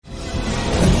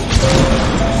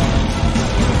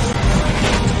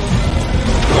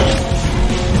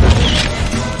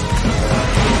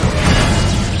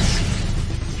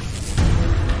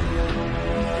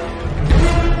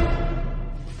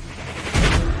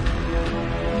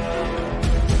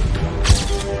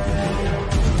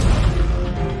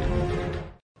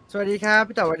สวัสดีครับ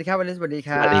พี่ต่อสวัสดีครับวลิสสวัสดีค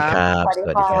รัสวัสดีค บ รับ สวัสดี ส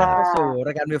วัสดี ค่ะ ครับ เข้าสู่ร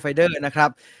ายการ Viewfinder นะครับ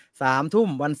3 ทุ่ม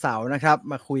วันเสาร์นะครับ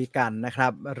มาคุยกันนะครั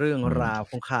บเรื่องราว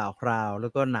ของข่าวคราวแล้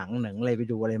วก็หนังอะไรไป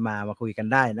ดูอะไรมาคุยกัน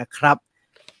ได้นะครับ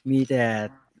มีแต่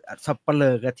สับเป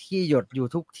ลือกที่หยดอยู่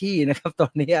ทุกที่นะครับ ตอ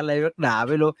นนี้อะไรนักหนา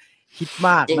ไม่รู้คิดม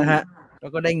ากนะฮะแล้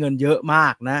วก็ได้เงินเยอะมา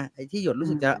กนะไอ้ที่หยดรู้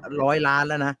สึกจะ100 ล้าน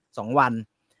แล้วนะ2 วัน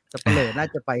สับเปลือกน่า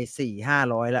จะไป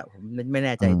 400-500 แล้วผมไม่แ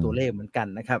น่ใจตัวเลขเหมือนกัน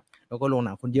นะครับแล้วก็โรงห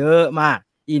นังคนเยอะมาก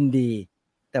อินดี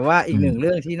แต่ว่าอีกหนึ่งเ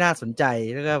รื่องที่น่าสนใจ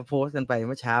แล้วก็โพสต์กันไปเ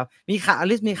มื่อเช้ามีข่าวอ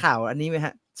ลิสมีข่าวอันนี้ไหมฮ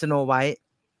ะสโนไวท์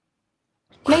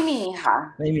ไม่มีค่ะ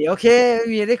ไม่มีโอเคไม่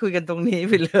มีได้คุยกันตรงนี้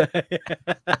ไปเลย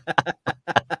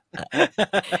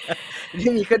ไม่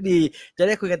มีก็ดีจะไ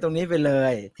ด้คุยกันตรงนี้ไปเล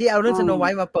ยที่เอาเรื่องสโนไว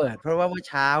ท์มาเปิดเพราะว่าเมื่อ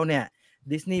เช้าเนี่ย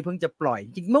ดิสนีย์เพิ่งจะปล่อยจ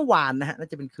ริงเมื่อวานนะฮะน่า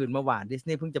จะเป็นคืนเมื่อวานดิส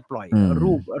นีย์เพิ่งจะปล่อย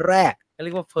รูปแรกเรี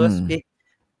ยกว่า first pic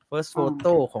first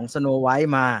photo ของสโนไว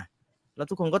ท์มาแล้ว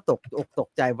ทุกคนก็ตก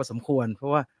ใจพอสมควรเพรา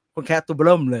ะว่าคนแคสตัวเ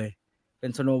บิ่มเลยเป็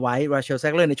นสโนไวท์ราเชลแซ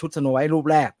กเลอร์ในชุดสโนไวท์รูป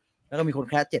แรกแล้วก็มีคน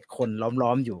แคส7 คนล้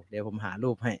อมอยู่เดี๋ยวผมหา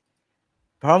รูปให้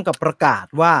พร้อมกับประกาศ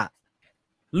ว่า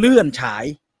เลื่อนฉาย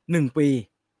1 ปี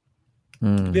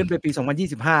เลื่อนไปปี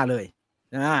2025เลย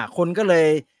คนก็เลย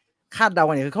คาดเดา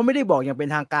กันอย่างเขาไม่ได้บอกอย่างเป็น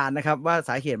ทางการนะครับว่าส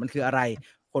าเหตุมันคืออะไร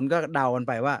คนก็เดากันไ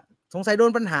ปว่าสงสัยโด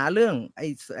นปัญหาเรื่องไ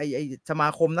อ้สมา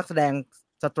คมนักแสดง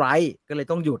สไตรค์ก็เลย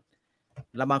ต้องหยุด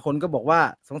แล้วบางคนก็บอกว่า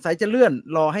สงสัยจะเลื่อน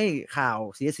รอให้ข่าว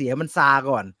เสียมันซา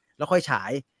ก่อนแล้วค่อยฉา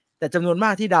ยแต่จำนวนมา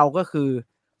กที่เดาก็คือ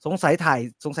สงสั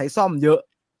ยซ่อมเยอะ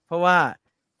เพราะว่า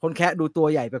คนแคะดูตัว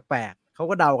ใหญ่แปลกๆเขา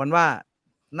ก็เดากันว่า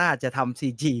น่าจะทำ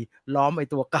CG ล้อมไอ้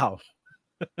ตัวเก่า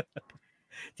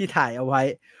ที่ถ่ายเอาไว้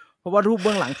เพราะว่ารูปเ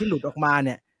บื้องหลังที่หลุดออกมาเ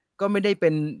นี่ยก็ไม่ได้เป็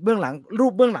นรู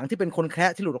ปเบื้องหลังที่เป็นคนแคร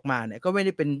ะที่หลุดออกมาเนี่ยก็ไม่ไ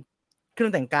ด้เป็นเครื่อ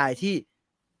งแต่งกายที่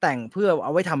แต่งเพื่อเอ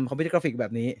าไว้ทำคอมพิวเตอร์กราฟิกแบ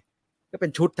บนี้ก็เป็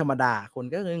นชุดธรรมดาคน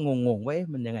ก็งงๆไว้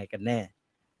มันยังไงกันแน่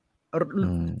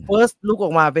first look อ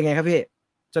อกมาเป็นไงครับพี่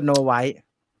สโนไวท์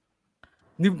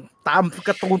นี่ตามก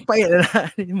าร์ตูนเป๊ะเลยนะ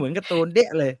นี่เหมือนการ์ตูนเด๊ะ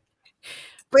เลย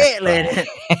เป๊ะเลยเนี่ย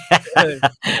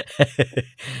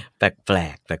แป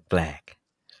ลก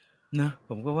นะผ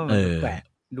มก็ว่ามันแปลก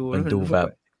ดูมันดูแบบ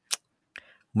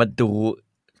มันดู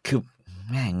คือ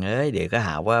แม่งเดี๋ยวก็ห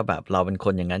าว่าแบบเราเป็นค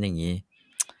นอย่างนั้นอย่างนี้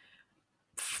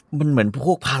มันเหมือนพ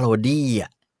วกพาโรดี้อ่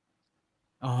ะ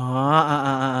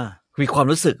มีความ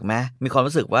รู้สึกไหมมีความ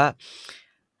รู้สึกว่า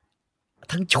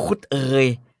ทั้งชุด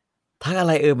ทั้งอะไ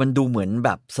รมันดูเหมือนแบ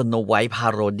บสโนไวท์พา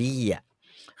โรดี้อ่ะ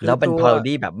แล้วเป็นพาโร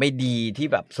ดี้แบบไม่ดีที่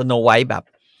แบบสโนไวท์แบบ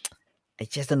ไอ้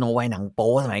เช่สโนไวท์หนังโ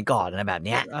ป๊สมัยก่อนนะแบบเ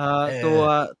นี้ย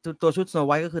ตัวชุดสโนไ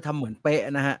วท์ก็คือทำเหมือนเป๊ะ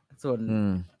นะฮะส่วน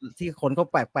ที่คนเขา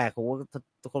แปลกๆโห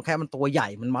คนแค่มันตัวใหญ่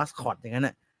มันมาสคอตอย่างนั้น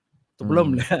น่ะตัวเริ่ม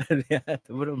เลยเนี่ย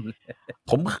ตัวเริ่มเลย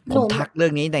ผมทักเรื่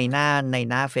องนี้ในห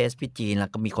น้าเฟซพี่จีนแล้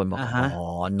วก็มีคนบอกอ๋อ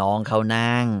น้องเขา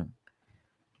นั่ง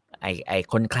ไอ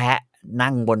คนแคระนั่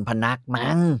งบนพนัก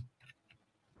มั้ง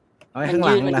ข้างห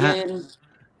ลังนะฮะ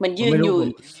มันยืนอยู่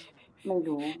ไม่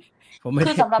รู้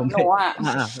คือสำหรับหนูอ่ะ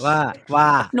ว่า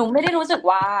หนูไม่ได้รู้สึก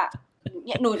ว่า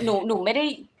หนูไม่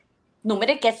ไ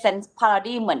ด้ get sense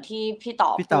parody เหมือนที่พี่ต่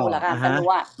อพูดแล้วกันแต่หนู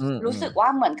อ่ะรู้สึกว่า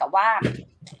เหมือนกับว่า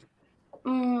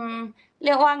เ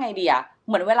รียกว่าไงดีอ่ะเ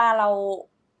หมือนเวลาเ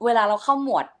ราเข้าหม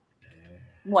ว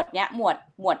ดเนี้ยหม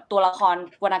วดตัวละคร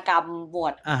วรรณกรรมหมว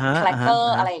ดคาแรคเตอ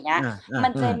ร์อะไรอย่างเงี้ยมั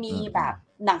นจะมีแบบ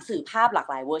หนังสือภาพหลาก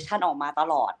หลายเวอร์ชันออกมาต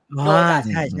ลอดโดยแบบ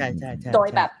ใช่โดย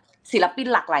แบบศิลปิน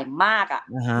หลากหลายมากอ่ะ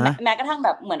แม้กระทั่งแบ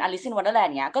บเหมือน Alice in Wonderland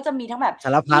เงี้ยก็จะมีทั้งแบบ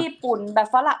ญี่ปุ่นแบบ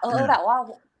ฝรั่งแบบว่า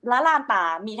ละลานตา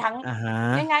มีทั้ง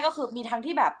ง่ายๆก็คือมีทั้ง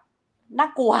ที่แบบน่า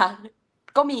กลัว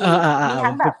ก็มี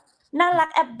ทั้งแบบน่ารัก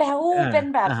แอบแบลเป็น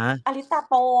แบบอลิตา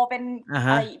โปเป็น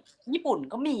อะไรญี่ปุ่น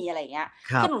ก็มีอะไรเงี้ย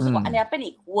ก็รู้สึกว่าอันนี้เป็น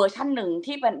อีกเวอร์ชั่นหนึ่ง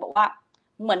ที่เป็นบอกว่า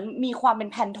เหมือนมีความเป็น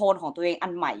แพนโทนของตัวเองอั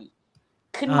นใหม่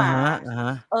ขึ้นมา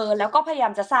แล้วก็พยายา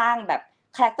มจะสร้างแบบ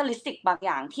คาแรคเตอริสติกบางอ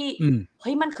ย่างที่เ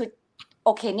ฮ้ยมันคือโอ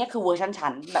เคเนี่ยคือเวอร์ชันฉั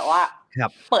นแบบว่า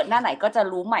เปิดหน้าไหนก็จะ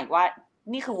รู้ใหม่ว่า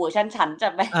นี่คือเวอร์ชันฉันจะ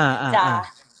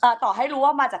ต่อให้รู้ว่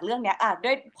ามาจากเรื่องเนี้ยด้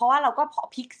วยเพราะว่าเราก็พอ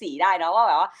พลิกสีได้เนาะว่า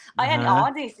แบบว่า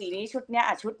สีนี้ชุดเนี้ย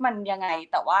ชุดมันยังไง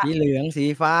แต่ว่าสีเหลืองสี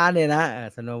ฟ้าเนี่ยนะ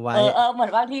สโนไวท์เหมือ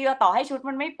นบางทีก็ต่อให้ชุด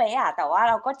มันไม่เป๊ะแต่ว่า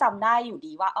เราก็จำได้อยู่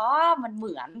ดีว่ามันเห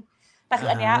มือนแต่คือ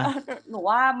อันเนี้ยหนู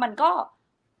ว่ามันก็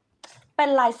เป็น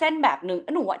ลายเส้นแบบนึง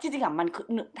หนูว่าจริงๆมันคือ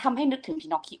ทำให้นึกถึงพิ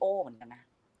นอคคิโอเหมือนกันนะ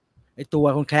ไอตัว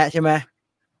คนแคระใช่ไหม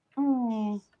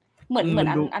เหมือน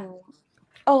อัน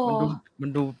มั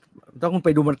นดูต้องไป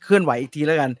ดูมันเคลื่อนไหวอีกทีแ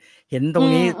ล้วกันเห็นตรง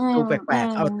นี้ดูแปลก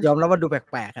ๆเอายอมรับว่าดูแป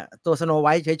ลกๆอ่ะตัวสโนไว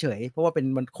ท์เฉยๆเพราะว่าเป็น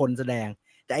มันคนแสดง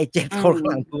แต่ไอ้7 คนข้าง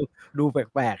หลังดูแ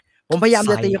ปลกๆผมพยายาม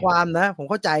จะตีความนะผม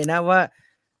เข้าใจนะว่า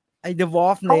ไอ้ The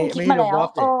Wolf ในไม่ใช่ The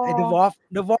Wolf ไอ้ The Wolf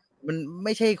มันไ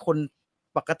ม่ใช่คน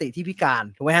ปกติที่พิการ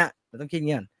ถูกไหมฮะเราต้องคิด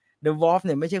เงี้ย The Wolf เ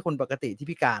นี่ยไม่ใช่คนปกติที่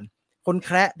พิการคนแค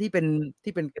ระที่เ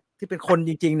ป็นคน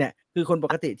จริงๆเนี่ยคือคนป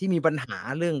กติที่มีปัญหา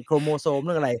เรื่องโครโมโซมเ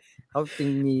รื่องอะไรเขาจึง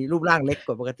มีรูปร่างเล็กก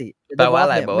ว่าปกติ แปล The ว่าอะ Wolf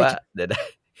ไรเนี่ยแปลว่าเดี๋ยวนะ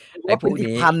ไอ้ ว่า พว เป็ ก นอีก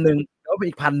นี้ พันหนึ่งว่าเป็น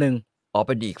อีกพันหนึ่ง อ๋อเ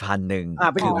ป็นอีกพันหนึ่ง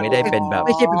เป็น คือไม่ได้เป็นแบบ ไ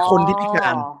ม่ใช่เป็นคนที่พิกา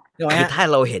รถูกไหม คือ ฮะ ถ้า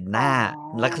เราเห็นหน้า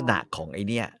ลักษณะของไอ้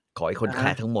เนี่ยของไอ้คนแคร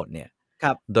ะทั้งหมดเนี่ย ค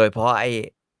รับ โดยเฉพาะไ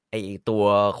อ้ตัว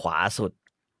ขวาสุด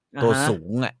ตัวสู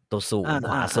งอ่ะตัวสูง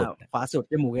ขวาสุด ขวาสุด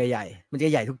จมูกใหญ่ๆมันจะ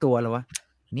ใหญ่ทุกตัวแล้ววะ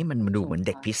นี่มันดูเหมือนเ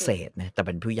ด็กพิเศษนะแต่เ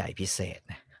ป็นผู้ใหญ่พิเศษ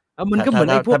นะ มันก็เหมือน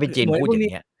ไอ้พวก ถ้าพี่จีนพูดอย่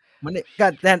างเงี้ย มันก็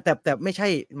แต่ไม่ใช่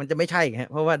มันจะไม่ใช่ฮะ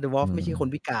เพราะว่า The Wolf ไม่ใช่คน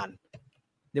พิการ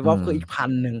The Wolf คืออีกพัน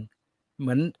หนึ่งเห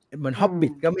มือน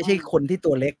Hobbit ก็ไม่ใช่คนที่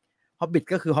ตัวเล็ก Hobbit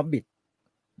ก็คือ Hobbit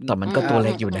แต่มันก็ตัวเ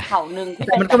ล็กอยู่นะ เขาหนึ่ง แ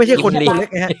ต่มันก็ไม่ใช่คนตัวเล็ก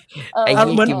นะฮะ ไอ้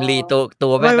กิมลีตั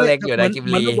วแม่ก็เล็กอยู่นะกิม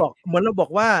ลี เหมือนเราบอก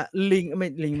ว่าลิงไ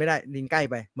ม่ได้ลิงใกล้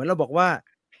ไปเหมือนเราบอกว่า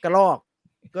กระรอก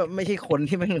ก็ไม่ใช่คน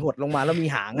ที่มันหดลงมาแล้วมี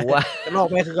หางกระรอก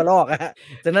ไม่คือกระรอกอะฮะ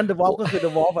ฉะนั้น The Wolf ก็คือ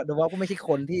The Wolf The Wolf ก็ไม่ใช่ค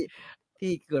น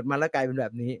ที่เกิดมาแล้วกลายเป็นแบ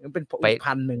บนี้มันเป็นอีก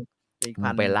พันหนึ่ง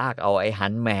ไปลากเอาไอ้ฮั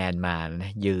นแมนมาน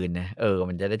ะยืนนะ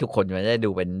มันจะได้ทุกคนมันจะได้ดู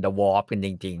เป็น The Wolf กันจ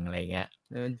ริงๆอะไรเงี้ย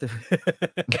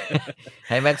ใ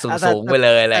ห้แม่งสูงๆไปเล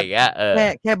ยอะไรเงี้ย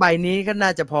แค่ใบนี้ก็น่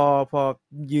าจะพอ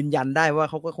ยืนยันได้ว่า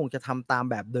เขาก็คงจะทำตาม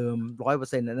แบบเดิม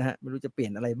 100% นะฮะไม่รู้จะเปลี่ย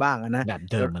นอะไรบ้างนะแบบ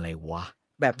เดิมอะไรวะ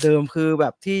แบบเดิมคือแบ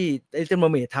บที่ไอ้เจ้าเมอ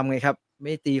ร์เมดทำไงครับไ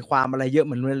ม่ตีความอะไรเยอะเ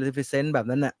หมือน Maleficent แบบ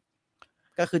นั้นน่ะ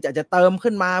ก็คือจะเติม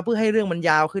ขึ้นมาเพื่อให้เรื่องมัน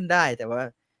ยาวขึ้นได้แต่ว่า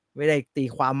ไม่ได้ตี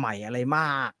ความใหม่อะไรม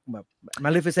ากแบบ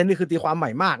Maleficent นี่คือตีความใหม่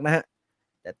มากนะฮะ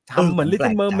แต่ทำเหมือน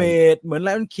Little Mermaid เหมือน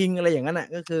Lion King อะไรอย่างนั้นน่ะ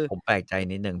ก็คือผมแปลกใจ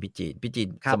นิดนึงพี่จีน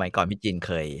สมัยก่อนพี่จีนเ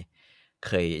ค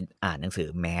ยอ่านหนังสือ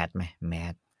แมสไหมแม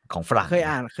สของฝรั่งเคย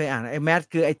อ่านไอ้แมส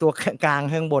คือไอ้ตัวกลาง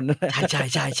ข้างบน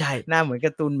ใช่หน้าเหมือนก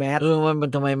าร์ตูนแมสมั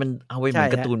นทำไมมันเอาไปเหมือ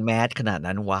นการ์ตูนแมสขนาด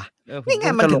นั้นวะนี่ไง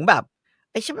มันถึงแบบ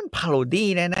ไอ้ชิมันพาโรดี้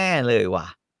แน่ๆเลยว่ะ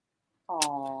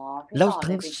แล้ว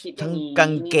ทั้งกา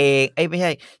งเกงไม่ใ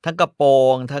ช่ทั้งกระโปร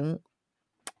งทั้ง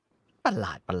ประหล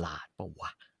าดปะว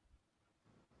ะ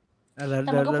แ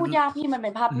ต่มันก็พูดยากพี่มันเป็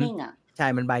นภาพนิ่งอ่ะใช่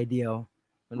มันใบเดียว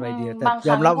แต่ย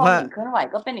อมรับว่าเคลื่อนไหว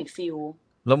ก็เป็นอีกฟิล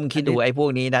แล้วมึงคิดดูไอ้พวก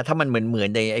นี้นะถ้ามันเหมือน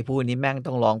ในไอ้พวกนี้แม่ง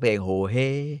ต้องร้องเพลงโฮเฮ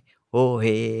โฮเฮ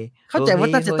เข้าใจว่า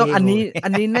น่าจะต้องอัน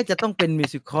นี้น่าจะต้องเป็นมิว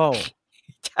สิคอล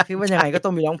คือว่ายังไงก็ต้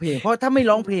องมีร้องเพลงเพราะถ้าไม่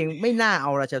ร้องเพลงไม่น่าเอ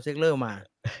าราชาเซกเลอร์มา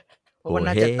เพราะว่า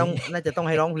น่าจะต้อง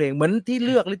ให้ร้องเพลงเหมือนที่เ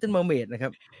ลือก Little Mermaid นะครั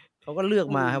บเขาก็เลือก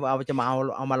มาครับเอ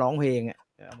ามาร้องเพลง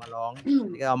เอามาร้อง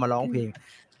ก็เอามาร้องเพลง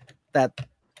แต่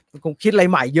คงคิดอะไร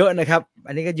ใหม่เยอะนะครับ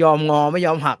อันนี้ก็ยอมงอไม่ย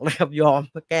อมหักนะครับยอม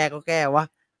แก้ก็แก้วะ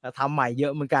ทำใหม่เยอ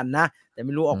ะเหมือนกันนะแต่ไ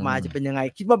ม่รู้ออกมาจะเป็นยังไง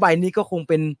คิดว่าใบนี้ก็คง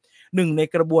เป็นหนึ่งใน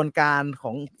กระบวนการข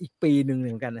องอีกปีหนึ่ง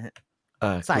เหมือนกันนะฮะ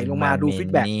ใส่ลงมาดูฟีด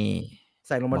แบ็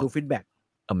ก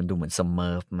มันดูเหมือนสเ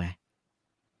มิร์ฟไหม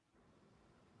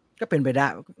ก็เป็นไปได้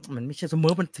มันไม่ใช่สเมิ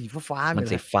ร์ฟมันสีฟ้ามัน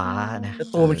สีฟ้านะ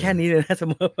ตัวมันแค่นี้เลยนะส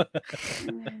เมิร์ฟ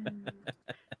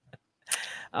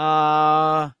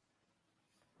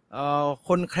ค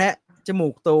นแคระจมู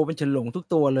กโตเป็นฉลงทุก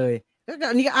ตัวเลยก็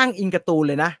อันนี้ก็อ้างอิงการ์ตูน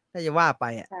เลยนะถ้าจะว่าไป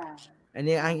อัน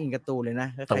นี้อ้างอิงการ์ตูนเลยนะ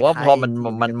แต่ว่าพอ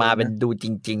มันมาเป็นดูจ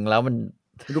ริงๆแล้วมัน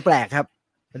ดูแปลกครับ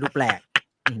มันดูแปลก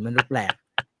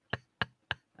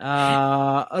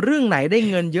เรื่องไหนได้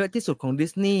เงินเยอะที่สุดของดิ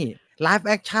สนีย์ไลฟ์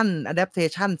แอคชั่นอะแดปเท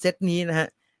ชันเซตนี้นะฮะ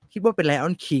คิดว่าเป็น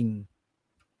Lion King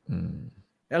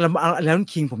Lion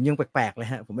King ผมยังแปลกๆเลย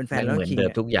ฮะผมเป็นแฟน Lion King เหมือนเดิ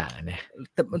มทุกอย่างเนี่ย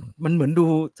แต่มันเหมือนดู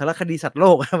สารคดีสัตว์โล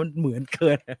กมันเหมือนเกิ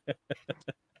น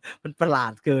มันประหลา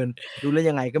ดเกินดูแล้ว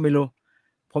ยังไงก็ไม่รู้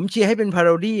ผมเชียร์ให้เป็นพาโร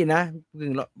ดี้นะ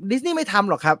ดิสนีย์ไม่ทำ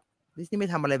หรอกครับดิสนีย์ไม่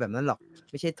ทำอะไรแบบนั้นหรอก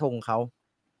ไม่ใช่ธงเขา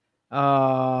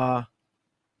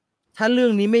ถ้าเรื่อ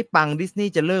งนี้ไม่ปังดิสนี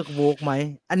ย์จะเลิกโวกไหม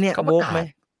อันเนี้ยโวกไหม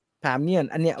ถามเนี่ย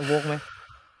อันเนี้ยโวกไหม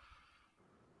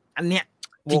อันเนี้ย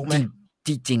โวกไหมจ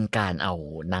ริงการเอา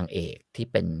นางเอกที่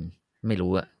เป็นไม่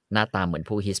รู้อะหน้าตาเหมือน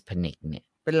ผู้ฮิสแปนิกเนี่ย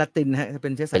เป็นละตินฮะเป็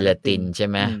นเชื้อสายเป็นละตินใช่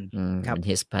ไหมเป็น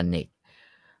ฮิสแปนิก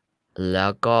แล้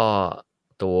วก็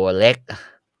ตัวเล็ก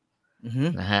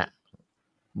นะฮะ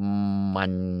มั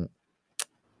น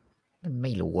ไ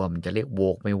ม่รู้ว่ามันจะเรียกโว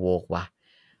กไม่โวกวะ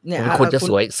เนี่ยคนจะ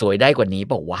สวยได้กว่านี้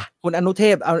เปล่าวะคุณอนุเท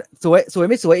พเอาสวย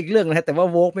ไม่สวยอีกเรื่องนะฮะแต่ว่า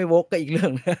โวกไม่โวกก็อีกเรื่อ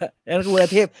งแล้วคุณอ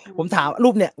นุเทพผมถามรู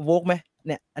ปเนี่ยโวกไหมเ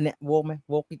นี่ยอันเนี้ยโวกไหม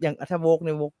โวกอย่างถ้าโวกเ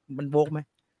นี่ยโวกมันโวกไหม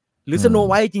หรือสโน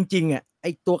ไวท์จริงๆอ่ะไอ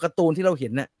ตัวการ์ตูนที่เราเห็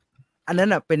นน่ะอันนั้น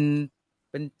อ่ะเ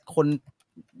ป็นคน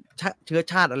เชื้อ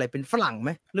ชาติอะไรเป็นฝรั่งไหม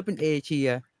หรือเป็นเอเชีย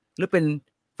หรือเป็น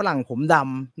ฝรั่งผมด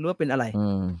ำหรือว่าเป็นอะไร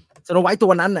สโนไวท์ตั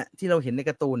วนั้นน่ะที่เราเห็นใน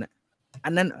การ์ตูนน่ะอั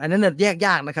นนั้นแยกย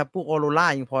ากนะครับพวกออโรรา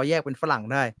ยังพอแยกเป็นฝรั่ง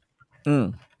ได้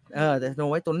แต่สโน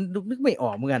ไวท์ตัวนั้นนึกไม่อ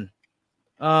อกเหมือนกัน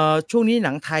ช่วงนี้ห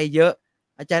นังไทยเยอะ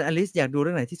อาจารย์อลิสอยากดูเ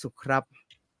รื่องไหนที่สุดครับ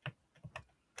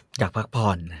อยากพักผ่อ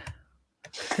น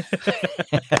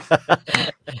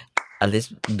อลิส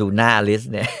ดูหน้าอลิส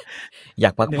เนี่ยอย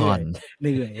ากพักผ่อนเห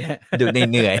นื่อย ดูเ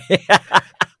หนื่อย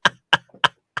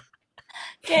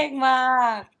เก่งมา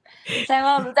กใช่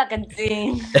ว่ารู้จักกันจริง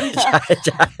ใช่ใ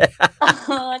ช่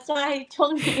ใช่ช่ว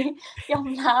งนี้ยอม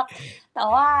รับแต่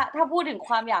ว่าถ้าพูดถึงค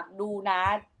วามอยากดูนะ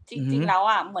จริงๆแล้ว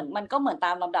อ่ะเหมือนมันก็เหมือนต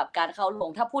ามลำดับการเข้าลง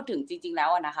ถ้าพูดถึงจริงๆแล้ว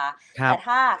อะนะคะแต่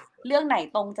ถ้าเรื่องไหน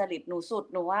ตรงจริตหนูสุด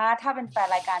หนูว่าถ้าเป็นแฟน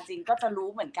รายการจริงก็จะรู้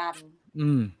เหมือนกัน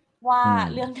ว่า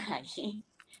เรื่องไหน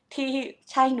ที่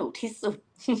ใช่หนูที่สุด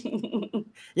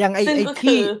อย่างไอ้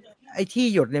ที่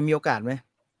หยดเนี่ยมีโอกาสไหม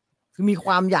คือมีค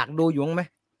วามอยากดูอยู่ไหม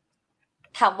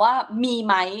ถามว่ามีไ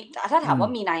หมถ้าถามว่า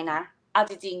มีไหนนะเอา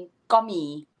จริงๆก็มี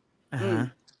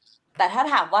แต่ถ้า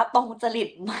ถามว่าตรงจริต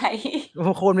ไหม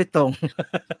โคตรไม่ตรง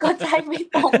ก็ใช่ไม่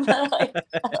ตรงเลย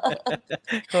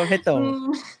โคตรไม่ตรง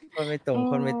โคตรไม่ตรงโ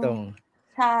คตรไม่ตรง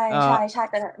ใช่ใช่ใช่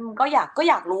แต่ก็อยา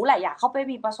กรู้แหละอยากเข้าไป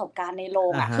มีประสบการณ์ในโร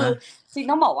งอ่ะคือจริง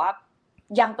ต้องบอกว่า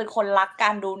ยังเป็นคนรักกา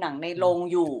รดูหนังในโรง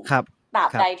อยู่ตรา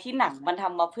บใดที่หนังมันท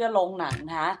ำมาเพื่อโรงหนัง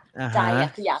นะใจอ่ะ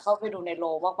คืออยากเข้าไปดูในโร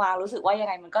งมากๆรู้สึกว่ายัง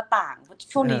ไงมันก็ต่าง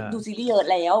ช่วงนี้ดูซีรีส์เยอะ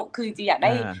แล้วคือจริงอยากไ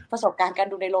ด้ประสบการณ์การ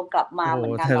ดูในโรงกลับมาเหมือ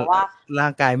นกันแต่ว่าร่า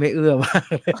งกายไม่เอื้อมาก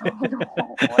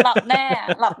หลับแน่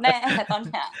ตอนเ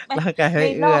นี้ยร่างกายไม่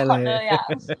เอื้อเลยอ่ะ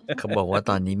เขาบอกว่า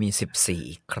ตอนนี้มี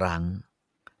14 ครั้ง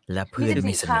และเพื่อนไ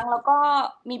ม่สนิทครั้งแล้วก็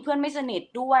มีเพื่อนไม่สนิท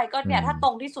ด้วยก็เนี่ยถ้าตร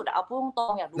งที่สุดเอาพูดตร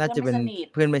งๆอยากดูเพื่อนไม่สนิท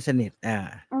เพื่อนไม่สนิท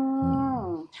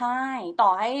ใช่ต่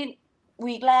อให้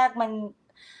วีคแรกมัน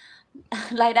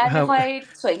รายได้ไม่ค่อย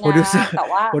สวยงามแต่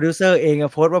ว่าโปรดิวเซอร์เอง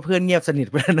โพสต์ว่าเพื่อนเงียบสนิท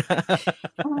ไปแล้วนะ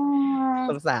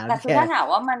สงสารแต่คือถ้าถาม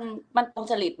ว่ามันตรง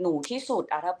จริตหนูที่สุด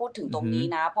ถ้าพูดถึงตรงนี้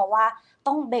นะเพราะว่า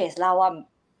ต้องเบสเรา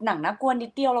หนังน่ากลัวนิ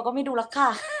ดเดียวเราก็ไม่ดูละค่ะ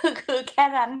คือแค่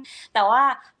นั้นแต่ว่า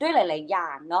ด้วยหลายๆอย่า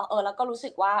งเนาะแล้วก็รู้สึ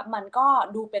กว่ามันก็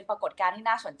ดูเป็นปรากฏการณ์ที่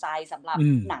น่าสนใจสำหรับ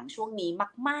หนังช่วงนี้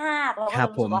มากๆแล้วก็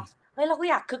รู้สึกว่าเฮ้ยเราก็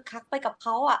อยากคึกคักไปกับเข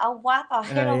าเอาว่าต่อใ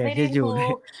ห้เราไม่ได้ดู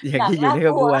อยากที่อยู่ในก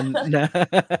ระบวนนะ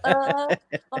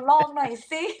ก็ลองหน่อย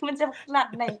สิมันจะขนาด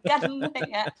ไหนกันอะไร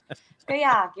เงี้ยก็อย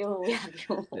ากอยู่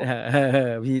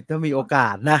พี่ถ้ามีโอกา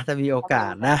สนะถ้ามีโอกา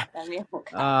สนะ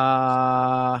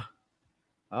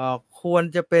ควร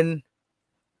จะเป็น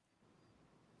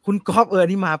คุณก๊อฟ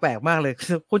นี่มาแปลกมากเลย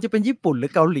ควรจะเป็นญี่ปุ่นหรื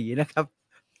อเกาหลีนะครับ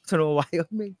สโนไวท์ก็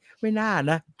ไม่น่า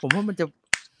นะผมว่ามันจะ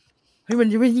มัน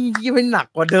จะไม่หนัก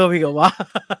กว่าเดิมอีกเหรอวะ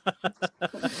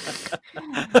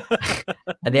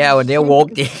อันนี้โวก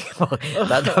จริง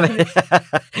แล้วทำไม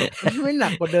ไม่หนั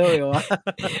กกว่าเดิมเหรอวะ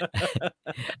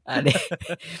อัน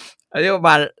นี้ประม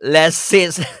าณเลสซิ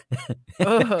ส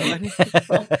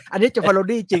อันนี้จะพาโร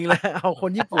ดี้จริงแล้วเอาค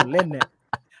นญี่ปุ่นเล่นเนี่ย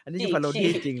อันนี้จะพาโรดี้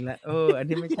จริงแล้วอัน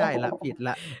นี้ไม่ใช่ละผิดล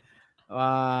ะ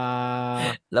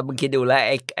แล้วมึงคิดดูแล้ว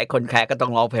ไอ้คนแคะก็ต้อ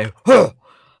งร้องเพลง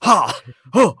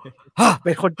เ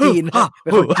ป็นคนจีนเป็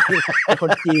นค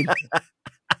นจีน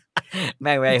แ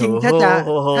ม่งจริงถ้าจะ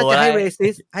ให้เร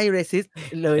ซิส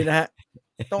เลยนะฮะ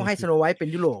ต้องให้สโนไวท์เป็น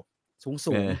ยุโรป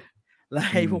สูงแล้ว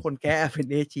ให้พวกคนแก่เป็น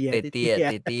เอเชียเตี้ยใ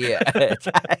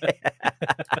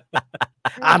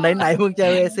ช่ไหนมึงจะ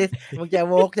เรซิสมึงจะ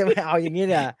โวกใช่ไหมเอาอย่างนี้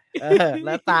เนี่ยแ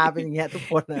ล้วตาเป็นอย่างเงี้ยทุก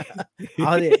คนเอ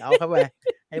าสิเอาเข้าไป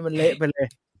ให้มันเละไปเลย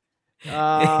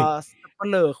สเป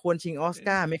อร์ควรชิงออสก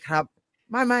าร์ไหมครับ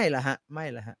ไม่ละฮะไม่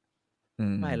ละ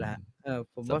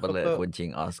ผมว่าควรชิง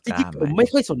ออสการ์จริงๆผมไม่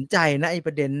ค่อยสนใจนะไอ้ป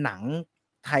ระเด็นหนัง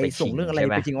ไทยส่งเรื่องอะไร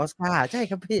ไปชิงออสการ์ใช่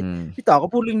ครับพี่ต่อก็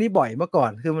พูดเรื่องนี้บ่อยเมื่อก่อ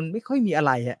นคือมันไม่ค่อยมีอะไ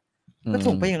รก็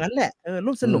ส่งไปอย่างนั้นแหละ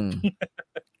ร่วมสนุก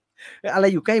อะไร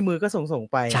อยู่ใกล้มือก็ส่ง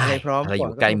ไปอะไรพร้อมอะไรอ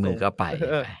ยู่ใกล้มือก็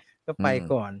ไป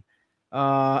ก่อน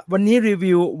วันนี้รี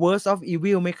วิว Worst of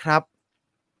Evil ไหมครับ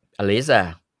อลิส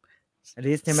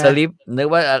ใช่ไหมนึก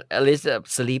ว่าอลิส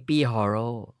Sleepy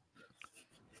Horror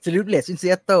Sleepless in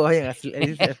Seattle อย่างเงี้ย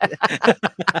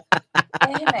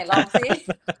ไหนลองสิ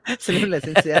Sleepless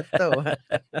in Seattle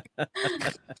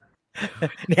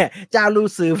เนี่ยเจ้าลู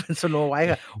ซื้อเป็นสโนไวท์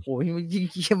ค่ะโอ้ยยิ่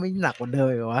งไม่หนักกว่าเดิม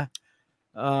เลยวะ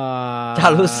เจ้า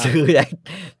ลูซื้อ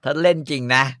ถ้าเล่นจริง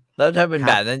นะแล้วถ้าเป็นแ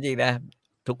บบนั้นจริงนะ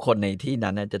ทุกคนในที่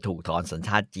นั้นจะถูกถอนสัญช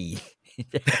าติจีน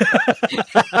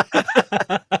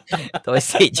โดย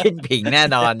สีจิ้นผิงแน่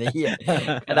นอนนี่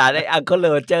ขนาดได้อังเคอร์เล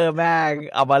อร์เจอแม่ง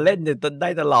เอามาเล่นจนได้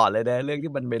ตลอดเลยนะเรื่อง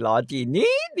ที่มันไปล้อจีนนิ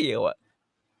ดเดียว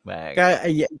ก็ไอ้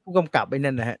ผู้กำกับไอ้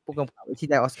นั่นนะฮะผู้กำกับที่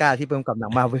ได้ออสการ์ที่เป็นกำกับหนั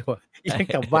งมาเวลยัง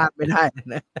กลับวาดไม่ได้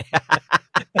นะ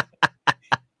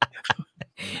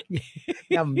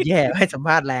ย่ำแย่ให้สัมภ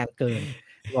าษณ์แรงเกิน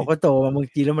บอกว่าโตมาเมือง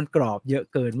จีนแล้วมันกรอบเยอะ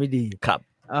เกินไม่ดีครับ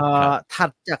ถัด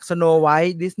จากสโนไว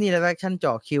ท์ดิสนีย์ไลฟ์แอคชั่นเจ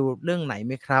าะคิวเรื่องไหนไ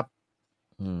หมครับ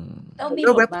แ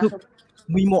ล้วแบบ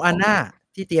มีโมอาน่า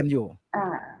ที่เตรียมอยู่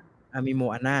มีโม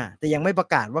อาน่าแต่ยังไม่ประ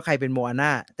กาศว่าใครเป็นโมอาน่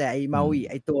าแต่ไอ้เมาอี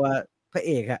ไอ้ตัวพระเ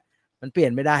อก มันเปลี่ย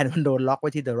นไม่ได้มันโดนล็อกไว้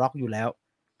ที่เดอะร็อกอยู่แล้ว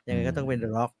ยังไงก็ต้องเป็นเด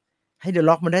อะร็อกให้เดอะ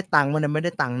ร็อกมันได้ตังค์มันไม่ไ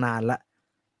ด้ตังค์นานละ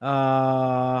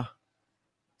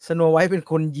สโนไวท์เป็น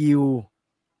คนยิว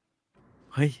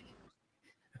เฮ้ย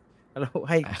แล้ว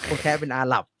ให้คนแค่เป็นอา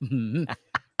หรับ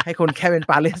ให้คนแค่เป็น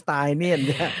ปาเลสไตน์เนี่ย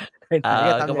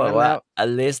ก็บอกว่าอ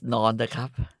ลิสนอนนะครับ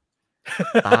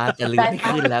ตาจะลืมไม่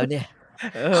ขึ้นแล้วเนี่ย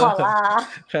ขอ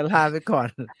ลาไปก่อน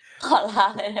ขอลา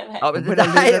เลยได้ไหมเอาไม่ได้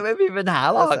ไม่มีปัญหา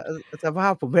หรอกสภา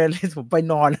พผมเป็นอลิสผมไป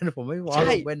นอนแล้วผมไม่วอล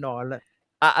ผมไปนอนแล้ว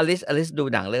อลิสดู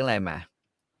หนังเรื่องอะไรมา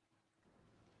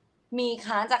มี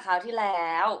ค้างจากคราวที่แล้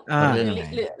ว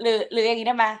หรืออย่างนี้ไ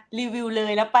ด้ไหมรีวิวเล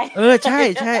ยแล้วไปใช่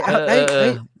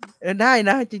ได้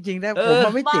นะจริงๆได้ผมมั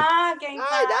นไม่ติด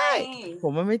ได้ผ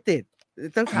มมันไม่ติด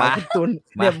ต้องถามคุณตุล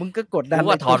เนี่ยมึงก็กดดัน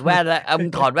ว่าถอดแว่นแล้วมึง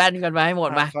ถอดแว่นกันมาให้หม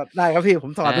ดมาได้ครับพี่ผ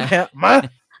มถอดแล้วมา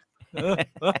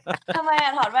ทำไม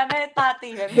ถอดแว่นไม่ตาตี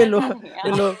แบบนี้ไม่รู้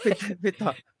พี่ต่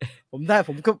อผ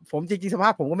มจริงๆสภา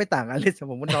พผมก็ไม่ต่างอลิส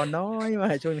ผมก็นอนน้อยมา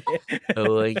ช่วงนี้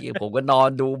ผมก็นอน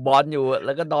ดูบอลอยู่แ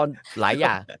ล้วก็นอนหลายอ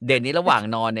ย่างเด่นนี้ระหว่าง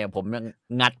นอนเนี่ยผม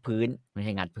งัดพื้นไม่ใ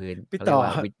ช่งัดพื้นพี่ต่อ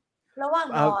ระหว่าง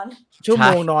นอนชั่วโม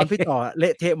งนอนพี่ต่อเล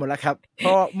ะเทะหมดแล้วครับเพ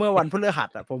ราะเมื่อวันพฤหัส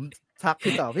ผมทัก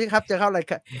พี่ต่อพี่ครับจะเข้าอะไร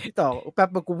พี่ต่อแป๊บ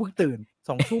กูเพิ่งตื่น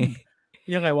2 ทุ่ม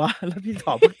ยังไงวะแล้วพี่ต่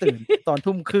อเพิ่งตื่นตอน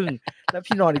 20:30แล้ว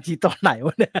พี่นอนอีกทีตอนไหนว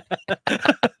ะเนี่ย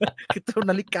คือตัว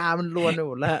นาฬิกามันรวนไปห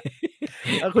มดแล้ว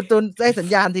คุณตุลได้สัญ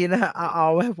ญาณทีนะเอา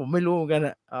ไว้ผมไม่รู้เหมือนกัน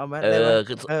เอาไหม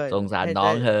คือสงสารน้อ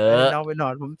งเถอะน้องไปนอ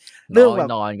นผมเรื่องแบบ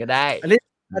นอนก็ได้อั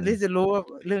นนี้จะรู้ว่า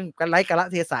เรื่องการไลฟ์กาล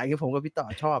เทศะอย่างผมกับพี่ต่อ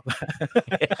ชอบ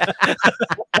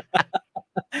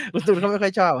คุณตุลเขาไม่ค่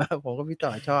อยชอบผมกับพี่ต่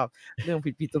อชอบเรื่อง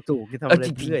ผิดถูกที่ทำอะไร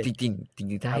เรื่อยจริง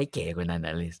ถ้าให้เก๋กว่านั้น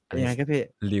อลิสยังไงครับพี่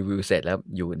รีวิวเสร็จแล้ว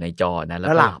อยู่ในจอนะแล้ว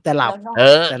หลับแต่หลับ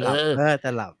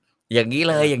อย่างนี้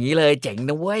เลยเจ๋ง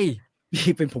นะเว้ย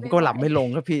พี่เป็นผมก็หลับไม่ลง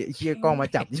ครับพี่เชี่ยกล้องมา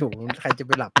จับอยู่ใครจะไ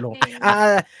ปหลับลง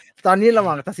ตอนนี้ระห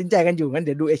ว่างตัดสินใจกันอยู่งั้นเ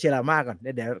ดี๋ยวดูเอเชียรามาก่อน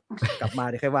เดี๋ยวกลับมา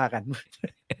เดี๋ยวค่อยว่ากัน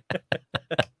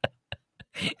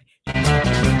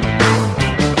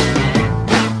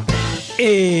เอ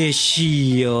เชี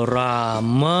ยรา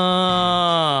มา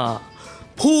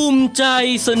ภูมิใจ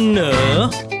เสนอ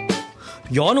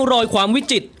ย้อนรอยความวิ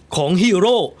จิตรของฮีโ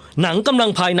ร่หนังกำลั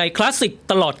งภายในคลาสสิก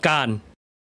ตลอดกาล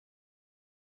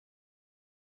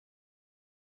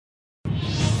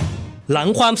หลัง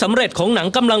ความสำเร็จของหนัง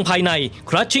กำลังภายใน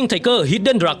Crouching Tiger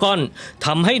Hidden Dragon ท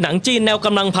ำให้หนังจีนแนวก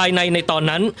ำลังภายในในตอน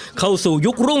นั้นเข้าสู่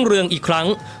ยุครุ่งเรืองอีกครั้ง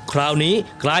คราวนี้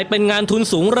กลายเป็นงานทุน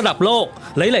สูงระดับโลก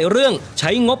หลายๆเรื่องใ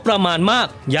ช้งบประมาณมาก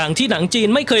อย่างที่หนังจีน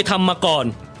ไม่เคยทำมาก่อน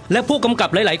และผู้กำกับ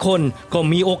หลายๆคนก็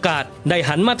มีโอกาสได้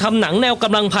หันมาทำหนังแนวก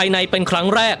ำลังภายในเป็นครั้ง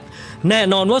แรกแน่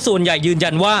นอนว่าส่วนใหญ่ยืน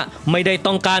ยันว่าไม่ได้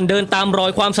ต้องการเดินตามรอ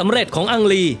ยความสำเร็จของอัง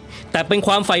ลีแต่เป็นค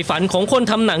วามใฝ่ฝันของคน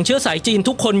ทำหนังเชื้อสายจีน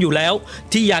ทุกคนอยู่แล้ว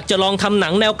ที่อยากจะลองทำหนั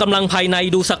งแนวกำลังภายใน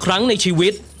ดูสักครั้งในชีวิ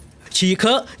ตฉีเค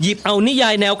อะหยิบเอานิยา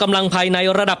ยแนวกำลังภายใน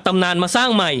ระดับตำนานมาสร้าง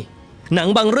ใหม่หนัง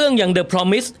บางเรื่องอย่าง The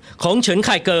Promise ของเฉินไค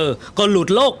เกอร์ก็หลุด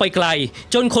โลกไปไกล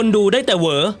จนคนดูได้แต่เหว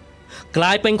อกล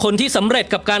ายเป็นคนที่สำเร็จ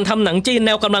กับการทำหนังจีนแ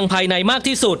นวกำลังภายในมาก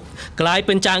ที่สุดกลายเ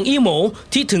ป็นจางอี้หมู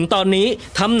ที่ถึงตอนนี้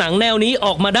ทำหนังแนวนี้อ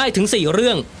อกมาได้ถึง4 เ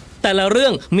รื่องแต่ละเรื่อ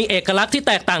งมีเอกลักษณ์ที่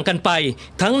แตกต่างกันไป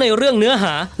ทั้งในเรื่องเนื้อห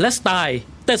าและสไตล์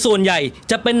แต่ส่วนใหญ่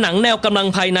จะเป็นหนังแนวกำลัง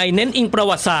ภายในเน้นอิงประ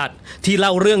วัติศาสตร์ที่เล่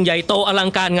าเรื่องใหญ่โตอลัง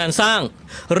การงานสร้าง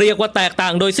เรียกว่าแตกต่า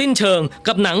งโดยสิ้นเชิง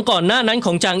กับหนังก่อนหน้านั้นข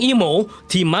องจางอี้หมู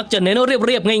ที่มักจะเน้นเ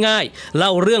รียบๆง่ายๆเล่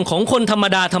าเรื่องของคนธรรม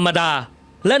ดา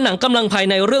และหนังกำลังภาย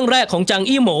ในเรื่องแรกของจาง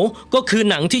อี้หมูก็คือ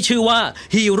หนังที่ชื่อว่า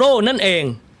ฮีโร่นั่นเอง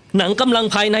หนังกำลัง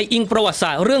ภายในอิงประวัติศ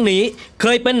าสตร์เรื่องนี้เค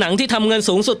ยเป็นหนังที่ทำเงิน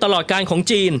สูงสุดตลอดกาลของ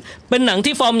จีนเป็นหนัง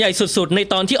ที่ฟอร์มใหญ่สุดๆใน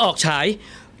ตอนที่ออกฉาย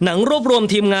หนังรวบรวม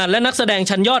ทีมงานและนักแสดง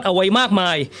ชั้นยอดเอาไว้มากม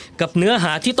ายกับเนื้อห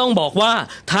าที่ต้องบอกว่า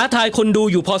ท้าทายคนดู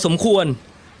อยู่พอสมควร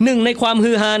หนึ่งในความ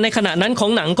ฮือฮาในขณะนั้นขอ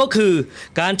งหนังก็คือ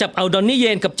การจับเอาดอนนี่เย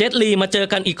นกับเจ็ตลีมาเจอ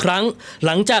กันอีกครั้งห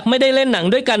ลังจากไม่ได้เล่นหนัง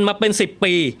ด้วยกันมาเป็น10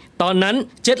 ปีตอนนั้น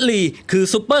เจ็ตลีคือ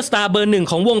ซุปเปอร์สตาร์เบอร์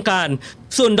 1ของวงการ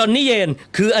ส่วนดอนนี่เยน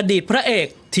คืออดีตพระเอก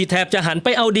ที่แทบจะหันไป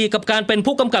เอาดีกับการเป็น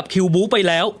ผู้กำกับคิวบูไป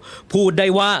แล้วพูดได้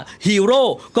ว่าฮีโร่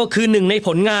ก็คือหนึ่งในผ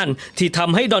ลงานที่ท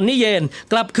ำให้ดอนนี่เยน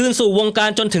กลับคืนสู่วงการ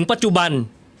จนถึงปัจจุบัน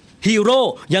ฮีโร่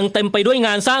ยังเต็มไปด้วยง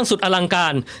านสร้างสุดอลังกา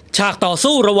รฉากต่อ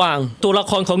สู้ระหว่างตัวละ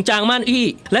ครของจางม่านอี้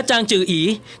และจางจืออี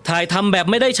ถ่ายทำแบบ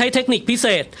ไม่ได้ใช้เทคนิคพิเศ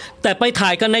ษแต่ไปถ่า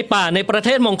ยกันในป่าในประเท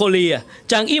ศมองโกเลีย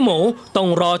จางอี้หมูต้อง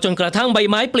รอจนกระทั่งใบ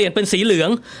ไม้เปลี่ยนเป็นสีเหลือง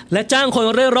และจ้างคน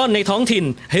เร่ร่อนในท้องถิ่น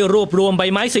ให้รวบรวมใบ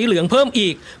ไม้สีเหลืองเพิ่มอี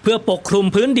กเพื่อปกคลุม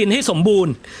พื้นดินให้สมบูร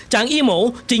ณ์จางอี้หมู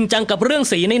จริงจังกับเรื่อง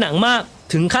สีในหนังมาก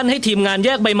ถึงขั้นให้ทีมงานแย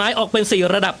กใบไม้ออกเป็น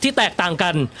4 ระดับที่แตกต่างกั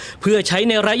นเพื่อใช้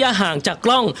ในระยะห่างจากก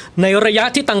ล้องในระยะ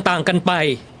ที่ต่างๆกันไป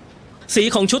สี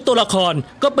ของชุดตัวละคร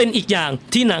ก็เป็นอีกอย่าง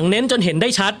ที่หนังเน้นจนเห็นได้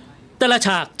ชัด แต่ละฉ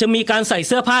ากจะมีการใส่เ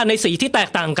สื้อผ้าในสีที่แตก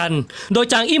ต่างกันโดย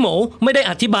จางอี้โหมไม่ได้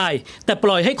อธิบายแต่ป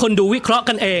ล่อยให้คนดูวิเคราะห์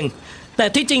กันเองแต่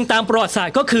ที่จริงตามประวัติศาสต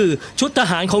ร์ก็คือชุดท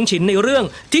หารของฉินในเรื่อง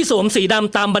ที่สวมสีด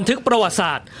ำตามบันทึกประวัติศ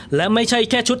าสตร์และไม่ใช่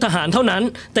แค่ชุดทหารเท่านั้น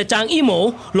แต่จางอี้โหม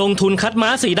ลงทุนคัดม้า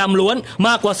สีดำล้วนม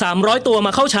ากกว่า300ตัวม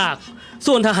าเข้าฉาก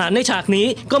ส่วนทหารในฉากนี้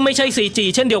ก็ไม่ใช่ CG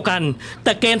เช่นเดียวกันแ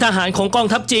ต่เกณฑ์ทหารของกอง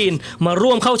ทัพจีนมา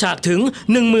ร่วมเข้าฉากถึง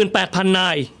 18,000 น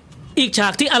ายอีกฉา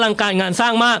กที่อลังการงานสร้า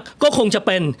งมากก็คงจะเ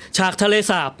ป็นฉากทะเล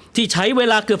สาบที่ใช้เว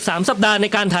ลาเกือบ3สัปดาห์ใน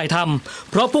การถ่ายท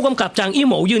ำเพราะผู้กำกับจางอี้โ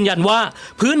หมยืนยันว่า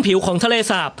พื้นผิวของทะเล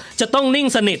สาบจะต้องนิ่ง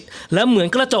สนิทและเหมือน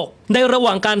กระจกในระห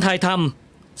ว่างการถ่ายท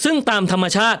ำซึ่งตามธรรม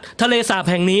ชาติทะเลสาบ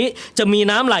แห่งนี้จะมี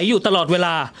น้ำไหลอยู่ตลอดเวล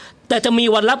าแต่จะมี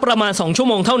วันละประมาณ2ชั่ว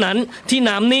โมงเท่านั้นที่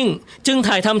น้ำนิ่งจึง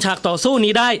ถ่ายทำฉากต่อสู้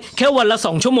นี้ได้แค่วันละ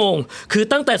2ชั่วโมงคือ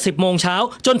ตั้งแต่10 โมงเช้า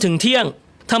จนถึงเที่ยง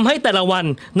ทำให้แต่ละวัน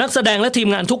นักแสดงและทีม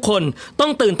งานทุกคนต้อ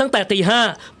งตื่นตั้งแต่ตี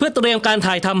 5เพื่อเตรียมการ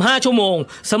ถ่ายทำ5ชั่วโมง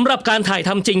สำหรับการถ่ายท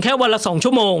ำจริงแค่วันละ2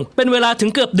ชั่วโมงเป็นเวลาถึง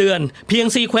เกือบเดือนเพียง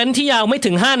ซีเควนซ์ที่ยาวไม่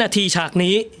ถึง5นาทีฉาก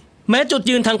นี้แม้จุด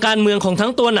ยืนทางการเมืองของทั้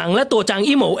งตัวหนังและตัวจาง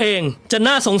อี้โหมเองจะ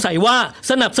น่าสงสัยว่า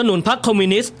สนับสนุนพรรคคอมมิว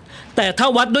นิสต์แต่ถ้า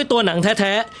วัดด้วยตัวหนังแ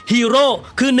ท้ๆฮีโร่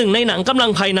คือหนึ่งในหนังกำลั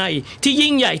งภายในที่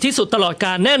ยิ่งใหญ่ที่สุดตลอดก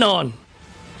าลแน่นอน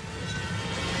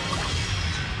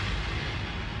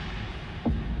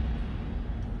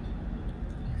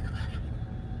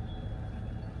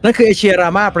นั่นคือเอเชียรา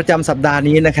มาประจำสัปดาห์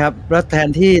นี้นะครับแล้วแทน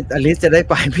ที่อลิซจะได้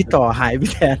ไปพี่ต่อหายไป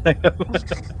แทนนะครับ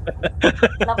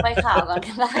เราไปข่าวก่อน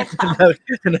ก็ได้ค่ะ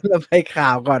นั้นเราไปข่า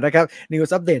วก่อนนะครับนิว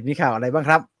ส์อัปเดตมีข่าวอะไรบ้าง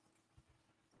ครับ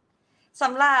ส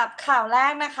ำหรับข่าวแร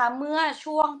กนะคะเมื่อ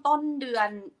ช่วงต้นเดือน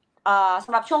ส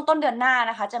ำหรับช่วงต้นเดือนหน้า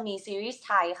นะคะจะมีซีรีส์ไ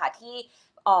ทยค่ะที่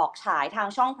ออกฉายทาง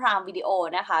ช่อง Prime Video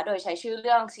นะคะโดยใช้ชื่อเ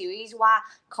รื่องซีรีส์ว่า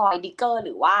Coin Digger ห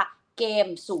รือว่าเกม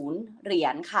0 เหรีย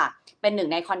ญค่ะเป็นหนึ่ง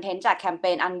ในคอนเทนต์จากแคมเป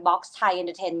ญ Unbox Thai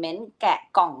Entertainment แกะ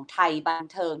กล่องไทยบัน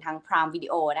เทิงทาง Prime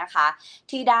Video นะคะ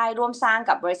ที่ได้ร่วมสร้าง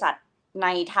กับบริษัทใน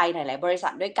ไทยหลายๆบริษั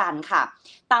ทด้วยกันค่ะ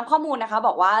ตามข้อมูลนะคะบ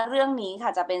อกว่าเรื่องนี้ค่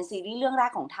ะจะเป็นซีรีส์เรื่องแร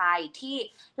กของไทยที่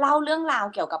เล่าเรื่องราว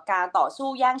เกี่ยวกับการต่อสู้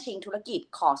แย่งชิงธุรกิจ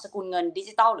ของสกุลเงินดิ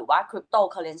จิทัลหรือว่าคริปโต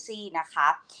เคอเรนซีนะคะ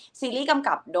ซีรีส์กำ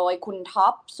กับโดยคุณท็อ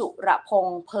ปสุรพง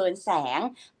ษ์เพลินแสง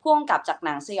ผู้กำกับจากห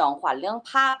นังสยองขวัญเรื่อง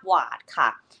ภาพวาดค่ะ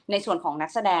ในส่วนของนั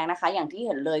กแสดงนะคะอย่างที่เ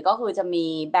ห็นเลยก็คือจะมี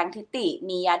แบงค์ทิติ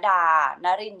มียดาน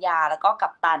รินยาแล้วก็กั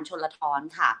ปตันชลทร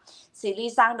ค่ะซีรี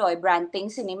ส์สร้างโดยแบรนด์ติ้ง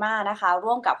ซินิม่านะคะ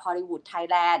ร่วมกับฮอลลีวูดไทย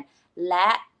แลนด์และ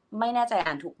ไม่แน่ใจ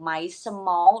อ่านถูกไหม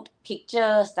Small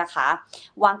Pictures นะคะ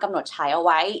วางกำหนดฉายเอาไ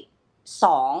ว้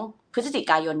2 พฤศจิ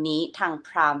กายนนี้ทาง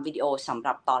Prime Video สำห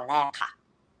รับตอนแรกค่ะ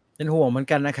เป็นห่วงเหมือน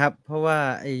กันนะครับเพราะว่า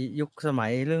ไอ้ยุคสมั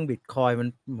ยเรื่องบิตคอย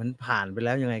มันผ่านไปแ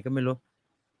ล้วยังไงก็ไม่รู้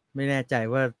ไม่แน่ใจ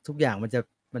ว่าทุกอย่างมันจ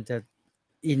ะ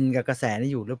อินกับกระแสนี้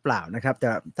อยู่หรือเปล่านะครับแต่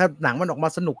ถ้าหนังมันออกมา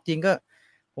สนุกจริงก็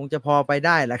คงจะพอไปไ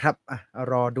ด้แหละครับ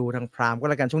รอดูทางพรามก็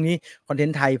แล้วกันช่วงนี้คอนเทน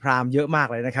ต์ไทยพรามเยอะมาก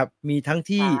เลยนะครับมีทั้ง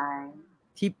ที่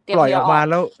ปล่อยออกมา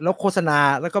แล้วโฆษณา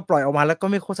แล้วก็ปล่อยออกมาแล้วก็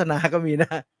ไม่โฆษณาก็มีน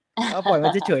ะเอาปล่อยมั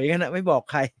นเฉยๆกันนะไม่บอก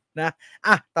ใครนะ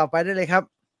ต่อไปได้เลยครับ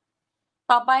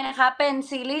ต่อไปนะคะเป็น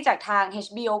ซีรีส์จากทาง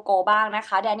HBO Go บ้างนะค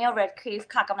ะ Daniel Radcliffe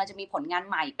ค่ะกำลังจะมีผลงาน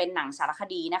ใหม่เป็นหนังสารค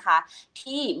ดีนะคะ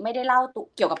ที่ไม่ได้เล่า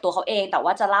เกี่ยวกับตัวเขาเองแต่ว่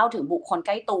าจะเล่าถึงบุคคลใ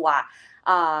กล้ตัว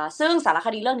ซึ่งสารค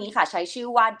ดีเรื่องนี้ค่ะใช้ชื่อ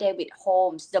ว่า David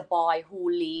Holmes The Boy Who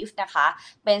Lived นะคะ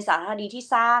เป็นสารคดีที่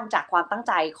สร้างจากความตั้งใ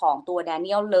จของตัว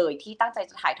Daniel เลยที่ตั้งใจ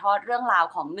จะถ่ายทอดเรื่องราว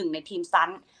ของหนึ่งในทีมซั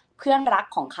นเพื่อนรัก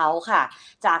ของเขาค่ะ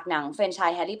จากหนังแฟรนไช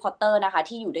ส์แฮร์รี่พอตเตอร์นะคะ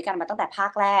ที่อยู่ด้วยกันมาตั้งแต่ภา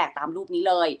คแรกตามรูปนี้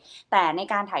เลยแต่ใน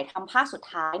การถ่ายทำภาคสุด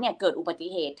ท้ายเนี่ยเกิดอุบัติ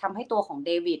เหตุทำให้ตัวของเ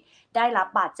ดวิดได้รับ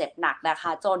บาดเจ็บหนักนะค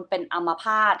ะจนเป็นอัมพ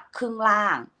าตครึ่งล่า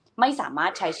งไม่สามาร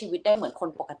ถใช้ชีวิตได้เหมือนคน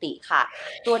ปกติค่ะ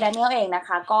ตัวแดเนียลเองนะค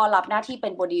ะก็รับหน้าที่เป็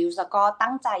นโปรดิวซ์แล้วก็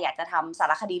ตั้งใจอยากจะทำสา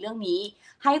รคดีเรื่องนี้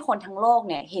ให้คนทั้งโลก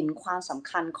เนี่ยเห็นความสำ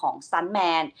คัญของสตันท์แม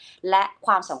นและค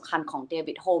วามสำคัญของเด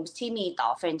วิดโฮมส์ที่มีต่อ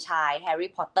แฟรนไชส์แฮร์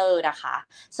รี่พอตเตอร์นะคะ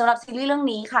สำหรับซีรีส์เรื่อง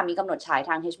นี้ค่ะมีกำหนดฉายท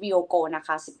าง HBO Go นะค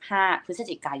ะ15 พฤศ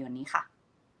จิกายนนี้ค่ะ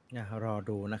รอ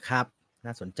ดูนะครับน่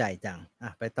าสนใจจัง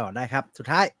ไปต่อได้ครับสุด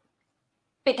ท้าย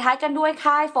ปิดท้ายกันด้วย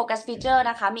ค่าย Focus Feature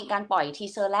นะคะมีการปล่อยที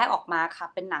เซอร์แรกออกมาค่ะ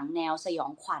เป็นหนังแนวสยอ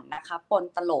งขวัญ นะคะปน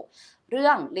ตลกเรื่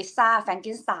อง Lisa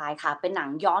Frankenstein ค่ะเป็นหนัง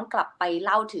ย้อนกลับไปเ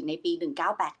ล่าถึงในปี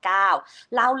1989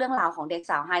เล่าเรื่องราวของเด็ก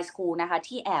สาวไฮสคูลนะคะ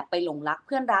ที่แอบไปหลงรักเ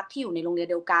พื่อนรักที่อยู่ในโรงเรียน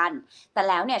เดียวกันแต่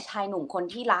แล้วเนี่ยชายหนุ่มคน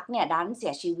ที่รักเนี่ยดันเสี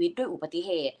ยชีวิตด้วยอุบัติเห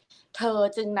ตุเธอ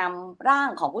จึงนำร่าง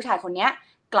ของผู้ชายคนนี้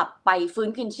กลับไปฟื้น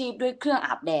คืนชีพด้วยเครื่องอ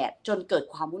าบแดดจนเกิด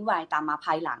ความวุ่นวายตามมาภ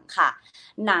ายหลังค่ะ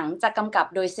หนังจะกำกับ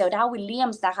โดยเซลดาวิลเลีย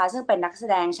มส์นะคะซึ่งเป็นนักแส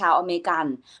ดงชาวอเมริกัน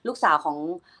ลูกสาวของ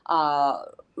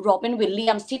โรบินวิลเลี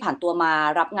ยมส์ที่ผ่านตัวมา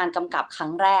รับงานกำกับครั้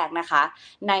งแรกนะคะ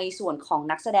ในส่วนของ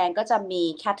นักแสดงก็จะมี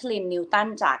แคทเธอรีนนิวตัน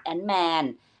จากแอนท์แมน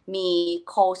มี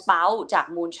โคลสเปาจาก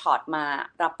มูนช็อตมา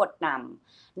รับบทน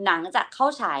ำหนังจะเข้า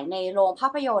ฉายในโรงภา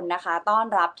พยนตร์นะคะต้อน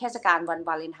รับเทศกาลวันว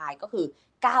าเลนไทน์ก็คือ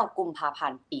9 กุมภาพั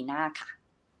นธ์ปีหน้าค่ะ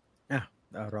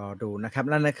รอดูนะครับ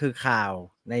นั่นคือข่าว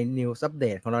ใน News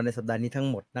Update ของเราในสัปดาห์นี้ทั้ง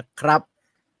หมดนะครับ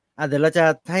เดี๋ยวเราจะ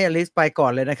ให้อลิสไปก่อ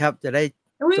นเลยนะครับจะได้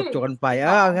จบกันไป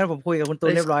งั้นผมคุยกับคุณตู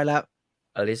นเรียบร้อยแล้ว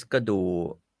อลิสก็ดู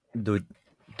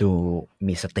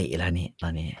มีสติแล้วนี่ตอ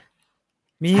นนี้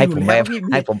มีให้ผมไป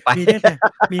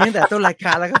มีตั้งแต่ต้นรายก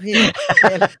ารแล้วครับพี่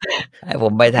ให้ผ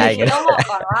มไปไทยกัน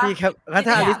พี่ครับ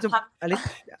ถ้าอลิส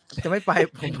จะไม่ไป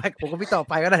ผมก็พี่ต่อ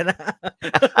ไปก็ได้นะ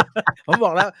ผมบ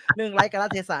อกแล้วเรื่องไร้กาล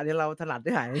เทศะเนี่ยเราถนัดไ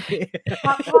ด้หาย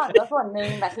พักผ่อนก็ส่วนหนึ่ง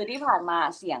แต่คือที่ผ่านมา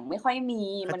เสียงไม่ค่อยมี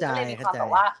มันก็เลยมีความแบ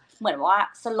บว่าเหมือนว่า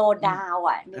สโลว์ดาวน์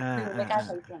นิดนึงไม่กล้าใ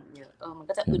ช้เสียงเยอะมัน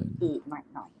ก็จะอึดๆหน่อย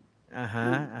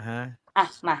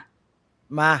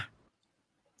มา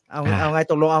เอาไง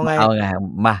ตกลงเอาไง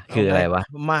มาคืออะไรวะ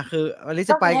มาคืออลิส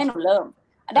จะไปให้หนูเริ่ม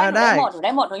ได้ห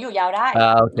มดหนูอยู่ยาวได้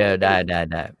โอเคไ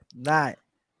ด้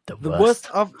The Worst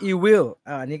of Evil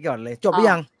อันนี้ก่อนเลยจบหรือ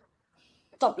ยัง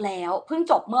จบแล้วเพิ่ง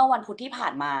จบเมื่อวันพุธที่ผ่า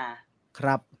นมาค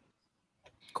รับ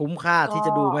คุ้มค่าที่จ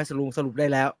ะดูไหมสรุปได้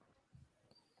แล้ว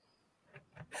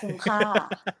คุ้มค่า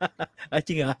จ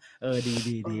ริงเหรอ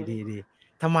ดี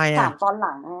ทำไม3 ตอนห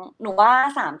ลังหนูว่า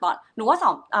3 ตอนหนูว่า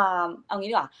2เอางี้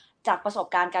ดีกว่าจากประสบ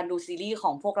การณ์การดูซีรีส์ข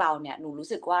องพวกเราเนี่ยหนูรู้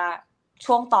สึกว่า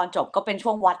ช่วงตอนจบก็เป็นช่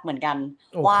วงวัดเหมือนกัน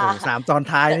ว่า3 ตอน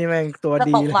ท้ายนี่แม่งตัว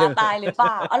ดีเลยจะตกมาตายหรือเป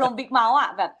ล่าอารมณ์บิ๊กเมาส์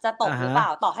แบบจะตกหรือเปล่า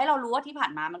ต่อให้เรารู้ว่าที่ผ่า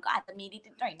นมามันก็อาจจะมีนิด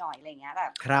หน่อยอะไรเงี้ยแบ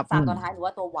บ3 ตอนท้ายหรือว่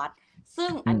าตัววัดซึ่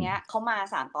งอันเนี้ยเขามา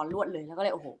3 ตอนรวดเลยแล้วก็เล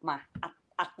ยโอ้โหมา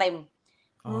อัดเต็ม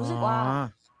รู้สึกว่า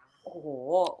โอ้โห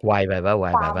ไวไปป่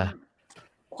ะ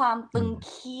ความตึงเ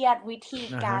ครียดวิธี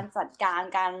การจัดการ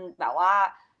การแบบว่า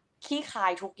ขี้คา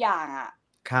ยทุกอย่าง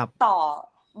ต่อ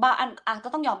บางอันก็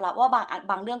ต้องยอมรับว่า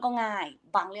บางเรื่องก็ง่าย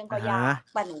บางเรื่องก็ยาก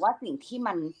แต่หนูว่าสิ่งที่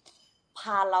มันพ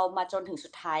าเรามาจนถึงสุ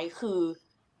ดท้ายคือ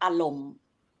อารมณ์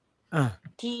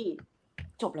ที่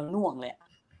จบแล้วหน่วงเลย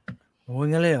โอ้ย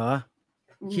งั้นเลยเหรอ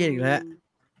เครียดอีกแล้ว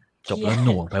จบแล้วห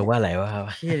น่วงแปลว่าอะไรวะครับ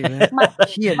เครียดอีกแล้ว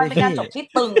มันเป็นการจบที่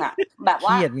ตึงแบบ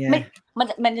ว่าไม่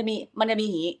มันจะมี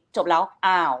อย่างนี้จบแล้ว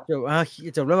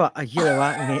จบแล้วแบบเครียดเลยว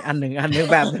ะอย่างงี้อันหนึ่ง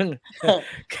แบบนึง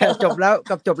จบแล้ว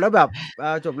กับจบแล้วแบบ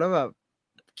จบแล้วแบบ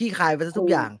ขี้คายไปทุก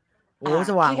อย่างโอ้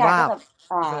สว่างว่า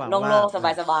โล่ง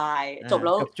ๆสบายๆจบแ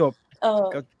ล้วจ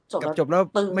บแล้ว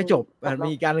ไม่จบ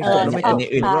มีการจบแล้วไม่จบ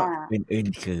อื่น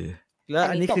คือแล้ว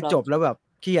อันนี้คือจบแล้วแบบ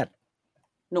เครียด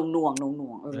หน่วง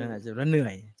จบแล้วเหนื่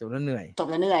อยจบแล้วเหนื่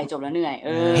อย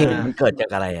เหตุมันเกิดจาก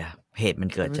อะไรเหตุมัน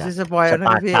เกิดจากชะต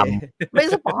ากรรมไม่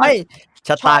สปอยช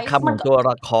ะตากรรมของตัว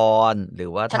ละครหรื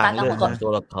อว่าทางเลือกของตั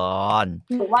วละคร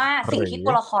หนูว่าสิ่งที่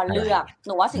ตัวละครเลือกห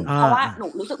นูว่าเพราะว่าหนู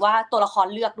รู้สึกว่าตัวละคร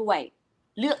เลือกด้วย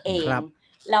เลือกเอง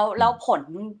แล้วผล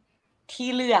ที่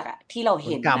เลือกที่เราเ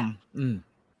ห็น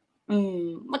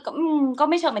มันก็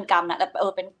ไม่เชิงเป็นกรรมนะแต่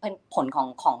เป็นผล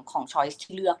ของช้อยส์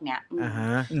ที่เลือกเนี้ย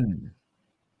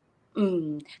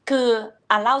คือ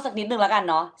เล่าสักนิดนึงแล้วกัน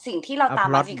เนาะสิ่งที่เราตาม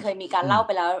มาจริงเคยมีการเล่าไ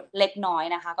ปแล้วเล็กน้อย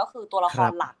นะคะก็คือตัวละค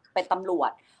รหลักเป็นตำรว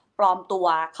จปลอมตัว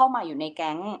เข้ามาอยู่ในแ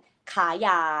ก๊งค้าย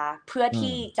าเพื่อ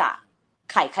ที่จะ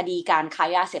ไขคดีการค้า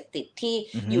ยาเสพติดที่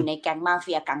อยู่ในแก๊งมาเ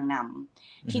ฟียกังน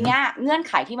ำทีเนี้ยเงื่อน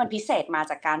ไขที่มันพิเศษมา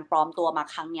จากการปลอมตัวมา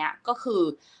ครั้งเนี้ยก็คือ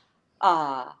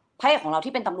พระเอกของเรา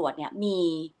ที่เป็นตำรวจเนี่ยมี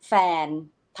แฟน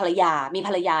ภรรยามีภ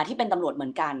รรยาที่เป็นตำรวจเหมื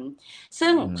อนกัน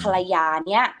ซึ่งภรรยา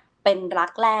เนี้ยเป็นรั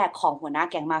กแรกของหัวหน้า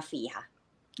แก๊งมาเฟียค่ะ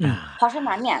เพราะฉะ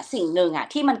นั้นเนี่ยสิ่งหนึ่ง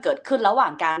ที่มันเกิดขึ้นระหว่า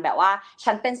งการแบบว่า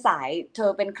ฉันเป็นสายเธอ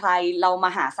เป็นใครเรามา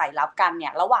หาสายลับกันเนี่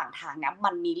ยระหว่างทางเนี่ยมั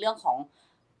นมีเรื่องของ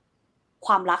ค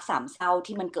วามรักสามเศร้า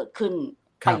ที่มันเกิดขึ้น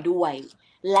ไปด้วย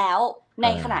แล้วใน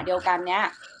ขณะเดียวกันเนี่ย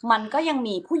มันก็ยัง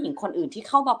มีผู้หญิงคนอื่นที่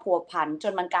เข้ามาพัวพันจ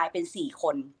นมันกลายเป็น4 ค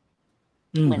น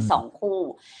เหมือน2 คู่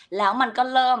แล้วมันก็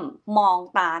เริ่มมอง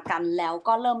ตากันแล้ว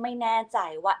ก็เริ่มไม่แน่ใจ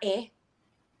ว่า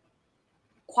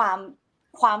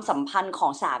ความสัมพันธ์ขอ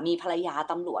งสามีภรรยา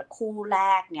ตำรวจคู่แร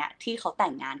กเนี่ยที่เขาแต่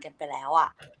งงานกันไปแล้ว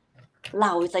เร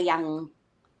าจะยัง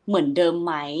เหมือนเดิมไ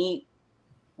หม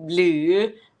หรือ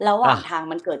ระหว่างทาง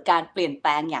มันเกิดการเปลี่ยนแป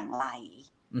ลงอย่างไร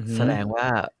แสดงว่า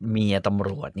เมียตำร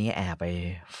วจนี่แอบไป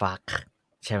ฟัก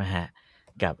ใช่ไหมฮะ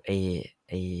กับไ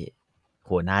อ้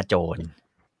หัวหน้าโจร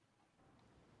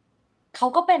เขา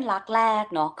ก็เป็นรักแรก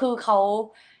เนาะคือเขา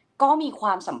ก็มีคว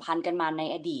ามสัมพันธ์กันมาใน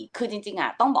อดีตคือจริง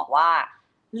ๆต้องบอกว่า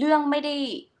เรื่องไม่ได้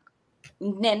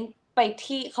เน้นไป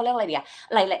ที่เขาเรียกอะไรเดียว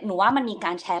หนูว่ามันมีก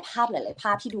ารแชร์ภาพหลายๆภ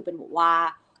าพที่ดูเป็นแบบว่า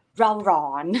เราร้อ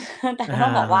นแต่ก็ต้อ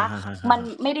งบอกว่ามัน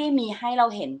ไม่ได้มีให้เรา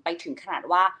เห็นไปถึงขนาด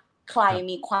ว่าใคร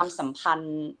มีความสัมพัน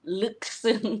ธ์ลึก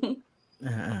ซึ้ง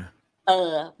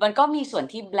มันก็มีส่วน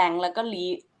ที่แบลงก์แล้วก็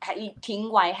ทิ้ง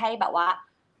ไว้ให้แบบว่า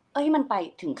มันไป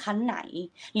ถึงขั้นไหน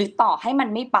หรือต่อให้มัน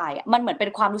ไม่ไปมันเหมือนเป็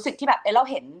นความรู้สึกที่แบบเรา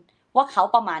เห็นว่าเขา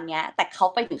ประมาณเนี้ยแต่เขา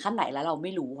ไปถึงขั้นไหนแล้วเราไ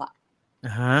ม่รู้อะ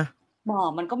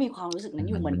มันก็มีความรู้สึกนั้น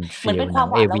อยู่เหมือนเป็นความ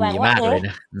หวาดระแวงว่า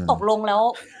ตกลงแล้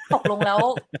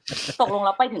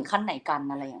วไปถึงขั้นไหนกัน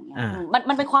อะไรอย่างเงี้ย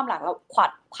มันเป็นความหลาก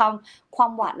ควา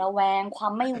มหวาดระแวงควา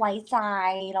มไม่ไว้ใจ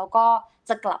แล้วก็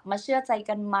จะกลับมาเชื่อใจ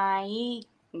กันไหม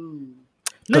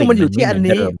เรื่องมันอยู่ที่อัน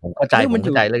นี้ผมเข้าใจเ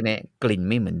รื่องนี้กลิ่น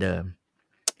ไม่เหมือนเดิม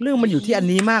เรื่องมันอยู่ที่อัน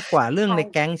นี้มากกว่าเรื่องใน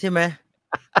แก๊งใช่ไหม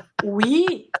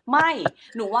ไม่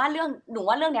หนูว่าเรื่อ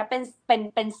งเนี้ยเ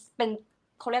ป็น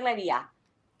เขาเรียกอะไรดีอะ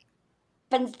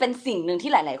เป็นสิ่งหนึ่ง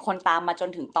ที่หลายๆคนตามมาจน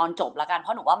ถึงตอนจบแล้วกันเพร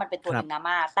าะหนูว่ามันเป็นตัวดรา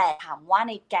ม่าแต่ถามว่า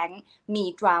ในแก๊งมี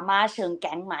ดราม่าเชิงแ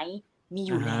ก๊งไหมมีอ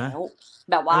ยู่แล้ว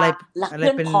แบบว่ารักเ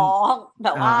พื่อนพ้องแบ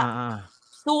บว่า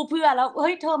สู้เพื่อแล้วเ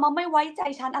ฮ้ยเธอมาไม่ไว้ใจ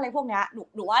ฉันอะไรพวกเนี้ย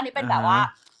หนูว่านี่เป็นแบบว่า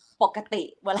ปกติ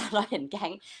เวลาเราเห็นแก๊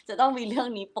งจะต้องมีเรื่อง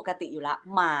นี้ปกติอยู่ละ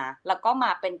มาแล้วก็ม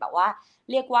าเป็นแบบว่า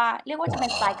เรียกว่าจะเป็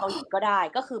นสไตล์เกาหลีก็ได้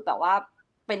ก็คือแบบว่า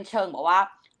เป็นเชิงแบบว่า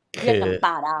เรียกน้ำต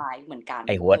าได้เหมือนกันไ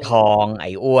อ้หัวทองไ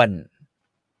อ้อ้วน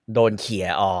โดนเขี่ย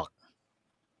ออก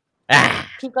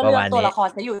พี่ก็เลือกตัวละคร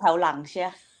จะอยู่แถวหลังเชี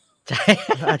ยใช่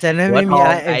อาจจะไม่มีอะ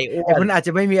ไรคุณอาจจ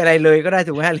ะไม่มีอะไรเลยก็ได้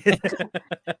ถูกไหม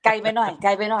ไกลไปหน่อย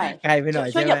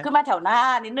ช่วยหยับขึ้นมาแถวหน้า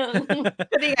นิดนึง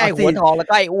ก็นี่ไงหัวทองแล้ว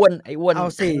ก็ไอ้อ้วนเอา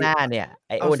หน้าเนี่ย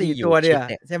ไอ้อ้วนที่อยู่ตัวเดียว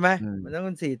ใช่ไหมมันต้องเ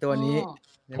ป็น4ตัวนี้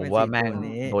ผมว่าแม่ง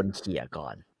โดนเขี่ยก่อ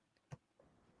น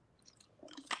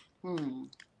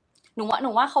ห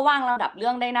นูว่าเขาวางลำดับเรื่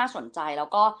องได้น่าสนใจแล้ว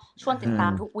ก็ชวนติดตา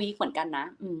มทุกวีคเหมือนกันนะ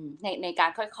ในการ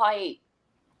ค่อย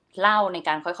ๆเล่าในก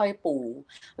ารค่อยๆปู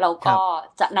แล้วก็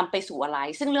จะนำไปสู่อะไร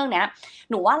ซึ่งเรื่องเนี้ย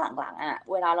หนูว่าหลัง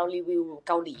ๆเวลาเรารีวิวเ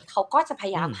กาหลีเขาก็จะพย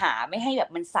ายามหาไม่ให้แบบ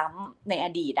มันซ้ำในอ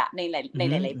ดีตในห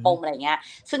ลายๆปมอะไรเงี้ย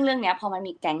ซึ่งเรื่องเนี้ยพอมัน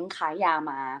มีแก๊งค้ายา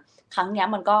มาครั้งเนี้ย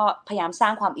มันก็พยายามสร้า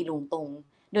งความอีลุงตุง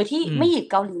โดยที่ไม่หยิบ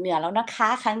เกาหลีเหนือแล้วนะคะ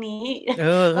ครั้งนี้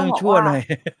ต้องชั่วหน่อย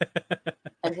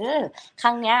ค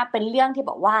รั้งนี้เป็นเรื่องที่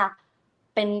บอกว่า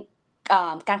เป็น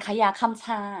การค้ายาข้ามช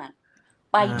าติ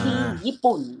ไปที่ญี่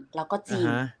ปุ่นแล้วก็จีน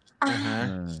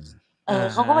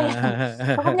เขาก็พยา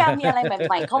ยามมีอะไรใ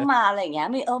หม่ๆเข้ามาอะไรอย่างเงี้ย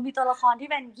มีตัวละครที่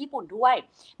เป็นญี่ปุ่นด้วย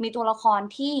มีตัวละคร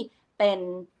ที่เป็น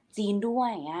จีนด้ว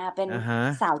ยเป็น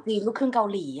สาวจีนลูกครึ่งเกา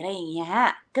หลีอะไรอย่างเงี้ย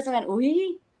ก็จะเป็น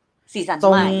สีสัน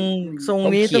ใหม่ทรง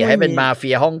นี้ต้องให้เป็นมาเฟี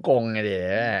ยฮ่องกงไงเดี๋ย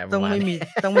วต้องไม่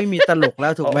มีตลกแล้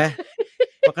วถูกไหม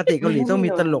ปกติเกาหลีต้องมี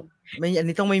ตลกไม่อัน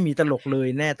นี้ต้องไม่มีตลกเลย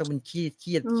แน่ต้องเป็นเครี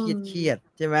ยด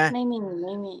ใช่ไหมไม่มี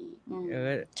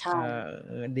ใช่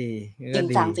ดีจ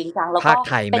ริงจังแล้วก็ภาค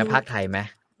ไทยไหม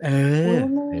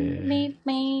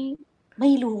ไ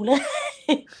ม่รู้เลย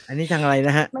อันนี้ทางอะไรน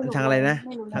ะฮะทางอะไรนะ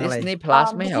ทาง Disney Plus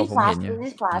ไม่เหรอผมเห็นอยู่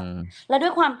แล้วด้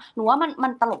วยความหนูว่ามั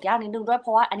นตลกยากนิดนึงด้วยเพร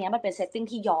าะว่าอันนี้มันเป็นเซตติ้ง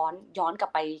ที่ย้อนกลั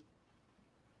บไป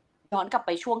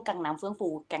ช่วงกังนำเฟื่องฟู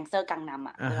แก๊งเซอร์กังนำ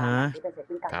เวลาที่เป็นเซต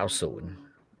ติ้งกังนำ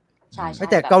ใช่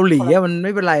แต่เกาหลีมันไ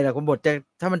ม่เป็นไรหรอกคนบทจะ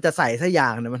ถ้ามันจะใส่สักอย่า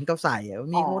งเนี่ยมันก็ใส่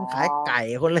มีคนขายไก่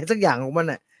คนอะไรสักอย่างของมัน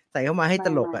ใส่เข้ามาให้ต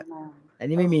ลกอัน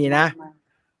นี้ไม่มีนะ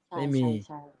ไม่มี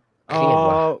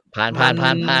ผ่าน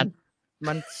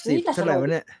มัน10เท่าไหร่วะ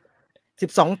เนี่ย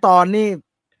12 ตอนนี่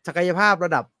ศักยภาพร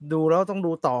ะดับดูแล้วต้อง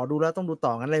ดูต่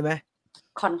องั้นเลยไหม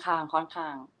ค่อนข้าง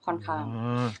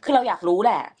คือเราอยากรู้แ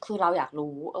หละคือเราอยาก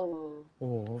รู้โอ้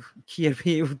เครียด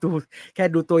พี่ดูแค่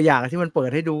ดูตัวอย่างที่มันเปิด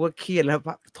ให้ดูก็เครียดแล้ว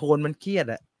โทนมันเครียด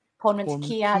โทนมันเค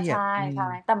รียดใช่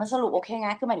แต่มันสรุปโอเคไง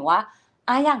คือหมายถึงว่า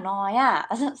อย่างน้อย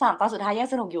3 ตอนสุดท้ายยัง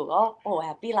สนุกอยู่ก็แฮ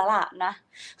ปปี้แล้วล่ะนะ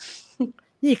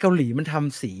นี่เกาหลีมันท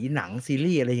ำสีหนังซี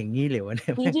รีส์อะไรอย่างนี้เลยวะเนี่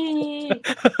ย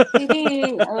ดี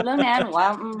เรื่องนี้หนูว่า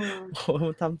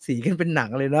ทำสีกันเป็นหนั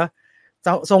งเลยเนาะ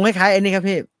ทรงคล้ายๆไอ้นี่ครับ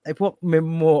พี่ไอ้พวก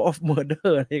Memo of Murder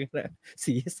อะไรกันนะ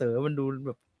สีเสือมันดูแบ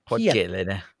บเครียดเลย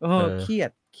นะเครีย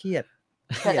ด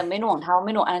แต่ไม่หน่วงเท่าไ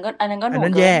ม่หน่วงอันนั้นก็หน่วงอัน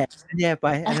นั้นแย่ไป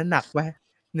อันนั้นหนักไป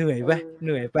เหนื่อย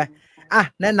ไป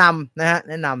แนะนำนะฮะ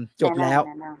แนะนำจบแล้ว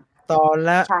ตอน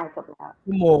ละใช่จบแล้ว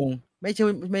ชั่วโมงไม่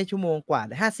ชั่วโมงกว่า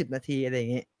50 นาทีอะไรอย่า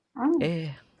งเงี้ย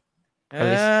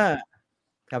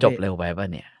จบเร็วไปป่ะ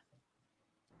เนี่ย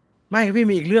ไม่พี่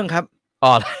มีอีกเรื่องครับ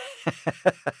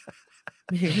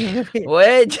เว้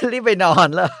ยฉันรีบไปนอน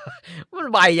แล้วมัน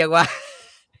ไวจังวะ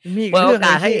มีเรื่อง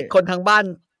ให้คนทางบ้าน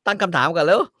ตั้งคำถามกัน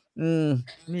แล้ว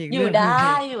อยู่ไ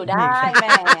ด้แหม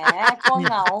ก็เ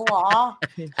หงาหรอ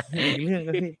อีกเรื่อง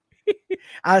ก็พี่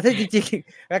ถ้าจริง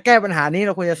ๆแก้ปัญหานี้เร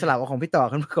าควรจะสลับเอาของพี่ต่อ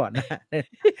ขึ้นมาก่อนนะ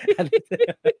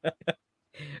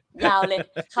ยาวเลย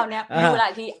คราวนี้มีเวลา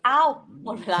ที่หม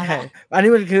ดเวลาอัน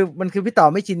นี้มันคือพี่ต่อ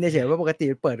ไม่ชินเฉยว่าปกติ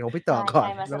เปิดของพี่ต่อก่อน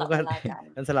แล้วก็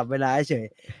มันสลับเวลาเฉย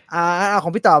เอาขอ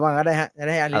งพี่ต่อมาก็ได้ฮะจะ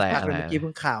ได้อันนี้พักเมื่อกี้เ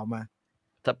พิ่งข่าวมา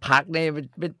จะพักนี่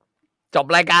เป็นจบ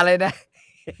รายการเลยนะ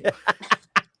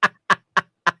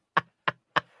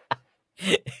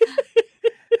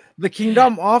The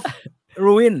Kingdom of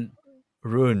Ruin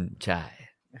ใช่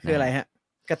คืออะไรฮะ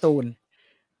การ์ตูน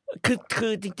คื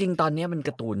อจริงๆตอนนี้มันก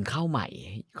าร์ตูนเข้าใหม่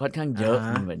ค่อนข้างเยอะ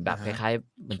มันเหมือนแบบคล้าย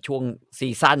ๆมันช่วงซี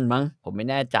ซั่นมั้งผมไม่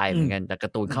แน่ใจเหมือนกันแต่กา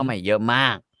ร์ตูนเข้าใหม่เยอะมา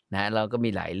กนะแล้วก็มี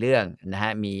หลายเรื่องนะฮ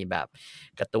ะมีแบบ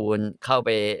การ์ตูนเข้าไป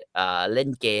เล่น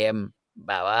เกม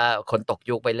แบบว่าคนตก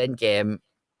ยุคไปเล่นเกม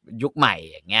ยุคใหม่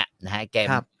อย่างเงี้ยนะฮะเกม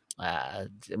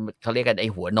เขาเรียกกันไอ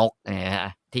หัวนกนะฮะ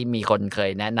ที่มีคนเค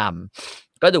ยแนะน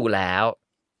ำก็ดูแล้ว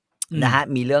นะฮะ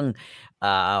มีเรื่อง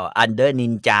Under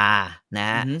Ninja นะ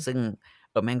ฮะซึ่ง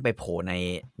แม่งไปโผล่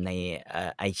ใน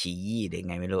ไอชียี่หรือ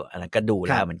ไงไม่รู้อันนั้นก็ดูแ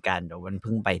ล้วเหมือนกันแต่มันเ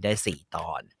พิ่งไปได้4 ต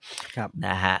อนน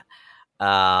ะฮะ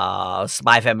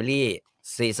Spy Family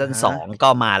ซีซั่น2ก็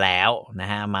มาแล้วนะ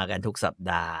ฮะมากันทุกสัป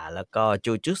ดาห์แล้วก็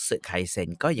จูจุสึไคเซ็น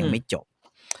ก็ยังไม่จบ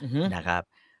นะครับ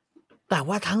แต่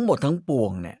ว่าทั้งหมดทั้งปว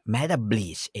งเนี่ยแม้แต่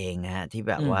Bleach เองนะฮะที่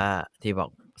แบบว่าที่บอก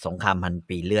สงครามพัน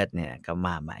ปีเลือดเนี่ยก็ม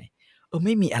าใหม่ไ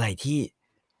ม่มีอะไร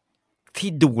ที่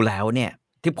ดูแล้วเนี่ย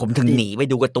ที่ผมถึงหนีไป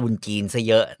ดูการ์ตูนจีนซะ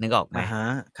เยอะนึกออกไหม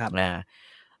ครับนะ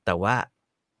แต่ว่า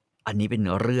อันนี้เป็น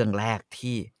เรื่องแรก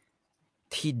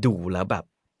ที่ดูแล้วแบบ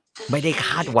ไม่ได้ค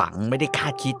าดหวังไม่ได้คา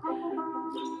ดคิด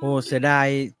โอ้เสียดาย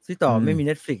ที่ต่อไม่มี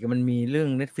Netflix มันมีเรื่อง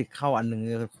Netflix เข้าอันนึง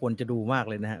ควรจะดูมาก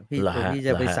เลยนะฮะพี่จ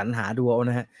ะไปสรรหาดูเอา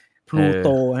นะฮะพลูโต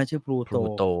นะชื่อพลู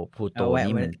โต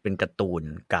นี่มันเป็นการ์ตูน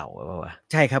เก่าป่ะวะ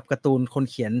ใช่ครับการ์ตูนคน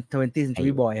เขียน20th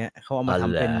Century Boy ฮะเขาเอามาท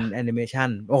ำเป็นแอนิเมชัน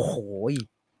โอ้โห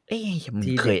มัน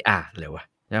เคยอ่านเลยวะ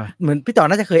ใช่ไหมเหมือนพี่ต่อ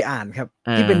น่าจะเคยอ่านครับ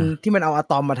ที่มันเอาอะ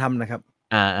ตอมมาทำนะครับ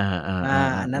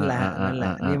นั่นแหละ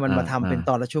นี่มันมาทำเป็น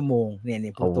ตอนละชั่วโมงเนี่ย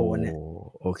พลูโตเนี่ย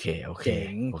โอเคเจ๋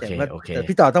งแต่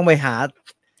พี่ต่อต้องไปหา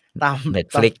ตาม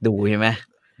Netflix ดูใช่ไหม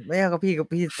ไม่เอาก็พี่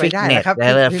ไปได้นะครับ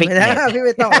พี่ไม่ได้พี่ไ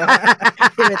ม่ต้อง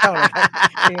พี่ไม่ต้องนะครับ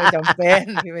พี่ไม่จำเ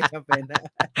ป็นนะ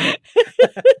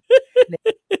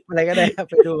อะไรก็ได้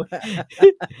ไปดู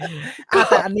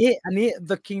แต่อันนี้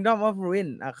The Kingdom of Ruin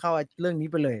เข้าเรื่องนี้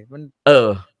ไปเลยมัน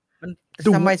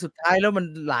ทำไมสุดท้ายแล้วมัน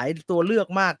หลายตัวเลือก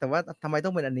มากแต่ว่าทำไมต้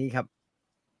องเป็นอันนี้ครับ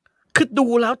คือดู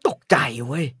แล้วตกใจ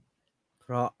เว้ยเพ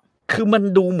ราะคือมัน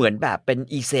ดูเหมือนแบบเป็น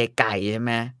อิเซไกใช่ไ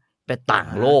หมเป็นต่าง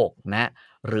โลกนะ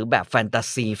หรือแบบแฟนตา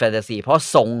ซีเพราะ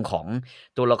ทรงของ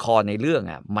ตัวละครในเรื่อง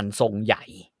มันทรงใหญ่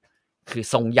คือ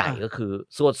ทรงใหญ่ก็คือ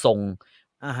สวดทรง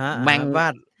แม่งวา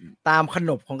ดตามข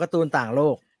นบของการ์ตูนต่างโล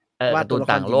กวาดตัว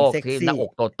ต่างโลกที่หน้าอ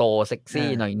กโตๆเซ็กซี่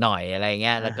หน่อยๆอะไรเ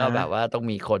งี้ยแล้วก็แบบว่าต้อง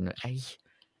มีคน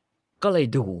ก็เลย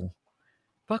ดู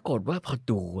ปรากฏว่าพอ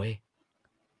ดูเว้ย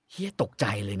เฮียตกใจ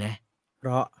เลยนะเพ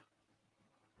ราะ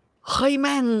เฮ้ยแ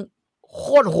ม่งโค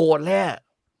ตรโหดเลย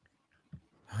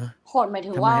โหดหมาย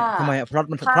ถึงว่าทำไมพล็อต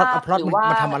มัน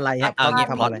ทำอะไรฮะเอางี้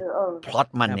พล็อต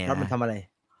มันเนี่ยมันทำอะไร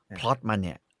พล็อตมันเ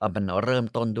นี่ยมันเริ่ม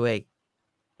ต้นด้วย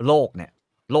โล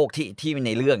กที่ใ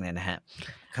นเรื่องเนี่ยนะฮะ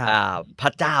พร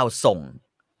ะเจ้าส่ง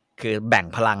คือแบ่ง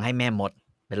พลังให้แม่มด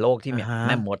เป็นโลกที่มีแ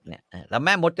ม่มดเนี่ยแล้วแ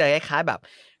ม่มดจะคล้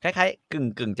ายๆ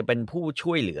กึ่งจะเป็นผู้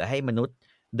ช่วยเหลือให้มนุษย์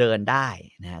เดินได้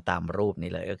นะฮะตามรูปนี้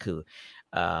เลยก็คือ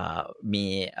มี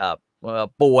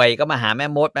ป่วยก็มาหาแม่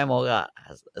มดก็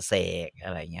เสกอ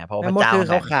ะไรเงี้ยเพราะพระเจ้าคื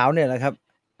อขาวๆเนี่ยแหละครับ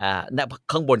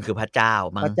ข้างบนคือพระเจ้า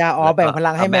มั้งพระเจ้าแบ่งพ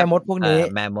ลังให้แม่มดพวกนี้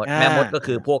แม่มดก็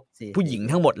คือพวกผู้หญิง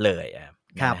ทั้งหมดเลยน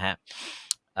ะฮะ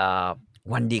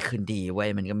วันดีคืนดีเว้ย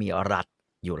มันก็มีรัฐ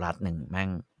อยู่รัฐหนึ่งแม่ง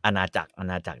อาณาจักร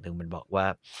หนึ่งมันบอกว่า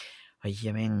เฮ้ย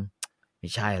แม่งไม่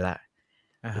ใช่ละ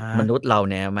มนุษย์เรา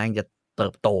เนี่ยแม่งจะเติ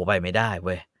บโตไปไม่ได้เ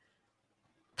ว้ย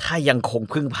ถ้ายังคง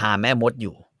พึ่งพาแม่มดอ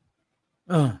ยู่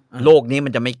โลกนี้มั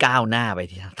นจะไม่ก้าวหน้าไป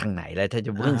ทางไหนแล้วถ้าจ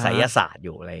ะพึ่งไสยศาสตร์อ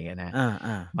ยู่อะไรอย่างเงี้ยนะ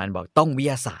มันบอกต้องวิท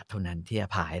ยาศาสตร์เท่านั้นที่จะ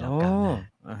พาให้เราก้าวหน้า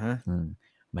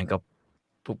มันก็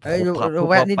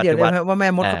แวะนิดเดียวได้ไหมว่าแม่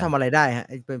มดเขาทำอะไรได้ฮะ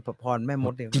เป็นพรแม่ม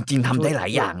ดจริงๆทำได้หลา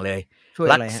ยอย่างเลย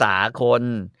รักษาคน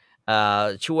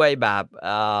ช่วยแบบ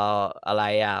อะไร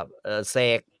เส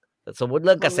กสมมุติเ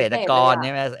รื่องเกษตรกรใ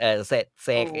ช่ไหมเส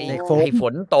กให้ฝ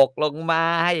นตกลงมา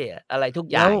ให้อะไรทุก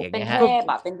อย่างอย่างเงี้ยฮะ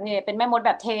เป็นแม่มดแ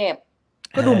บบเทพ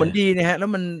ก็ดูเหมือนดีนะฮะแล้ว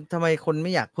มันทำไมคนไ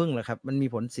ม่อยากพึ่งล่ะครับมันมี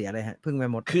ผลเสียอะไรฮะพึ่งแม่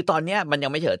มดคือตอนเนี้ยมันยั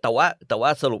งไม่เฉยแต่ว่า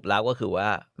สรุปแล้วก็คือว่า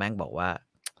แม่งบอกว่า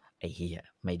ไอ้เหี้ย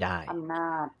ไม่ได้อำนา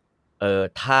จ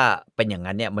ถ้าเป็นอย่าง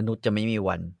นั้นเนี่ยมนุษย์จะไม่มี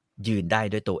วันยืนได้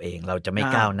ด้วยตัวเองเราจะไม่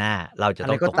ก้าวหน้าเราจะต้องอ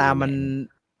ะไรก็ตามมัน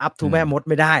อัพทูแม่มด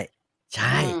ไม่ได้ใ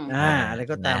ช่อะไร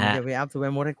ก็ตามจะไปอัพทูแม่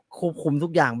มดให้ควบคุมทุ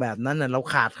กอย่างแบบนั้นน่ะเรา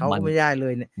ขาดเขาไม่ได้เล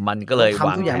ยเนี่ยมันก็เลยท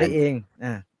ำทุกอย่างได้เอง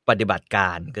ปฏิบัติก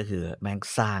ารก็คือแม่ง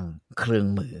สร้างเครื่อง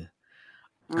มือ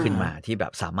ขึ้นมาที่แบ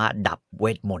บสามารถดับเว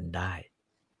ทมนต์ได้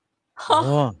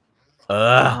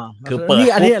คือเปิด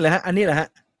อันนี้เหรอฮะอันนี้เหรอฮะ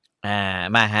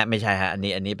ไม่ฮะไม่ใช่ฮะอัน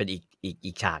นี้เป็น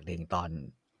อีกฉากหนึ่งต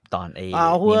อนไอ้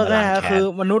เพื่อแค่คือ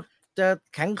มนุษย์จะ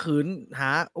แข็งขืนหา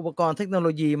อุปกรณ์เทคโนโล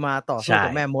ยีมาต่อสู้กั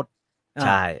บแม่มดใ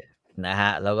ช่ นะฮ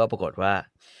ะแล้วก็ปรากฏว่า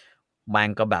มัน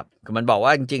ก็แบบมันบอกว่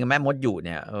าจริงๆแม่มดอยู่เ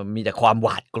นี่ยมีแต่ความหว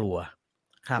าดกลัว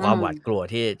ความหวาดกลัว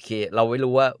ที่เราไม่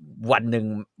รู้ว่าวันหนึ่ง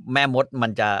แม่มดมั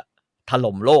นจะถ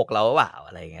ล่มโลกเราหรือเปล่า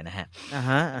อะไรอย่างเงี้ยนะฮะ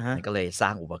มันก็เลยสร้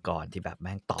างอุปกรณ์ที่แบบแ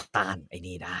ม่งต่อต้านไอ้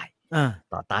นี่ได้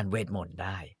ต่อต้านเวทมนต์ไ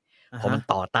ด้พอมัน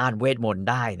ต่อต้านเวทมนต์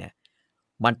ได้เนี่ย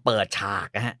มันเปิดฉาก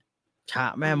นะฮะฉา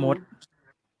กแม่มด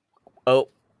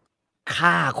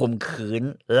ฆ่าข่มขืน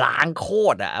ล้างโค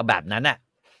ตรอะแบบนั้นอะ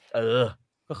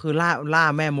ก็คือล่า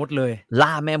แม่มดเลยล่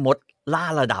าแม่มดล่า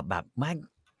ระดับแบบแม่ง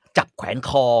จับแขวน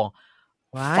คอ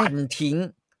ฟันทิ้ง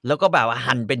แล้วก็แบบว่า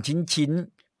หั่นเป็นชิ้น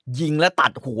ๆยิงแล้วตั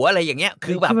ดหัวอะไรอย่างเงี้ย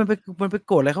คือแบบมันไป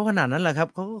โกรธอะไรเขาขนาดนั้นเหรอครับ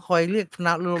เขาก็คอยเรียก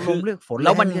น้ำลมเรียกฝนแ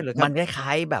ล้วมันคล้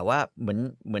ายๆแบบว่าเหมื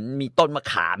อนมีต้นมะ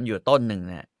ขามอยู่ต้นหนึ่ง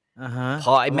เนี่ยพ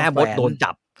อไอ้แม่มดโดน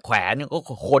จับแขวนก็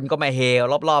คนก็มาเฮ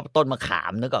รอบๆต้นมะขา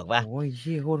มนึกออกป่ะโอ้ย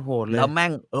ชี้โคตรโหดเลยแล้วแม่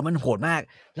งมันโหดมาก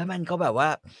แล้วมันก็แบบว่า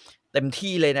เต็ม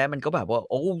ที่เลยนะมันก็แบบว่า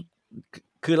โอ้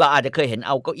คือเราอาจจะเคยเห็นเ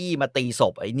อาเก้าอี้มาตีศ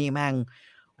พไอ้นี่แม่ง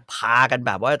พากันแ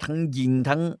บบว่าทั้งยิง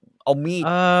ทั้งเอามีด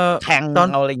แทง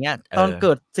เอาอะไรเงี้ยตอนเ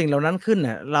กิดสิ่งเหล่านั้นขึ้นเ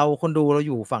นี่ยเราคนดูเรา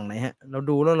อยู่ฝั่งไหนฮะเรา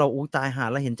ดูแล้วเราตายหา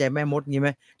แล้วเห็นใจแม่มดงี้ไหม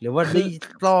หรือว่าได้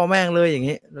ล่อแม่งเลยอย่าง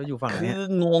งี้เราอยู่ฝั่งไหนคือ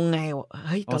งงไงเ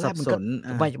ฮ้ยตอนแรก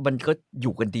มันก็อ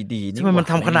ยู่กันดีๆนี่มัน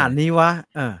ทำขนาดนี้วะ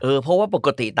เพราะว่าปก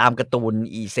ติตามการ์ตูน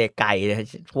อีเซไก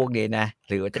พวกนี้นะ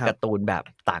หรือว่าจะการ์ตูนแบบ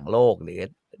ต่างโลกหรื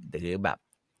อแบบ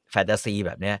แฟนตาซีแ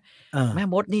บบเนี้ยแม่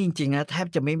มดนี่จริงๆนะแทบ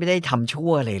จะไม่ได้ทำชั่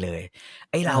วเลย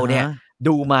ไอ้เราเนี่ย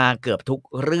ดูมาเกือบทุก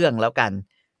เรื่องแล้วกัน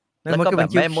แล้วก็แบบ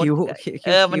แม่มด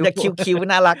มันจะคิ้ว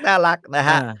น่ารักนะฮ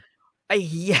ะไอ้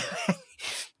เหี้ย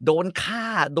โดนฆ่า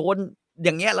โดนอ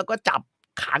ย่างเงี้ยแล้วก็จับ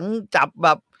ขังจับแบ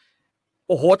บโ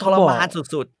อ้โหทรมาน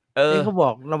สุดๆเขาบ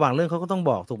อกระหว่างเรื่องเขาก็ต้อง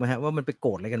บอกถูกไหมฮะว่ามันไปโก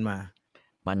รธอะไรกันมา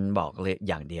มันบอกเลย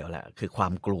อย่างเดียวแหละคือควา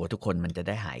มกลัวทุกคนมันจะไ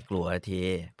ด้หายกลัวที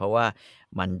เพราะว่า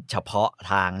มันเฉพาะ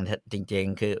ทางจริง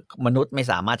ๆคือมนุษย์ไม่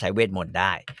สามารถใช้เวทมนต์ไ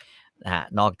ด้นะฮะ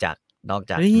นอกจาก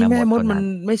แม่มดมัน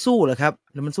ไม่สู้เหรอครับ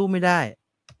หรือมันสู้ไม่ได้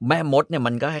แม่มดเนี่ย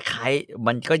มันก็คล้ายๆ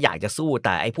มันก็อยากจะสู้แ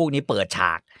ต่ไอ้พวกนี้เปิดฉ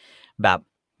ากแบบ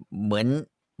เหมื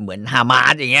อนฮามา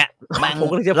สอย่างเงี้ยแม่ง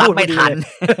รับไม่ทัน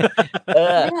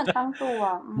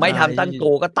ไม่ทันตั้งตั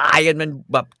วก็ตายกันมัน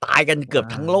แบบตายกันเกือบ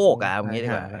ทั้งโลกอ่ะอย่างงี้ดี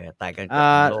กว่าตายกันเกือบ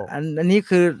ทั้งโลกอันนี้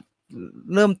คือ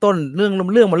เริ่มต้นเรื่อง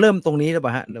มันเริ่มตรงนี้หรือเป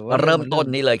ล่าฮะหรือว่าเริ่มต้น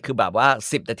นี้เลยคือแบบว่า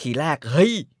10 นาทีแรกเฮ้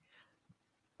ย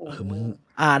มึง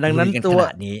ดังนั้น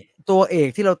ตัวเอก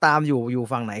ที่เราตามอยู่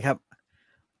ฝั่งไหนครับ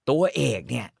ตัวเอก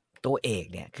เนี่ย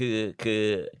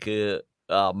คือ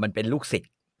มันเป็นลูกศิษ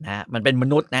ย์นะมันเป็นม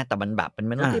นุษย์นะแต่มันแบบเป็น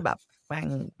มนุษย์ที่แบบแม่ง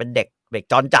เป็นเด็ก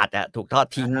จรจัดอ่ะถูกทอด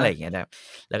ทิ้งอะไรอย่างเงี้ยนะ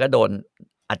แล้วก็โดน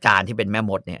อาจารย์ที่เป็นแม่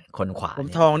มดเนี่ยคนขวาผม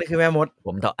ทองนี่คือแม่มดผ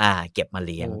มทองเก็บมาเ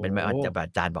ลี้ยงเป็นแม่อ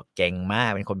าจารย์บอกเก่งมาก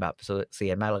เป็นคนแบบเซี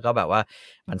ยนมากแล้วก็แบบว่า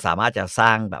มันสามารถจะสร้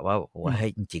างแบบว่าโอ้เฮ้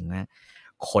ยจริงๆนะ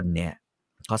คนเนี่ย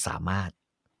ก็สามารถ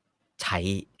ใช้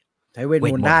เวท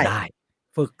มนต์ได้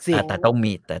ฝึกสิแต่ต้อง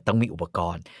มีอุปก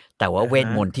รณ์แต่ว่าเวท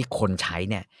มนต์ที่คนใช้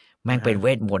เนี่ยแม่งเป็นเว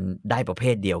ทมนต์ได้ประเภ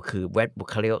ทเดียวคือเวท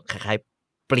เขาเรียกคล้าย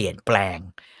ๆเปลี่ยนแปลง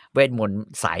เวทมนต์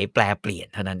สายแปลเปลี่ยน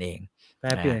เท่านั้นเองแปล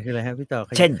เปลี่ยนคืออะไรครับพี่ต่อ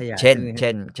เ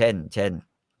ช่น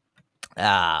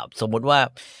สมมุติว่า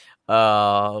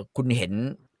คุณเห็น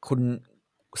คุณ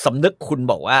สำนึกคุณ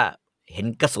บอกว่าเห็น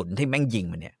กระสุนที่แม่งยิง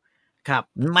มันเนี่ยครับ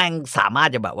แม่งสามารถ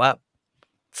จะแบบว่า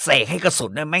เสกให้กระสุ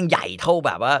นเนี่ยแม่งใหญ่เท่า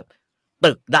แบบว่า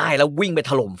ตึกได้แล้ววิ่งไป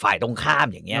ถล่มฝ่ายตรงข้าม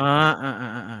อย่างเงี้ย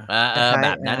แบ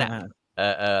บนั้นอ่ะ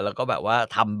แล้วก็แบบว่า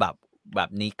ทำแบบ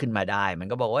นี้ขึ้นมาได้มัน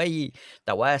ก็บอกว่าแ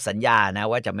ต่ว่าสัญญานะ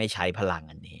ว่าจะไม่ใช้พลัง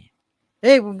อันนี้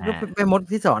แม่มด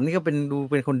ที่สอนนี่ก็ดู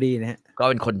เป็นคนดีนะฮะก็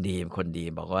เป็นคนดี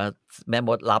บอกว่าแม่ม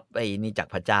ดรับไอ้นี่จาก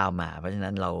พระเจ้ามาเพราะฉะ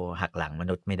นั้นเราหักหลังม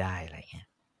นุษย์ไม่ได้อะไรเงี้ย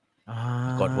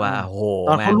กดว่าโห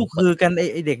ตอนเขาลุกคือกัน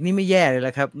ไอเด็กนี่ไม่แย่เลยแหล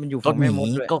ะครับมันอยู่ฝั่งแม่มด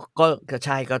ด้วยก็ใ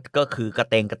ช่ก็คือกระ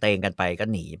เตงกันไปก็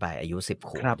หนีไปอายุ10 ข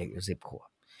วบเด็กอายุ10 ขวบ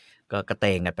ก็กระเต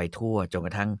งกันไปทั่วจนก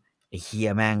ระทั่งไอ้เฮีย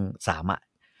แม่งสามารถ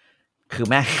คือ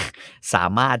แม่งสา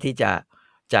มารถที่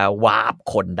จะวาร์ป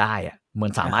คนได้อะมั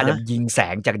นสามารถจะยิงแส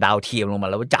งจากดาวเทียมลงมา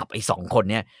แล้วจับไอ้2 คน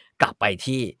เนี้ยกลับไป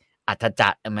ที่อัฐจั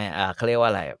กรเขาเรียกว่า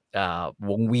อะไร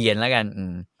วงเวียนแล้วกัน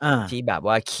ที่แบบ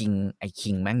ว่า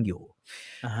คิงแม่งอยู่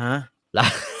แล้ว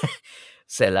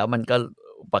เสร็จแล้วมันก็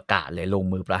ประกาศเลยลง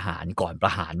มือประหารก่อนปร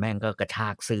ะหารแม่งก็กระชา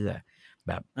กเสื้อแ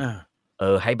บบ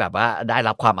ให้แบบว่าได้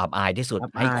รับความอับอายที่สุด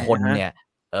ให้คนเนี่ย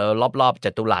รอบๆ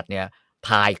จัตุรัสเนี่ย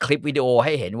ถ่ายคลิปวิดีโอใ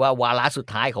ห้เห็นว่าวาระสุด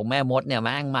ท้ายของแม่มดเนี่ยแ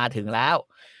ม่งมาถึงแล้ว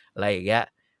อะไรอย่างเงี้ย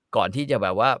ก่อนที่จะแบ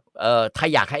บว่าถ้า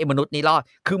อยากให้มนุษย์นี้รอด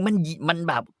คือมัน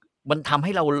แบบมันทำใ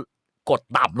ห้เรากด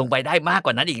ต่ำลงไปได้มากก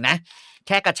ว่านั้นอีกนะแ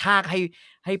ค่กระชาก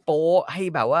ให้โป๊ให้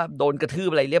แบบว่าโดนกระทืบ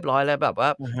อะไรเรียบร้อยแล้วแบบว่า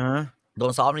โด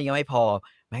นซ้อมอะไรยังไม่พอ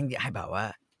แม่งให้แบบว่า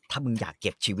ถ้ามึงอยากเ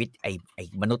ก็บชีวิตไอ้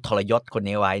มนุษย์ทรยศคน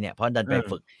นี้ไว้เนี่ยเพราะดันไป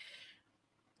ฝึก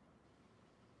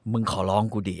มึงขอร้อง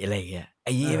กูดิอะไรเงี้ยไ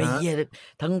อ้เหี้ย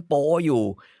ทั้งโป้อยู่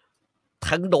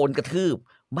ทั้งโดนกระทืบ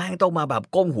แม่งต้องมาแบบ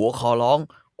ก้มหัวขอร้อง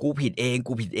กูผิดเอง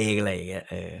อะไรอย่างเงี้ย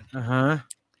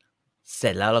เสร็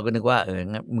จแล้วเราก็นึกว่างั้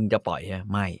นมึงจะปล่อยใช่ไห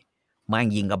มไม่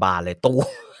ยิงกระบาลเลยตู้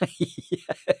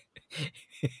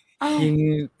ยิง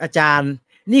อาจารย์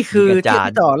นี่คือที่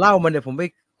พี่ต่อเล่ามันเนี่ยผมไป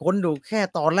ค้นดูแค่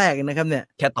ตอนแรกนะครับเนี่ย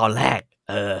แค่ตอนแรก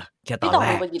แค่ตอนแร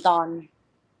กพี่ต่อดูไปกี่ตอน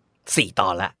4 ตอ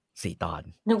นละ4 ตอน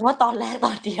นึกว่าตอนแรกต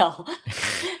อนเดียว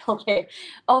โอเค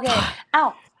อ้าว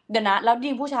เดี๋ยวนะแล้ว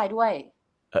ยิงผู้ชายด้วย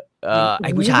ไ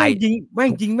อ้ผู้ชายแม่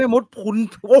งยิงแม่มดพุน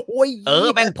โอ้ย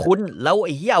แม่งพุนแล้วไ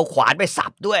อ้เหี้ยเอาขวานไปสั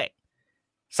บด้วย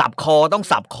สับคอต้อง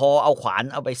สับคอเอาขวาน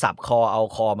เอาไปสับคอเอา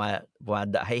คอมา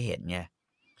ให้เห็นไง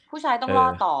ผู้ชายต้องรอ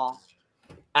ต่อ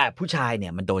ผู้ชายเนี่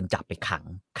ยมันโดนจับไปขั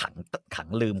ง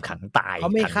ลืมขังตายเข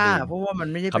าไม่ฆ่าเพราะว่ามัน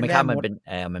ไม่ได้เป็นแม่มดมันเป็น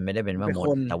มันไม่ได้เป็นแม่มด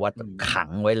แต่ว่าขัง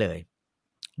ไว้เลย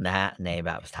นะฮะในแ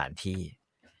บบสถานที่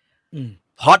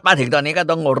พอดมาถึงตอนนี้ก็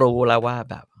ต้องรู้แล้วว่า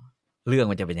แบบเรื่อง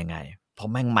มันจะเป็นยังไงเพราะ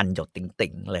แม่งมันหยดติ่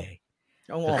งๆเลย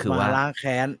ก็คือว่าล้างแ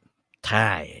ค้นใ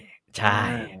ช่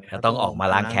ต้องออกมา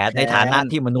ล้างแค้นในฐานะ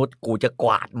ที่มนุษย์กูจะก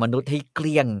วาดมนุษย์ให้เก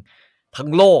ลี้ยงทั้ง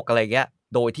โลกอะไรเงี้ย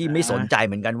โดยที่ไม่สนใจเ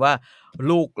หมือนกันว่า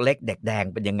ลูกเล็กเด็กแดง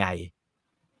เป็นยังไง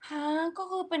ก็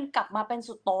คือเป็นกลับมาเป็น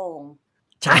สุดโต่ง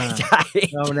ใช่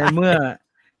เราในเ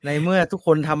มื่อทุกค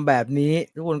นทำแบบนี้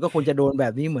ทุกคนก็ควรจะโดนแบ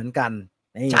บนี้เหมือนกัน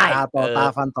ตาต่อตา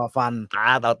ฟันต่อฟันตา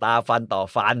ต่อตาฟันต่อ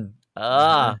ฟัน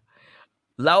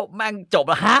แล้วแม่งจบ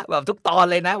แล้วฮะแบบทุกตอน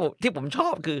เลยนะที่ผมชอ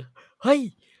บคือเฮ้ย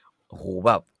โอ้โหแ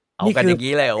บบเอากันอย่าง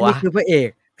นี้เลยเหรอวะนี่คือพระเอก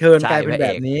เทิร์นกลายเป็นแบ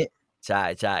บนี้ใ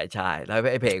ช่แล้ว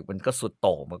ไอ้เพลงมันก็สุดโ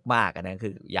ต่งมากๆนะคื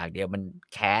ออย่างเดียวมัน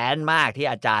แค้นมากที่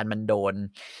อาจารย์มันโดน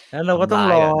แล้วเราก็ต้อง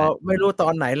รอไม่รู้ตอ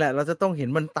นไหนแหละเราจะต้องเห็น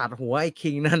มันตัดหัวไอ้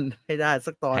คิงนั่นให้ได้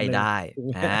สักตอนให้ได้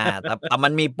แต่มั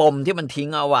นมีปมที่มันทิ้ง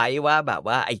เอาไว้ว่าแบบ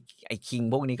ว่าไอ้คิง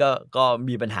พวกนี้ก็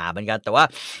มีปัญหาเหมือนกันแต่ว่า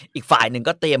อีกฝ่ายหนึ่ง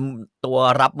ก็เตรียมตัว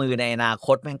รับมือในอนาค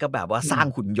ตแม่งก็แบบว่าสร้าง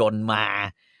หุ่นยนต์มา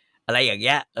อะไรอย่างเ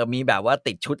งี้ยมีแบบว่า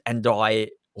ติดชุด Android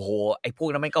โอ้โหไอ้พวก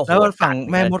นั้นมันก็โหดแล้วฝั่ง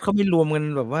แม่มดเขาไม่รวมกัน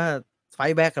แบบว่าไฟ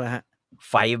แบ็กเหรอฮะ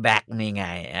ไฟแบ็กนี่ไง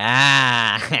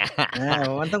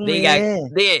มันต้องมี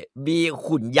นี่มี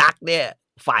หุ่นยักษ์เนี่ย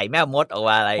ฝ่ายแม่มดออก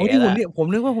มาอะไรอย่างเงี้ยผม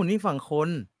นึกว่าหุ่นนี่ฝั่งคน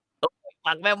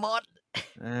ฝั่งแม่มด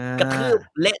กระทืบ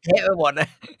เละเทะไปหมด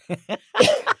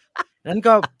นั้น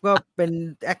ก็เป็น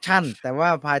แอคชั่นแต่ว่า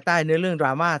ภายใต้เนื้อเรื่องดร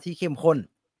าม่าที่เข้มข้น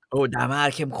ดราม่า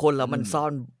เข้มข้นแล้ว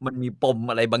มันมีปม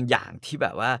อะไรบางอย่างที่แบ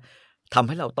บว่าทำใ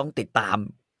ห้เราต้องติดตาม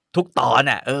ทุกตอน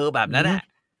แบบนั้น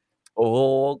โอ้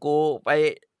กูไป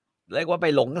เรียกว่าไป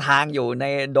หลงทางอยู่ใน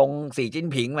ดงสีจิ้น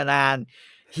ผิงมานาน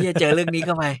เฮียเจอเรื่องนี้เ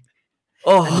ข้าไป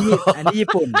อันนี้ญี่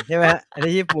ปุ่นใช่ไหมอัน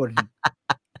นี้ญี่ปุ่น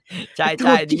ใช่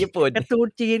นี่ญี่ปุ่นการ์ตูน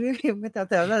จีนไม่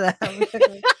แถวๆนั่นแหละ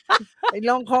ไอ้ล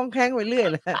องคล้องแข้งไปเรื่อย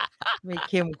เลยไม่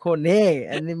เข้มข้นนี่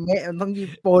อันนี้มันต้อง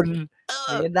ญี่ปุ่น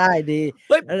ไม่ได้ดี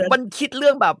เฮ้ยมันคิดเรื่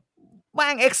องแบบแม่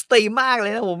งเอ็กซ์ตรีมมากเล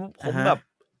ยนะผมแบบ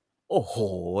โอ้โห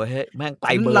แม่งไป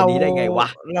เบอร์นี้ได้ไงวะ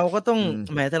เราก็ต้อง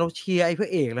แหมแต่เราเชียร์ไอ้พระ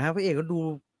เอกนะฮะพระเอกก็ดู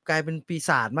กลายเป็นปีศ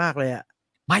าจมากเลยอ่ะ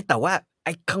ไม่แต่ว่าไ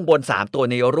อ้ข้างบน3ตัว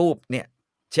ในรูปเนี่ย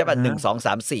ใช่ป่ะ1 2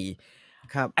 3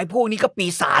 4ครับไอ้พวกนี้ก็ปี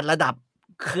ศาจระดับ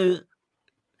คือ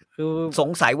สง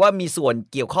สัยว่ามีส่วน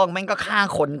เกี่ยวข้องแม่งก็ฆ่า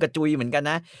คนกระจุยเหมือนกัน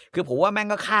นะคือผมว่าแม่ง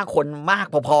ก็ฆ่าคนมาก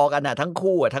พอๆกันนะทั้ง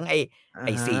คู่ทั้งไ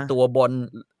อ้4ตัวบน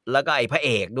แล้วก็ไอ้พระเอ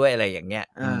กด้วยอะไรอย่างเงี้ย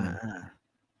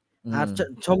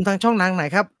ชมทางช่องไหน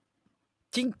ครับ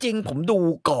จริงๆผมดู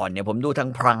ก่อนเนี่ยผมดูทาง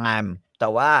พรามแต่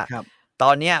ว่าตอ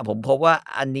นเนี้ยผมพบว่า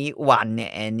อันนี้วันเนี่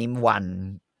ยแอนิมวัน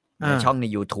ในช่องใน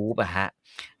YouTube อะฮะ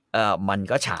มัน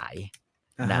ก็ฉาย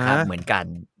นะครับเหมือนกัน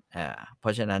เพรา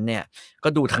ะฉะนั้นเนี่ยก็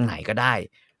ดูทางไหนก็ได้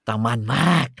แต่มันม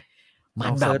ากมั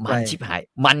นแบบมันชิบหาย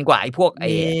มันกว่าไอ้พวก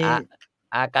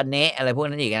อากาเนะอะไรพวก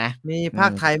นั้นอีกนะมีภา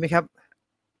คไทยไหมครับ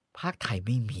ภาคไทยไ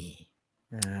ม่มี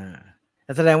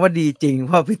แสดงว่าดีจริงเ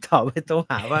พราะพี่ต่อไปต้อง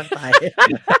หาภาคไทย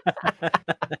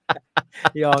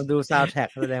ยอมดูซาวด์แทร็ก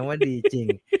แสดงว่าดีจริง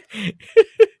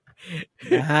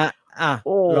นะฮะ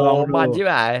ลองมันใช่ไ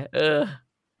หม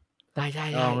ได้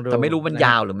แต่ไม่รู้มันย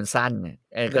าวหรือมันสั้น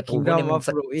กระทู้นี่มัน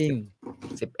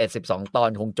11-12 ตอน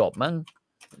คงจบมั้ง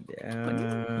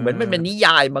เหมือนมันเป็นนิย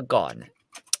ายมาก่อน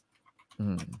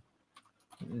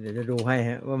เดี๋ยวจะดูให้ฮ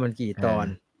ะว่ามันกี่ตอน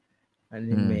อ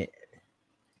นิ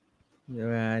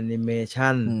เม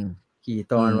ชั่นกี่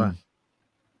ตอนวะ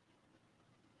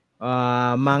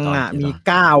มังงะมี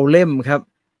9 เล่มครับ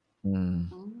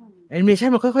แอนิเมชั่น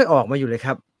มันค่อยๆออกมาอยู่เลยค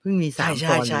รับเพิ่งมี3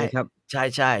 ตอนเลยครับ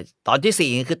ใช่ตอน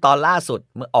ที่4คือตอนล่าสุด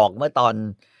เมื่อตอ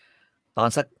น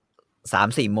สัก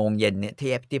 3-4 โมงเย็นเนี่ย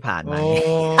ที่ผ่านมา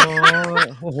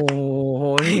โอ้โห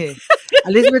นี่อ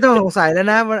ลิซไม่ต้องสงสัยแล้ว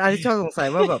นะมันอลิซชอบสงสัย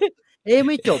ว่าแบบไ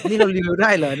ม่จบนี่เรารีวิวได้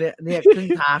เหรอเนี่ยครึ่ง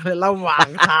ทางเลยระหว่าง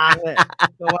ทางเลย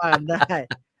ก็ว่ากันได้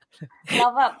เรา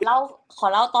แบบขอ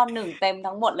เล่าตอน1เต็ม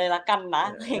ทั้งหมดเลยละกันนะ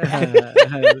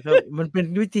มันเป็น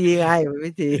วิธีไง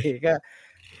วิธีก็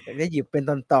หยิบเป็น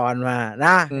ตอนๆมาน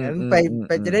ะงั้นไ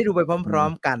ปจะได้ดูไปพร้อ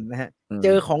มๆกันนะฮะเจ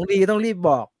อของดีต้องรีบ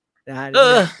บอกนะ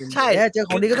ใช่เจอ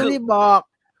ของดีก็ต้องรีบบอก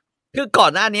คือก่อ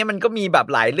นหน้านี้มันก็มีแบบ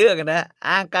หลายเรื่องนะอ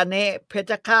ากาเนะเพช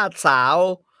ฌฆาตสาว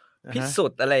พิสุ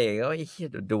ทธิ์อะไรอย่างเงี้ยไอ้เหี้ย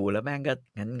ดูแล้วแม่งก็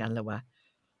งั้นแล้ววะ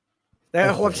แต่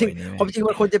ความจริง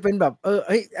มันควรจะเป็นแบบ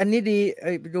อันนี้ดี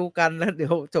ไปดูกันแล้วเดี๋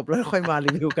ยวจบแล้วค่อยมารี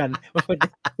วิวกันมัน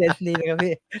เซนส์นี้นะครับ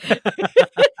พี่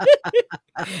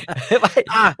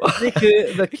นี่คือ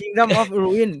The Kingdom of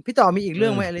Ruin พี่ต่อมีอีกเรื่อ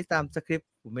งไหมอะไรตามสคริปต์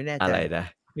ผมไม่แน่ใจอะไรนะ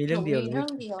มีเรื่องเดียว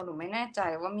หนูไม่แน่ใจ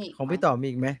ว่ามีของพี่ต่อมี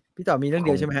อีกไหมพี่ต่อมีเรื่องเ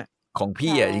ดียวใช่ไหมฮะของ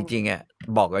พี่อ่ะจริงๆอ่ะ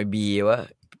บอกไอ้บีว่า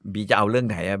บีจะเอาเรื่อง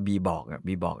ไหนอ่ะบีบอก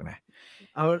นะ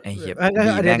เอา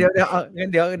เ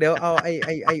ดี๋ยวเอาไ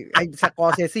อ้สกอ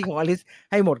ร์เซซี่ของอลิซ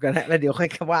ให้หมดกันแล้วเดี๋ยวค่อย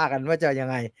ว่ากันว่าจะยัง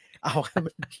ไงเอาให้มั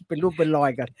นเป็นรูปเป็นรอ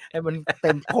ยกันให้มันเ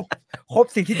ต็มครบ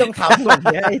สิ่งที่ต้องทำก่อนเ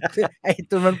นี่ยไอ้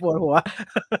ตัวมันปวดหัว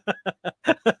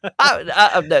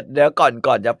เดี๋ยว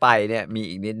ก่อนจะไปเนี่ยมี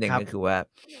อีกนิดนึงก็คือว่า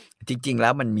จริงๆแล้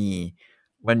วมัน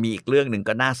มีอีกเรื่องหนึ่ง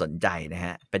ก็น่าสนใจนะฮ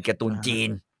ะเป็นการ์ตูนจีน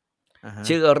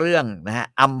ชื่อเรื่องนะฮะ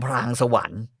อำพรางสวร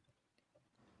รค์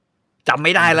จำไ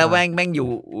ม่ได้แล้วแม่งอยู่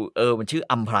มันชื่อ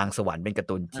อำพรางสวรรค์เป็นการ์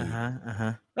ตูนจีน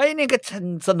นี่ก็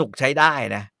สนุกใช้ได้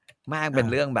นะมากเป็น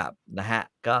เรื่องแบบนะฮะ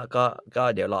ก็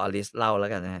เดี๋ยวรออลิสเล่าแล้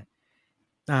วกันนะฮะ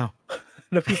อ้าว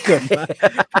แล้วพี่เกิดมา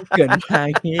อย่าง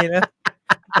นี้นะ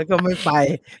แล้วก็ไม่ไป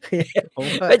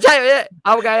ไม่ใช่เอ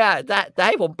าไงอ่ะจะใ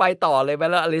ห้ผมไปต่อเลยไหม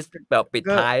แล้วอลิสแบบปิด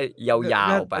ท้ายยา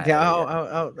วๆไปเดี๋ยว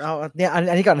เอาเนี่ยอั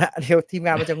นนี้ก่อนนะเดี๋ยวทีมง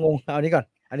านมันจะงงเอาอันนี้ก่อน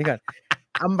ตอน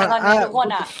นี้ทุกคน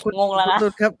งงแล้วนะ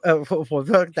ครับผม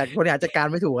จัดคนอาจจะการ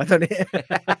ไม่ถูกตอนนี้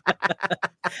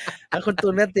คุณตู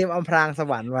นก็เตรียมอำพรางส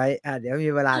วรรค์ไว้เดี๋ยวมี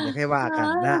เวลาเดี๋ยวค่อยว่ากัน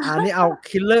นะอันนี้เอา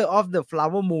Killer of the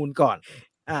Flower Moon ก่อน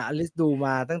อลิสดูม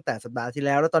าตั้งแต่สัปดาห์ที่แ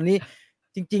ล้วตอนนี้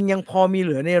จริงๆยังพอมีเห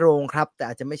ลือในโรงครับแต่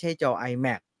อาจจะไม่ใช่จอ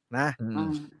iMac นะ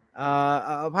เ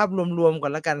อาภาพรวมๆก่อ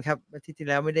นแล้วกันครับที่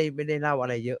แล้วไม่ได้เล่าอะ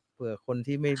ไรเยอะเผื่อคน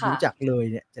ที่ไม่รู้จักเลย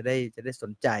เนี่ยจะได้ส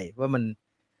นใจว่ามัน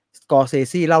สกอร์เซ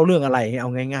ซี่เล่าเรื่องอะไรเอา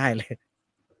ง่ายๆเลย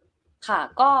ค่ะ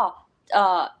ก็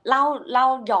เล่า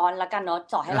ย้อนละกันเนาะ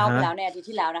จ่อให้เล่าไปแล้วในอาทิตย์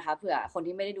ที่แล้วนะคะเผื่อคน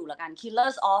ที่ไม่ได้ดูละกัน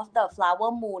Killers of the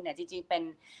Flower Moon เนี่ยจริงๆเป็น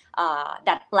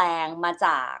ดัดแปลงมาจ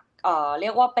ากเรี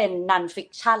ยกว่าเป็น non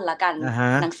fiction ละกัน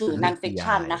หนังสือ non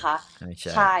fiction นะคะ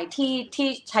ใช่ที่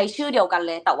ใช้ชื่อเดียวกันเ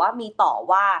ลยแต่ว่ามีต่อ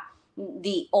ว่า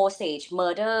The Osage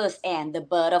Murders and the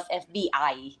Birth of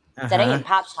FBI จะได้เห็น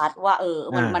ภาพชัดว่า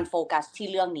มันโฟกัสที่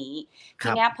เรื่องนี้ที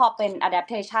เนี้ยพอเป็น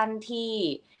adaptation ที่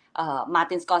มาร์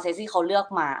ติน สกอร์เซซีเขาเลือก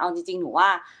มาเอาจริงๆหนูว่า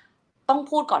ต้อง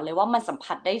พูดก่อนเลยว่ามันสัม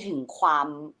ผัสได้ถึงความ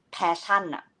แพชชั่น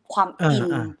อะความอิ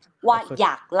นว่าอย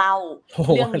ากเล่า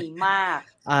เรื่องนี้มาก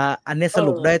อันนี้ส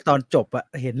รุปได้ตอนจบอะ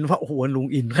เห็นว่าโอ้โหลุง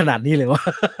อินขนาดนี้เลยวะ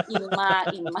อินมาก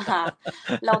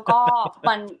แล้วก็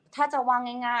มันถ้าจะว่า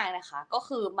ง่ายๆนะคะก็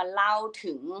คือมันเล่า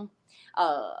ถึง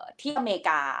ที่อเมริ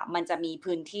กามันจะมี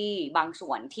พื้นที่บางส่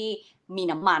วนที่มี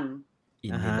น้ำมัน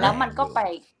แล้วมันก็ไป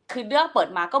คือเรื่องเปิด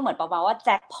มาก็เหมือนประมาณว่าแ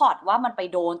จ็คพอตว่ามันไป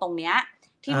โดนตรงเนี้ย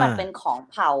ที่มันเป็นของ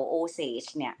เผ่าโอเซจ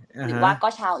เนี่ยหรือว่าก็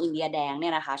ชาวอินเดียแดงเนี่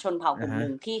ยนะคะชนเผ่ากลุ่มนึ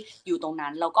งที่อยู่ตรงนั้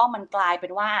นแล้วก็มันกลายเป็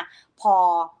นว่าพอ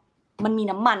มันมี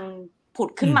น้ำมันผุด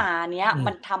ขึ้นมาเนี้ย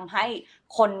มันทำให้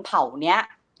คนเผ่าเนี้ย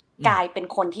กลายเป็น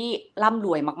คนที่ร่ำร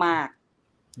วยมาก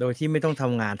ๆโดยที่ไม่ต้องท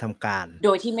ำงานทำการโด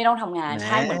ยที่ไม่ต้องทำงานใ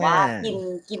ช่เหมือนว่า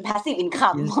กิน passive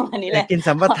income อันนี้เลยกิน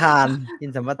สัมปทาน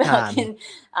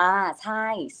ใช่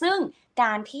ซึ่งก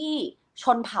ารที่ช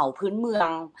นเผ่าพื้นเมือง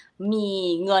มี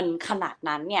เงินขนาด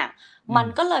นั้นเนี่ยมัน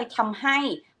ก็เลยทำให้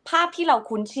ภาพที่เรา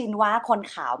คุ้นชินว่าคน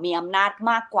ขาวมีอำนาจ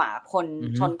มากกว่าคน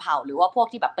ชนเผ่าหรือว่าพวก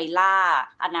ที่แบบไปล่า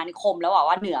อาณานิคมแล้ว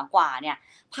ว่าเหนือกว่าเนี่ย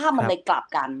ภาพมันเลยกลับ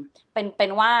กันเป็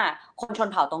นว่าคนชน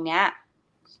เผ่าตรงเนี้ย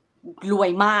รว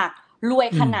ยมากรวย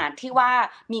ขนาดที่ว่า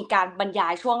มีการบรรยา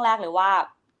ยช่วงแรกเลยว่า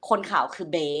คนขาวคือ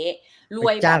เบ๊รว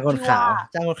ยแบบที่ว่า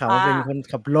จ้างคนขาวเป็นคน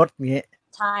ขับรถอย่างเงี้ย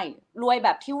ใช่รวยแบ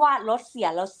บที่ว่ารถเสีย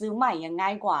เราซื้อใหม่ยังง่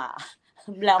ายกว่า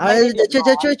แล้วไม่ไ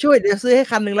ด้ช่วยเดี๋ยวซื้อให้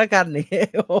คันนึงแล้วกันนี่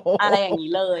อะไรอย่าง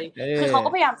นี้เลยคือเขาก็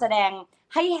พยายามแสดง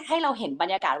ให้เราเห็นบร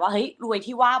รยากาศว่าเฮ้ยรวย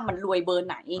ที่ว่ามันรวยเบอร์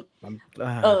ไหน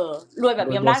รวยแบบ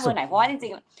มีอำนาจเบอร์ไหนเพราะว่าจริ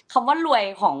งๆคำว่ารวย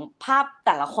ของภาพแ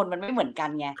ต่ละคนมันไม่เหมือนกัน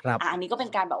ไงอันนี้ก็เป็น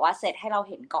การแบบว่าเซตให้เรา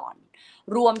เห็นก่อน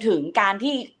รวมถึงการ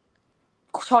ที่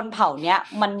ชนเผ่าเนี้ย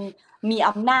มัน มีอ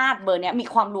ำนาจเบอร์เนี้ยมี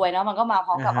ความรวยนะมันก็มาพ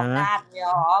ร้อมกับอำนาจเน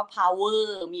าะ power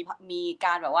มีก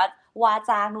ารแบบว่าวา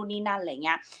จานู่นนี่นั่นอะไรเ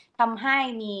งี้ยทำให้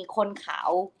มีคนขาว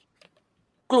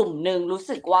กลุ่มหนึ่งรู้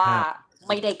สึกว่าไ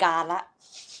ม่ได้การละ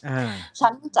ฉั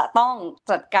นจะต้อง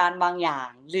จัดการบางอย่าง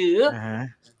หรือ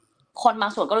คนบา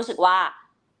งส่วนก็รู้สึกว่า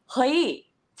เฮ้ย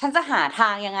ฉันจะหาทา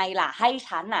งยังไงล่ะให้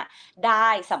ฉันน่ะได้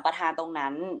สัมปทานตรง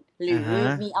นั้นหรือ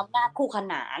มีอำนาจคู่ข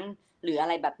นานหรืออะ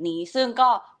ไรแบบนี้ซึ่งก็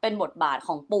เป็นบทบาทข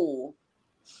องปู่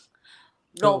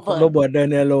โรเบิร์ตเด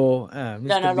เนโ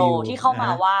รที่เข้ามา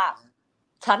ว่า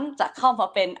ฉันจะเข้ามา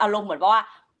เป็นอารมณ์เหมือนว่า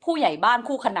ผู้ใหญ่บ้าน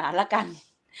คู่ขนานละกัน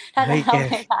ถ้า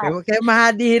แกมา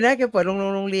ดีนะแกเปิด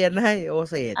โรงเรียนให้โอ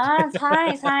เซสใ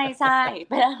ช่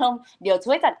เป็นอารมณ์เดี๋ยว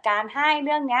ช่วยจัดการให้เ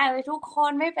รื่องนี้ทุกค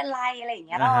นไม่เป็นไรอะไรอย่างเ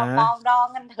งี้ยเราปองดอง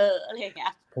กันเถอะอะไรอย่างเงี้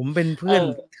ยผมเป็นเพื่อน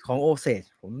ของโอเซส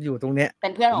ผมอยู่ตรงเนี้ยเป็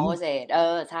นเพื่อนของโอเซส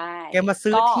ใช่แกมา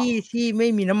ซื้อที่ไม่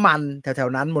มีน้ำมันแถ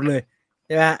วๆนั้นหมดเลยใ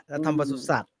ช่ไหมแล้วทำปศุ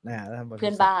สัตว์เพื่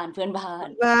อนบ้าน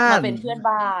มาเป็นเพื่อน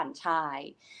บ้านใช่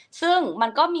ซึ่งมัน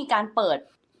ก็มีการเปิด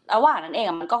ระหว่างนั้นเอง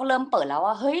มันก็เริ่มเปิดแล้ว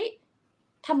ว่าเฮ้ย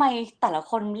ทำไมแต่ละ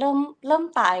คนเริ่ม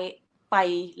ตายไป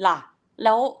ล่ะแ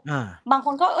ล้วบางค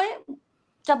นก็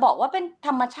จะบอกว่าเป็นธ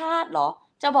รรมชาติเหรอ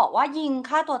จะบอกว่ายิง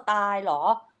ฆ่าตัวตายเหรอ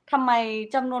ทำไม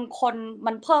จำนวนคน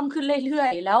มันเพิ่มขึ้นเรื่อ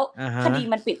ยๆแล้วคดี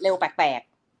มันปิดเร็วแปลก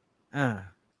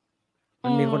ๆมั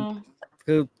นมีคน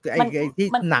คือไอ้ที่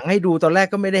หนังให้ดูตอนแรก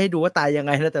ก็ไม่ได้ให้ดูว่าตายยังไ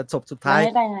งนะแต่ศพสุดท้าย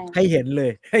ให้เห็นเล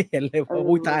ยว่า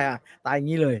อุ้ยตายอย่าง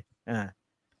นี้เลย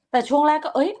แต่ช่วงแรกก็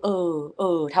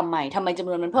ทำไมจำ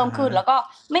นวนมันเพิ่มขึ้นแล้วก็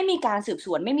ไม่มีการสืบส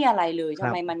วนไม่มีอะไรเลยทำ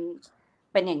ไมมัน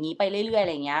เป็นอย่างนี้ไปเรื่อยๆอะ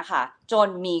ไรอย่างเงี้ยค่ะจน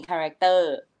มีคาแรคเตอร์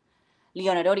ลีโ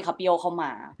อนาร์โด ดิคาปิโอเข้าม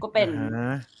าก็เป็น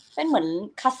เหมือน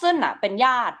คัสเซิลอะเป็นญ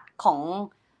าติของ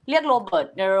เรียกโรเบิร์ต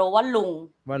เนโรว่าลุง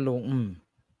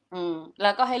แ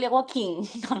ล้วก็ให้เรียกว่าคิง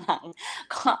ตอนหลัง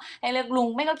ก็ให้เรียกลุง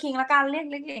ไม่ก็คิงละกันเรียก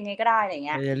ยังไงก็ได้อะไรเ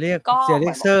งี้ยอย่าเรียก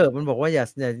เซอร์มันบอกว่าอย่า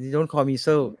โดนคอมีเซ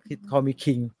อร์คอมี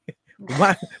คิงผมว่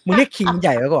ามึงเรียกคิงให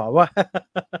ญ่ไปกว่าว่า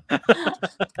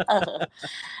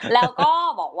แล้วก็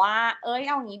บอกว่าเอ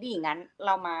างี้ดิงั้นเร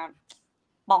ามา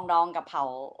ปองดองกับเผ่า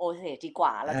โอเซสดีกว่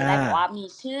าเราจะได้แบบว่ามี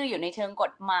ชื่ออยู่ในเชิงก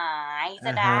ฎหมายจ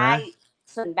ะได้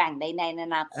ส่วนแบ่งในอ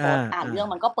นาคตเรื่อง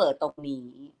มันก็เปิดตรงนี้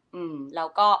แล้ว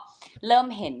ก็เริ่ม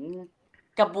เห็น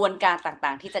กระบวนการต่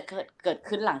างๆที่จะเกิด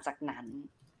ขึ้นหลังจากนั้น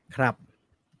ครับ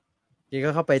จีก็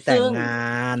เข้าไปแต่งง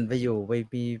านไปอยู่ไป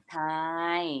ปีใ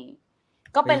ช่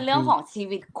ก็เป็นเรื่องของชี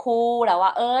วิตคู่แล้วว่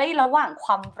าระหว่างค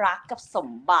วามรักกับสม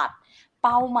บัติเ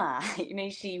ป้าหมายใน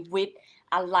ชีวิต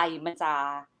อะไรมันจะ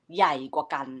ใหญ่กว่า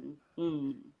กัน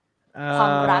ควา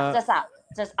มรักจ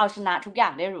ะเอาชนะทุกอย่า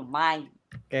งได้หรือไม่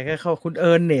แกก็เข้าคุณเ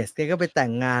อิร์นเนสแกก็ไปแต่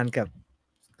งงานกับ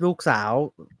ลูกสาว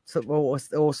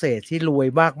โอเซสที่รวย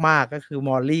มากๆก็คือม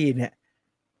อลลี่เนี่ย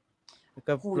แล้ว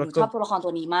ก็ชอบตัวละครตั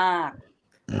วนี้มาก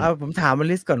ผมถามอ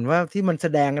ลิสก่อนว่าที่มันแส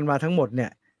ดงกันมาทั้งหมดเนี่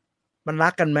ยมัน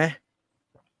รักกันไหม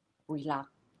รัก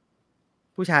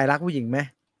ผู้ชายรักผู้หญิงไหม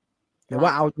หรือว่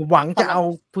าเอาหวังจะเอา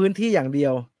พื้นที่อย่างเดีย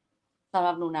วสำห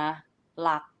รับหนูนะ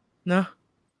รักเนาะ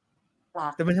รั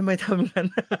กแต่ทำไมทำอย่างนั้น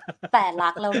แต่รั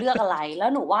กแล้วเลือกอะไรแล้ว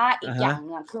หนูว่าอีกอย่างเ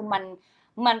นี่ยคือ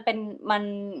มันเป็น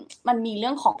มันมีเรื่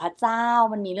องของพระเจ้า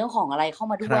มันมีเรื่องของอะไรเข้า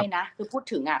มาด้วยนะคือพูด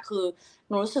ถึงคือห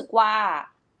นูรู้สึกว่า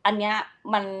อันเนี้ย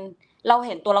มันเราเ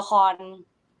ห็นตัวละคร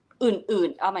อื่น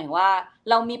ๆหมายถึงว่า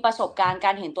เรามีประสบการณ์ก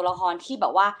ารเห็นตัวละครที่แบ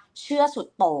บว่าเชื่อสุด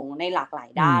โต่งในหลากหลาย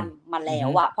ด้านมาแล้ว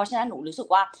เพราะฉะนั้นหนูรู้สึก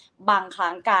ว่าบางครั้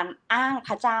งการอ้างพ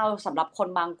ระเจ้าสำหรับคน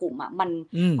บางกลุ่ม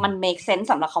มัน make sense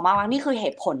สำหรับเขามากนี่คือเห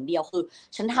ตุผลเดียวคือ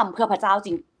ฉันทำเพื่อพระเจ้าจ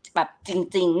ริงแบบจ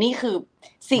ริงๆนี่คือ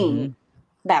สิ่ง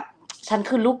แบบฉัน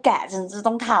คือลูกแกะฉันจะ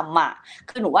ต้องทำ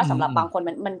คือหนูว่าสำหรับบางคน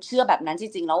มันเชื่อแบบนั้นจ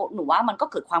ริงๆแล้วหนูว่ามันก็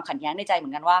เกิดความขัดแย้งในใจเหมื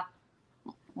อนกันว่า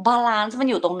บาลานซ์มัน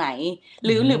อยู่ตรงไหนห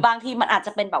รือบางทีมันอาจจ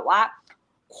ะเป็นแบบว่า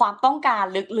ความต้องการ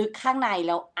ลึกๆข้างในแ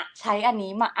ล้วใช้อัน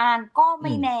นี้มาอ้างก็ไ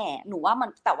ม่แน่หนูว่ามัน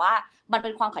แต่ว่ามันเป็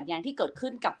นความขัดแย้งที่เกิดขึ้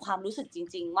นกับความรู้สึกจ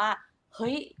ริงๆว่าเ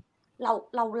ฮ้ยเ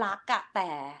รารักแ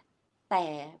ต่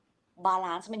บาล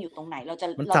านซ์มันอยู่ตรงไหนเราจะเ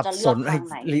ลือกทาง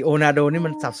ไหนลีโอนาร์โดนี่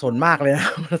มันสับสนมากเลยนะ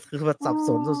มันคือสับส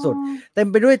นสุดๆเต็ม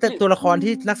ไปด้วยตัวละคร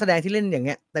ที่นักแสดงที่เล่นอย่างเ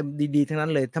งี้ยเต็มดีๆทั้งนั้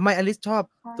นเลยทำไมอลิซชอบ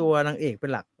ตัวนางเอกเป็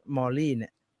นหลักมอลลี่เนี่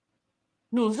ย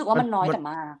หนูรู้สึกว่ามันน้อยแต่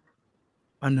มาก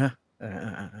นะ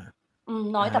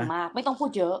น้อยแต่มากไม่ต้องพูด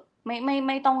เยอะไ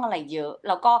ม่ต้องอะไรเยอะแ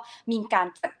ล้วก็มีการ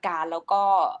จัดการแล้วก็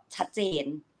ชัดเจน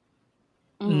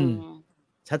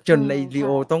ชัดจนในลีโ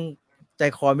อต้องใจ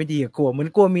คอไม่ดีกลัวเหมือน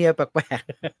กลัวเมียแปลก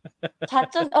ๆชัด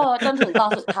จนจนถึงตอน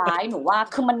สุดท้ายหนูว่า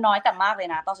คือมันน้อยแต่มากเลย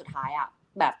นะตอนสุดท้าย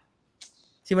แบบ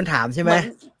ที่มันถามใช่ไหม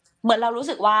เหมือนเรารู้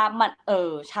สึกว่ามัน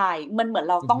ใช่มันเหมือน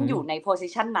เราต้องอยู่ในโพสิ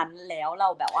ชันนั้นแล้วเรา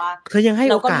แบบว่าเธอยังให้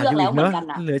โอกาสอยู่เนาะ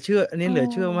เหลือเชื่ออันนี้เหลือ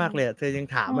เชื่อมากเลยเธอยัง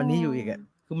ถามอันนี้อยู่อีก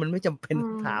คือมันไม่จำเป็น อื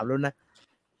ม ถามแล้วนะ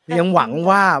แต่ ยังหวัง จริง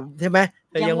ว่าใช่ไหม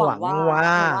เธอ ยั ยัง ง ห ห วั วั ง ง ว่า ว่า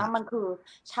หนูว่ามันคือ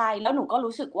ใช่แล้วหนูก็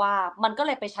รู้สึกว่ามันก็เ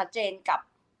ลยไปชัดเจนกับ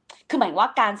คือหมายว่า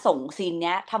การส่งซีนเ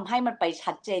นี้ยทำให้มันไป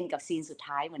ชัดเจนกับซีนสุด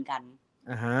ท้ายเหมือนกัน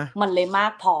อะฮะ มันเลยมา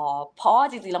กพอเพราะว่า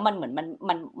จริงๆแล้วมันเหมือน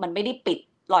มันไม่ได้ปิด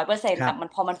 100% ครั แต่ บ มัน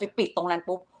พอมันไปปิดตรงนั้น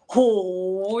ปุ๊บโอ้โฮ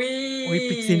อุ๊ย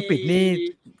ปิดซีนปิดนี่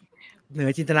เหนือ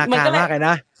จินตนา มัน การ ก็เลย มากเลยน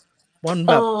ะมัน เ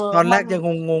อ แบบ อ ตอนแร มั ก น ยัง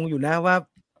งงๆ อยู่นะว่า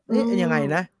อื เอ๊ะ ยังไง ม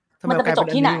นะทำไม มัน มั จะ น ไป กลาย จ เป็ บ น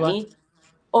อั ที่ น ไหน นี้วะ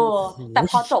เอ โอ้ อ โฮ แต่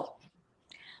พอจบ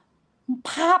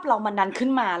ภาพเรามันดันขึ้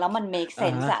นมาแล้วมันเมก อะ เซ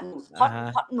นส์ ฮะ อะหนูเพ อะ ราะ ฮะ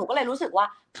เพราะหนูก็เลยรู้สึกว่า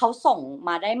เขาส่งม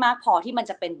าได้มากพอที่มัน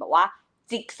จะเป็นแบบว่า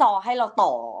จิ๊กซอว์ให้เราต่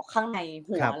อข้างใน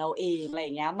หั คว รับ เราเองอะไรอ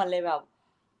ย่างเงี้ยมันเลยแบบ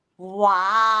ว้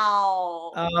าว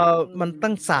มัน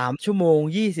ตั้ง 3 ชั่วโมง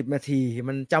 20 นาที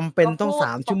มันจำเป็น ก็ ต้อ พู ง ด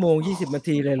 3 ชั่วโมง 20 นา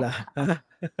ทีเลยเหรอ ฮะ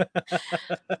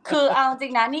คือเอาจริ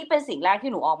งๆนะนี่เป็นสิ่งแรก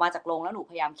ที่หนูออกมาจากโรงแล้วหนู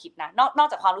พยายามคิดนะนอก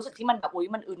จากความรู้สึกที่มันแบบอุ๊ย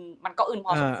มันอึนมันก็อึนพ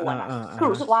อสมควรอะ คือ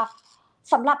รู้สึกว่า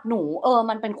สำหรับหนู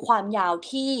มันเป็นความยาว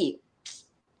ที่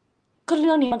ก็เ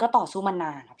รื่องนี้มันก็ต่อสู้มาน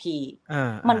านอะพี่ อา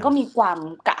มันก็ ๆ มีความ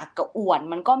กระอักกระอ่วน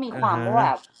มันก็มี อะ ความ ฮะ ว่าแบ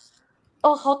บ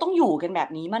เขาต้องอยู่กันแบบ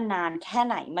นี้มานานแค่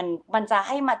ไหนมันจะใ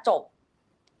ห้มาจบ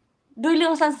ด้วยเรื่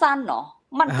องสั้นๆเหรอ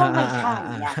มัน อะ ก็ ฮะ ไม่ใช่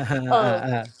อะ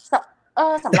ส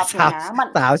สำหรับหนู 3 นะมัน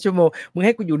 3 ชั่วโมง มึงใ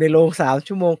ห้กูอยู่ในโรง3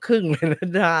 ชั่วโมงครึ่ง เลยนะ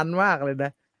นานมากเลยน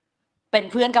ะ เป็น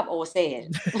เพื่อนกับโอเซส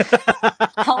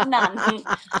เท่านั้น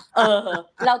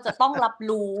เราจะต้องรับ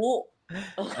รู้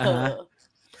อะฮะ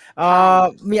ใช่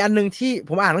มีอันหนึ่งที่ผ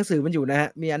มอ่านหนังสือมันอยู่นะครับ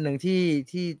มีอันหนึ่ง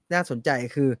ที่น่าสนใจ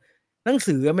คือ หนัง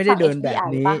สืออะไม่ได้ ฝั่ง เดินแบบ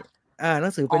FBI นี้ เปล่า? หนั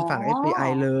งสือเป็นฝั่ง อ๋อ FBI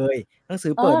เลย หนังสื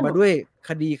อเปิดมา หนู ด้วยค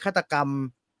ดีฆาตกรรม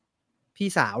พี่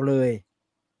สาวเลย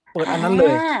เปิด อ อันนั้นเล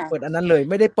ย เปิ า ดอันนั้นเลย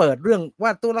ไม่ได้เปิดเรื่องว่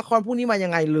าตัวละครพวกนี้มายั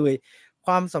งไงเลย ค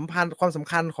วามสำคั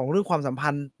ญของเรื่องความสัมพั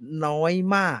นธ์น้อย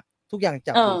มาก ทุกอย่าง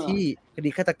จับอยู่ที่คดี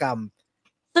ฆาตกรรม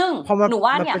ซึ่ง พอมัน หนู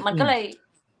ว่า มัน เนี่ย เป็น มันก็เลย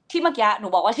ที่เมื่อกี้หนู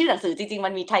บอกว่าชื่อหนังสือจริงๆ มั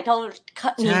นมี title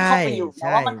ใช นี้เข้าไปอยู่ ่ นะ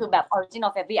ว่ามันคือแบบ Origin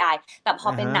of FBI แต่พอ อ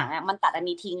ะ เป็น ฮะ หนังอะมันตัดอัน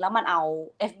นี้ทิ้ง แล้วมันเอา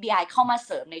FBI เข้ามาเ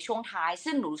สริมในช่วงท้าย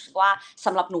ซึ่งหนูรู้สึกว่าส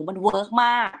ำหรับหนูมันเวิร์กม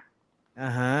าก อะ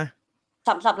ฮะ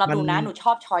สำหรับ มั ห น นูนะ หนูช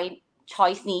อบ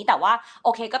choice นี้ แต่ว่าโอ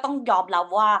เคก็ต้องยอมรับ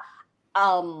ว่า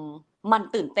มัน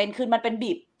ตื่นเต้นขึ้น มันเป็น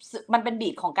บี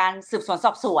ทของการสืบสวนส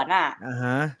อบสวนอะ อะฮ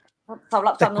ะ สำห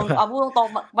รับ แต่ ห ก นู ว่า เอาพูดตรง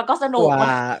ๆ มันก็สนุ ก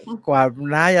ก ว่า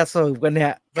น้าจะสืบกันเนี่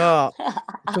ย ก็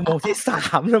ชั่วโมงที่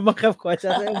 3 แล้วมั้งครับ กว่าจะ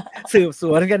เริ่มสืบส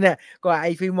วนกันเนี่ย กว่าไ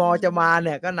อ้ฟีมอร์จะมาเ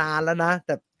นี่ยก็นานแล้วนะ แ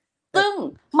ต่ ซึ่ง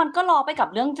มันก็ล้อไปกับ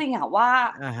เรื่องจริงอะว่า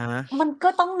อะฮะ มันก็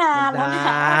ต้องนา มัน นแล้ว นา นะ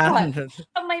น แบบ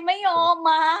ทำไมไม่ยอม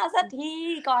มาสักที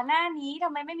ก่อนหน้านี้ทำ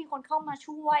ไมไม่มีคนเข้ามา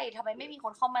ช่วย ทำไมไม่มีค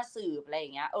นเข้ามาสืบ อะไรอย่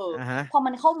างเงี้ย อะฮะ พอมั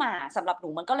นเข้ามาสำหรับหนู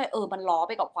มันก็เลย มันล้อไ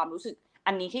ปกับความรู้สึก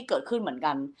อันนี้ที่เกิดขึ้นเหมือน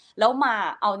กัน แล้วมา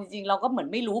เอาจริงๆ เราก็เหมือน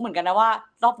ไม่รู้เหมือนกันนะว่า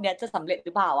รอบเนี้ยจะสำเร็จห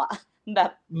รือเปล่าอะ แบ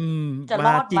บ จะร ม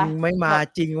า อด จ ไห ริ ม งไหม มา แบบ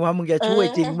จริงวะ มึงจะช่วย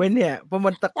จริงไหมเนี่ย เพราะมั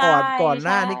นแต่ ใช่ ก่อนห ใช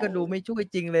น้า ่ นี้ก็ดูไม่ช่วย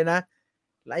จริงเลยนะ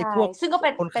แล้วไอ้ ใช่ พวก ซึ่งก็เป็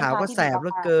น คน เป็น ข่าว ทาง ก็ ที่ แส ดี บเหลือ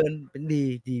มาก เกิน เป็นดี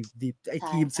ไอ้ ใช่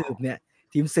ทีมสืบ ๆ เนี่ย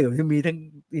ทีมสืบที่มีทั้ง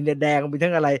อินเดียแดง มี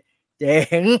ทั้งอะไร เจ๋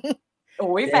ง โอ๊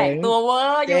ย เจ แฝ ๋ ง ง ตัวเวอ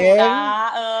ร์อ เจ ยู่ ๋ น ง ะ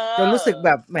จนรู้สึกแบ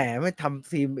บ แหม ไม่ท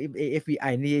ำทีม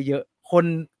FBI นี่เยอะๆ คน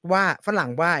ว่า ฝรั่ง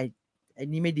ว่าไอ้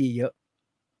นี่ไม่ดีเยอะ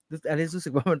อันนี้รู้สึ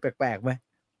กว่ามันแปลกๆไหม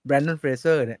Brendan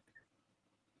Fraser เนี่ย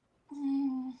อื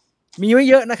ม มีไม่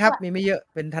เยอะนะครับ ว่า มีไม่เยอะ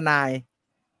เป็นทนาย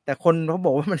แต่คนเขาบ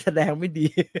อกว่ามันแสดงไม่ดี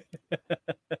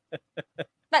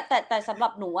แต่สำหรั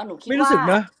บหนูอะหนูคิด ไม่รู้ ว่า สึก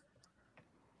เนาะ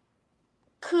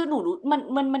คือหนูรู้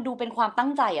มันดูเป็นความตั้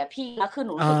งใจอะพี่ แล้วคือห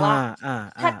นู อา รู้สึกว่า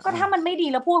ถ้า ก็ ๆ ถ้า ๆ มันไม่ดี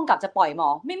แล้วผู้กำกับจะปล่อยหมอ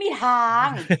ไม่มีทาง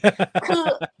คือ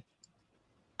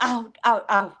อ้าว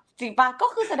จริงเปล่า? ก็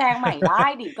คือแสดงใหม่ได้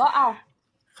ดิ ก็เอา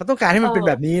เขาต้องการให้มันเป็นแ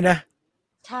บบนี้นะ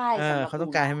ใช่ สำหรับ เขา ห ต้ นู อ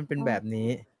งการ นะ ให้มันเป็นแบบนี้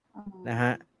นะฮ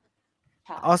ะ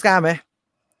ค่ะ ออสการ์ไหม?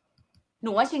 ห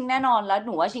นูว่าชิงแน่นอน แล้วห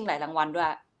นูว่าชิงหลายรางวัลด้วย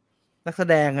นักแส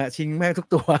ดงอะชิงแม่งทุก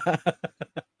ตัว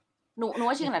หนู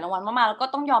ว่าชิงหลายรางวัลมากๆ แล้วก็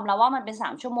ต้องยอมรับว่ามันเป็น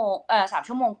 3 ชั่วโมง 3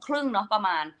 ชั่วโมงครึ่งเนาะประม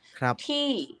าณ ครับ ที่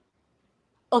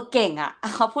เก่งอะ เอ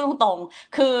าพูดตรง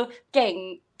ๆ คือเก่ง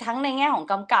ทั้งในแง่ของ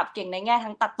กำกับ เก่งในแง่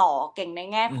ทั้งตัดต่อ เก่งใน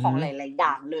แง่ อือ ของ ฮึ หลายๆ อย่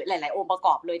างเลย หลาย ๆ องค์ประก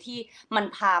อบเลยที่มัน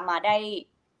พามาได้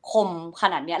คมข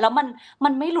นาดเนี้ย แล้วมั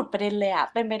นไม่หลุดประเด็นเลยอะ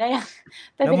เป็นไปได้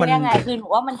เป็น แล้ ไป วมั ได้ น ยังไง? คือหนู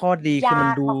ว่ามัน ข้อดีคือย า มัน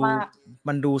ก ดู มาก ๆ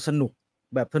มันดูสนุก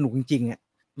แบบสนุกจริง ๆ อะ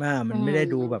มั อืนไม่ได้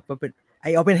ดูแบ ม บว่าเป็น ไอ้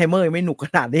Oppenheimer ยังไม่หนุกข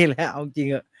นาดนี้เลย เอาจริง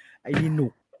ๆ อะ ไอ้นี่หนุ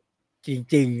ก จ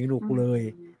ริง ๆ หนุกเลย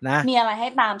นะ มีอะไรให้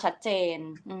ตามชัดเจน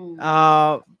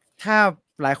ถ้า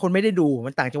หลายคนไม่ได้ดู มั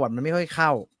นต่างจังหวัดมันไม่ค่อยเข้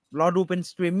า รอดูเป็น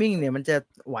สตรีมมิงเนี่ยมันจะ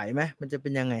ไหวไหม? มันจะเป็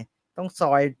นยังไง? ต้องซ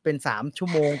อยเป็น 3 ชั่ว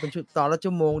โมง เป็นตอนละ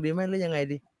ชั่วโมงดีไหม หรือยังไง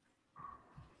ดี?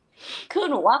 คือ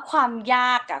หนูว่าความย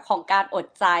ากอะของการอด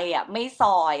ใจอะไม่ซ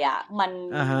อยอะ มัน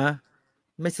อะฮะ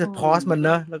ไม่สปอร์สมันเน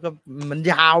อะแล้วก็มัน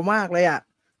ยาวมากเลยอ่ะ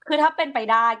คือถ้าเป็นไป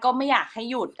ได้ก็ไม่อยากให้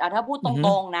หยุดถ้าพูดต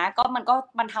รงๆนะก็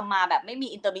มันทำมาแบบไม่มี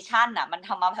อินเตอร์มิชันอ่ะมันท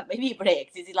ำมาแบบไม่มีเบรก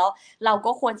จริงๆแล้วเรา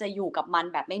ก็ควรจะอยู่กับมัน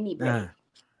แบบไม่มีเบรก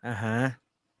ฮะ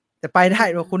แต่ไปได้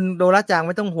คุณโดราจางไ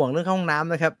ม่ต้องห่วงเรื่องห้องน้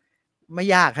ำนะครับไม่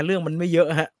ยากค่ะเรื่องมันไม่เยอะ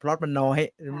ฮะพล็อตมันน้อย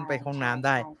มันไปห้องน้ำไ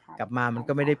ด้กลับมามัน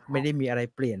ก็ไม่ได้มีอะไร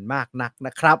เปลี่ยนมากนักน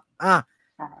ะครับ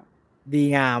ดี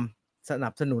งามสนั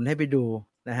บสนุนให้ไปดู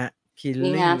นะฮะ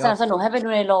ดีงามสนับสนุนให้ไปดู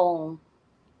ในโรง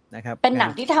นะครับเป็นหนั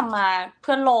งที่ทำมาเ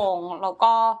พื่อโรงแล้ว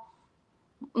ก็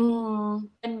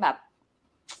เป็นแบบ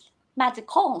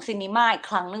magical ของซีนีมาอีก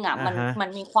ครั้งนึงอ่ะมัน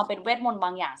มีความเป็นเวทมนต์บ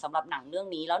างอย่างสำหรับหนังเรื่อง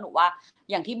นี้แล้วหนูว่า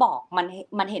อย่างที่บอก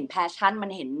มันเห็นแพชชั่นมั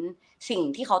นเห็นสิ่ง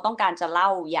ที่เขาต้องการจะเล่า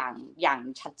อย่าง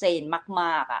ชัดเจนม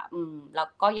ากๆอ่ะแล้ว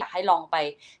ก็อยากให้ลองไป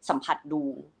สัมผัสดู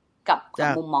กับ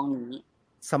มุมมองนี้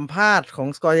สัมภาษณ์ของ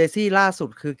สกอร์เซซี่ล่าสุด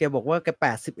คือแกบอกว่าแก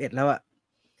81แล้วอ่ะ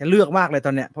แกเลือกมากเลยต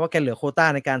อนเนี้ยเพราะว่าแกเหลือโควต้า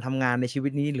ในการทำงานในชีวิ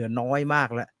ตนี้เหลือน้อยมาก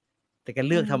แล้วแต่แก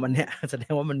เลือกทำอันเนี้ยแสด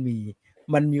งว่ามัน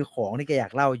มีของที่แกอยา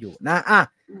กเล่าอยู่นะ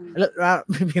แล้ว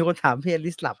มีคนถามพี่อ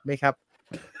ลิสหลับไหมครับ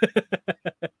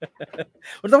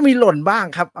มันต้องมีหล่นบ้าง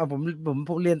ครับผ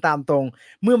มเรียนตามตรง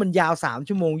เมื่อมันยาว3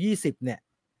 ชั่วโมง 20เนี่ย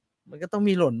มันก็ต้อง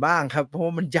มีหล่นบ้างครับเพราะ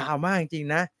ว่ามันยาวมากจริง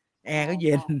ๆนะแอร์ก็เ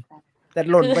ย็นแต่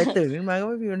หล่นไปตื่นขึ้นมาก็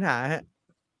ไม่มีปัญหาฮะ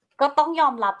ก็ต้องยอ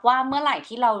มรับว่าเมื่อไหร่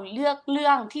ที่เราเลือกเรื่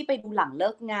องที่ไปดูหลังเลิ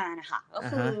กงานนะคะก็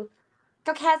คือ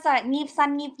ก็แค่จะงีบสั้น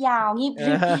งีบยาวงีบ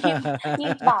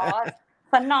เบา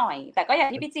สักหน่อยแต่ก็อย่าง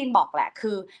ที่พี่จีนบอกแหละ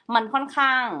คือมันค่อนข้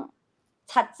าง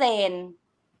ชัดเจน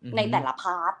ในแต่ละพ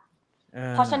าร์ท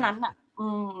เพราะฉะนั้นอ่ะ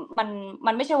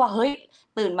มันไม่ใช่ว่าเฮ้ย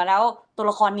ตื่นมาแล้วตัว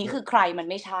ละครนี้คือใครมัน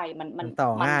ไม่ใช่มันต่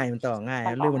อง่าย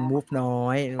เรื่องมันมูฟน้อ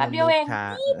ยแป๊บเดียวเอง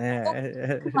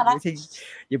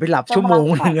อย่าไปหลับชั่วโมง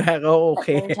นึงก็โอเค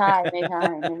ไม่ใช่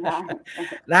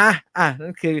นะ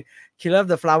นั่นคือ Killer of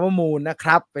the Flower Moon นะค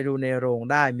รับไปดูในโรง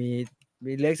ได้มี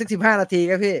เหลือสัก15 นาที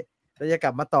ครับพี่เราจะก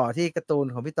ลับมาต่อที่การ์ตูน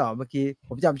ของพี่ต่อเมื่อกี้ผ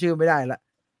มจำชื่อไม่ได้ละ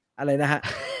อะไรนะฮะ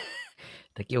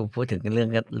ตะกี้ผมพูดถึงเรื่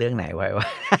องไหนไว้วะ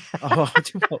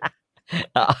ชื่อผม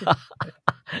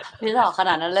พี่ต่อขน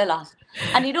าดนั้นเลยเหรอ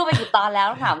อันนี้ดูไปกี่ตอนแล้ว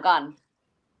ถามก่อน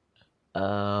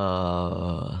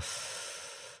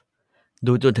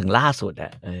ดูจนถึงล่าสุดอ่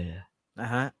ะ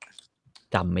ฮะ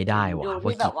จำไม่ได้ว่ะว่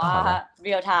าแบบว่าเ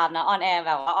รียลไทม์นะออนแอร์แ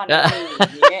บบว่าออนแอร์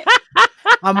อย่างงี้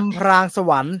อำพรางส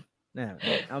วรรค์เนี่ย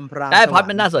อำพรางได้พอด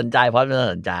มันน่าสนใจ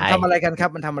ทำอะไรกันครับ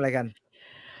มันทำอะไรกัน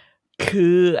คื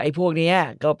อไอ้พวกนี้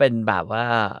ก็เป็นแบบว่า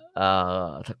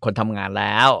คนทำงานแ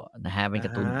ล้วนะฮะเป็นกา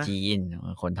ร์ตูนจีน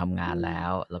คนทำงานแล้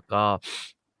วก็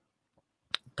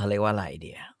เขาเรียกว่าอะไรเ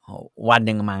ดียววันห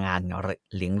นึ่งมางาน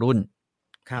เลี้ยงรุ่น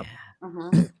ครับ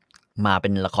มาเป็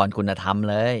นละครคุณธรรม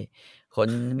เลย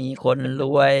มีคนร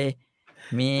วย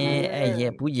มีไอ้เหี้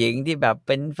ยผู้หญิงที่แบบเ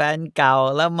ป็นแฟนเก่า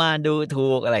แล้วมาดูถู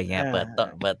กอะไรเงี้ยเปิ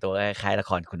ดตัวคล้ายละ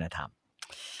ครคุณธรรม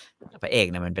พระเอก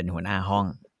เนี่ยมันเป็นหัวหน้าห้อง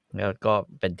แล้วก็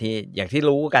เป็นที่อย่างที่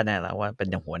รู้กันนะแล้วว่าเป็น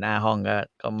อย่างหัวหน้าห้อง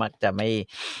ก็มักจะไ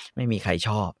ม่มีใครช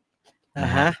อบน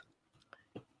ะฮะ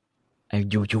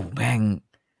อยู่แม่ง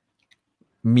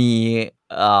มี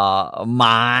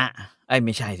ม้าไ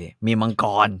ม่ใช่สิมีมังก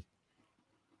ร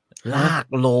ลาก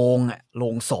โล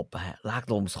งศพลาก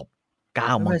โลงศพ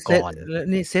9 มังกร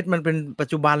นี่เซตมันเป็นปัจ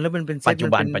จุบันแล้วมันเป็นปัจจุ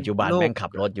บันแม่งขั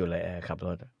บรถอยู่เลยขับร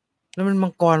ถแล้วมันมั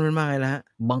งกรมันมาไงล่ะฮะ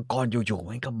มังกรอยู่ๆ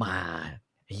มันก็มา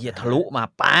เหี้ยทะลุมา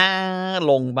ป้า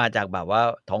ลงมาจากแบบว่า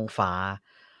ท้องฟ้า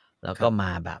แล้วก็ม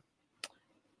าแบบ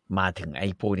มาถึงไอ้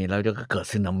พวกนี้แล้วก็เกิด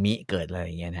สึนามิเกิดอะไรอ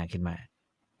ย่างเงี้ยนะขึ้นมา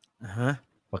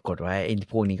ปรากฏว่าไอ้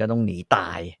พวกนี้ก็ต้องหนีต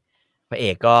ายพระเอ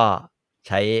กก็ใ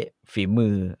ช้ฝีมื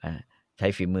อ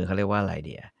เขาเรียกว่าอะไรเ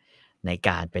ดียในก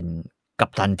ารเป็นกั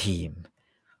ปตันทีม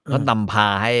ก็นำพา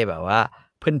ให้แบบว่า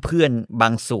เพื่อนๆบา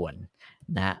งส่วน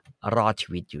นะรอดชี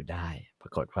วิตอยู่ได้ปร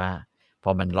ากฏว่าพอ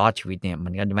มันรอดชีวิตเนี่ยมั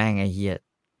นก็แม่งไอ้เหี้ย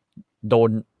โดน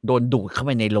ดูดเข้าไ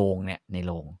ปในโรงเนี่ยในโ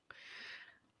รง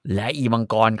และอีมัง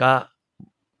กรก็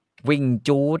วิ่ง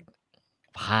จูด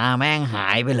พาแม่งหา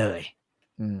ยไปเลย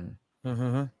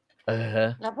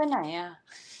แล้วไปไหนอ่ะ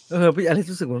พี่อะไร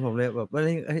รู้สึกเหมือนผมเลยแบบว่า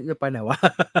จะไปไหนวะ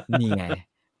นี่ไง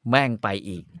แม่งไป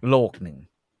อีกโลกหนึ่ง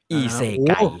อีเซไ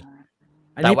ก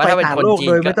แต่ว่าถ้าเป็นคนจีนโ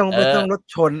ดยไม่ต้องรถ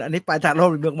ชนอันนี้ไปจากโลก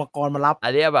เมืองมังกรมารับอั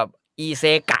นนี้แบบอีเซ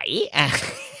ไก่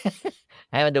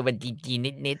ให้มันดูเป็นจีน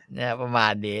นิดๆนะประมา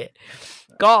ณนี้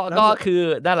ก็คือ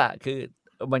นั่นแหละคือ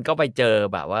มันก็ไปเจอ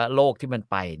แบบว่าโลกที่มัน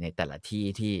ไปในแต่ละ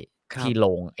ที่โร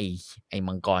งไอ้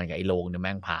มังกรกับไอ้โรงเนี่ยแ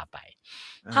ม่งพาไป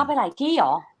หลายที่หร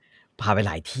อพาไปห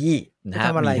ลายที่นะฮ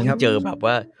ะมีทั้งเจอแบบ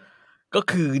ว่าก็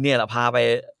คือเนี่ยแหละพาไป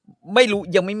ไม่รู้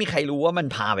ยังไม่มีใครรู้ว่ามัน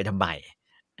พาไปทำไม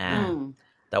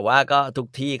แต่ว่าก็ทุก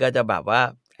ที่ก็จะแบบว่า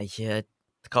ไอ้เชี่ย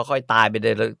ค่อยๆตายไป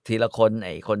ทีละคนไ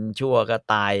อ้คนชั่วก็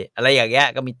ตายอะไรอย่างเงี้ย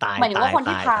ก็มีตายหมายถึงว่าคน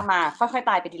ที่พา ตาย มาค่อยๆ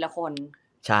ตายไปทีละคน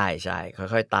ใช่ๆ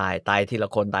ค่อยๆตายทีละ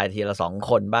คนตายทีละ2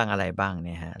คนบ้างอะไรบ้างเ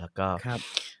นี่ยฮะแล้วก็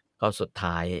ก็สุด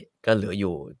ท้ายก็เหลืออ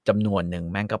ยู่จำนวนหนึ่ง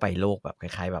แม่งก็ไปโลกแบบค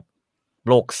ล้ายๆแบบ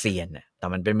โลกเซียนน่ะแต่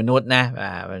มันเป็นมนุษย์นะ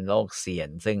เป็นโลกเซียน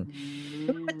ซึ่ง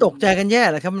ไม่ตกใจกันแย่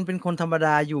เหรอครับมันเป็นคนธรรมด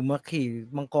าอยู่มาขี่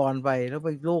มังกรไปแล้วไป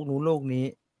โลกนู้นโลกนี้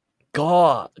ก็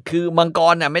คือมังก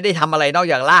รน่ะไม่ได้ทำอะไรนอก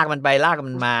จากลากมันไปลาก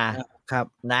มันมาครับ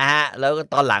นะฮะแล้ว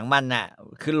ตอนหลังมันน่ะ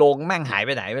คือโลงแม่งหายไป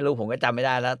ไหนไม่รู้ผมก็จำไม่ไ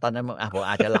ด้แล้วตอนนั้นผม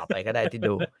อาจจะหลับไปก็ได้ที่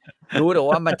ดูรู้แต่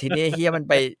ว่ามันทีนี้เฮียมัน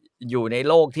ไปอยู่ใน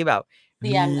โลกที่แบบ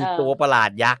มีตัวประหลา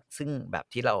ดยักษ์ซึ่งแบบ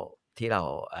ที่เรา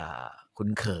คุ้น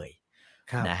เคย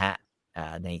นะฮะ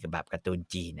ในแบบการ์ตูน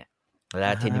จีนเนี่ยแล้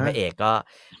วทีนี้พระเอกก็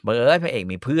พระเอก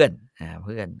มีเพื่อน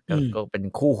ก็เป็น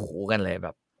คู่หูกันเลยแบ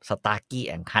บสตาร์กี้แ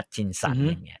อนด์ฮัตชินสัน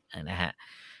อย่างเงี้ยนะฮะ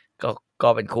ก็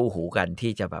เป็นคู่หูกัน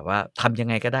ที่จะแบบว่าทำยัง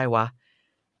ไงก็ได้วะ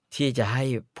ที่จะให้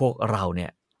พวกเราเนี่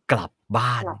ยกลับ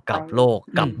บ้านกลับโลก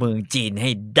กลับเมืองจีนให้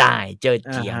ได้เ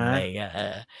จียงอะไรเงี้ย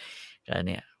ก็เ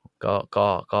นี่ย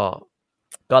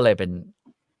ก็เลยเป็น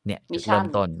เนี่ยจุดเริ่ม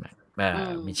ต้น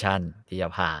มิชชั่นที่จะ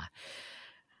พา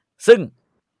ซึ่ง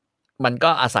มันก็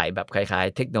อาศัยแบบคล้าย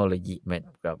ๆเทคโนโลยี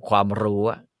แบบความรู้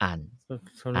อ่าน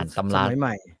ตำรา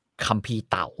คัมภีร์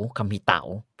เต๋า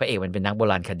พระเอกมันเป็นนักโบ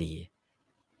ราณคดี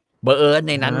ใ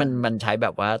นนั้นมันใช้แบ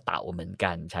บว่าเต๋าเหมือน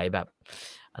กันใช้แบบ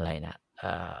อะไรนะ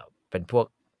เป็นพวก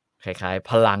คล้ายๆ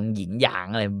พลังหยินหยาง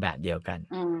อะไรแบบเดียวกัน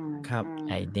ครับ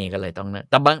ไอ้นี่ก็เลยต้อง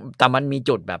แต่มันมี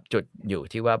จุดอยู่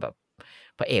ที่ว่าแบบ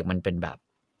พระเอกมันเป็นแบบ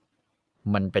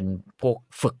มันเป็นพวก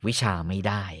ฝึกวิชาไม่ไ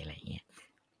ด้อะไรอย่างเงี้ย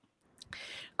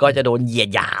ก็จะโดนเหยียด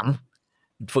หยาม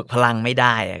ฝึกพลังไม่ไ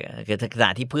ด้คือขณะ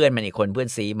ที่เพื่อนมันอีกคนเพื่อน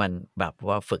ซีมันแบบ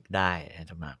ว่าฝึกได้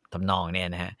ทำนองเนี่ย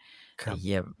นะฮะไอ้เ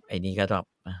หี้ยไอ้นี่ก็ต้อง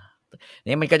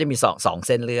นี่มันก็จะมีสองเ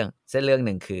ส้นเรื่องห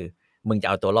นึ่งคือมึงจะ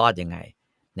เอาตัวรอดยังไง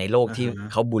ในโลกที่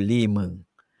เขาบูลลี่มึง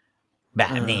แบ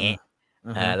บนี้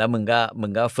แล้วมึง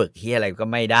ก็ฝึกเหี้ยอะไรก็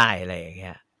ไม่ได้อะไรอย่างเ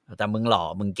งี้ยแต่มึงหล่อ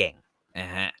มึงเก่งนะ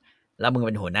ฮะแล้วมึงเ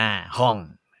ป็นหัวหน้าห้อง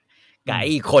กับ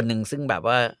อีกคนหนึ่งซึ่งแบบ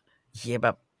ว่าเหี้ยแบ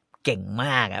บเก่งม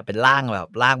ากอ่ะเป็นร่างแบบ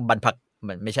ร่างบรรพ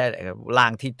มันไม่ใช่ร่า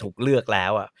งที่ถูกเลือกแล้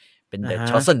วอ่ะเป็น The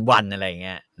Chosen One อะไรอย่างเ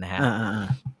งี้ยนะฮะ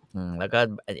แล้วก็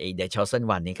ไอ้ The Chosen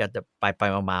One นี้ก็จะไป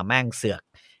มาแม่งเสือก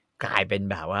กลายเป็น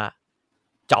แบบว่า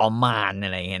จอมมารอ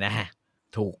ะไรอย่างเงี้ยนะฮะ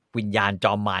ถูกวิญญาณจ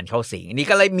อมมารเข้าสิงนี่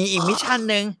ก็เลยมีอีกมิชชั่น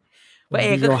นึงพระเอ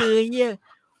กก็คือเหี้ย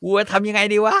วัวทำยังไง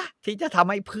ดีวะที่จะทำ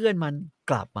ให้เพื่อนมัน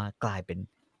กลับมากลายเป็น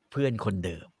เพื่อนคนเ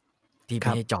ดิมที่ไม่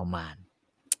ใช่จอมมาร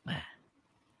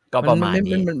ก็ประมาณ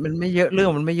นี้มันไม่เยอะเรื่อง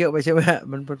มันไม่เยอะไปใช่ไหม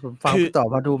มันผมฟังต่อ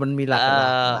มาดูมันมีหล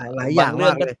ายอย่างม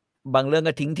ากเลยบางเรื่อง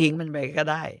ก็ทิ้งมันไปก็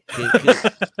ได้คือ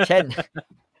เช่น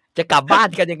จะกลับบ้าน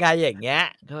กันยังไงอย่างเงี้ย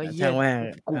ก็เหี้ย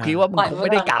กูคิดว่ามึงคงไ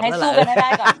ม่ได้กลับแล้วล่ะให้สู้กันได้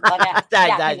ก่อนตอนเนี้ย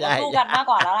อยากสู้กันมาก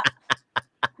กว่าแล้วล่ะ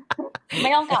ไม่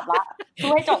ต้องกลับละสู้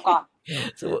ให้จบก่อน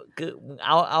คือเ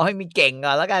อาให้มีเก่งก่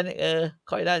อนแล้วกัน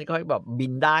ค่อยได้ค่อยแบบบิ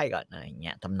นได้ก่อนอะไรอย่างเ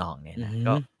งี้ยทำนองเนี่ยนะ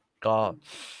ก็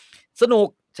สนุก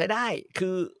ใช้ได้คื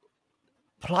อ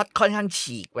พล็อตค่อนข้าง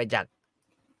ฉีกไปจาก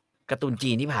การ์ตูน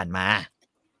จีนที่ผ่านมา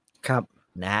ครับ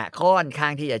นะฮะค่อนข้า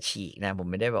งที่จะฉีกนะผม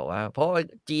ไม่ได้บอกว่าเพราะ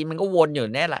จีนมันก็วนอยู่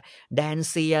แน่แหละแดน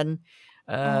เซียน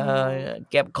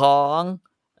เก็บของ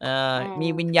มี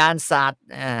วิญญาณสัตว์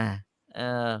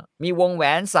มีวงแหว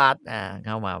นสัตว์เ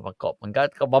ข้ามาประกบมันก็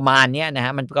ประมาณเนี้ยนะฮ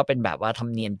ะมันก็เป็นแบบว่าธรรม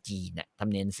เนียมจีนน่ะธรรม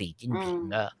เนียมสีจิ้นผิง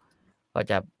ก็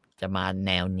จะมาแ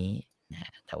นวนี้นะ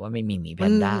แต่ว่าไม่มีหมีแพ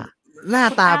นด้าหน้า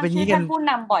ตาเป็นนี้กันพูด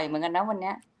นำบ่อยเหมือนกันนะวันเ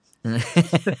นี้ย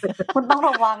คุณต้องร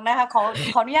ะวังนะคะขอ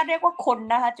อนุญาตเรียกว่าคน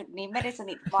นะคะจุดนี้ไม่ได้ส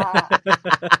นิทว่า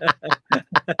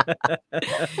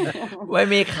ไม่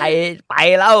มีใครไป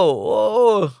แล้วโอ้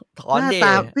ถอนดิ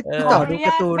พี่ต่อดูก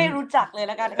าร์ตูนไม่รู้จักเลยแ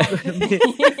ล้วกัน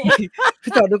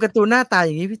พี่ต่อดูการ์ตูนหน้าตาอ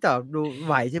ย่างนี้พี่ต่อดูไ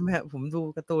หวใช่ไหมครับผมดู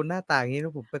การ์ตูนหน้าตาอย่างนี้แล้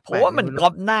วผมแปลกๆเพราะว่ามันก๊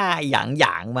อปหน้าหย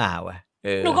างมาว่ะ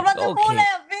หนูกำลังจะพูดเลย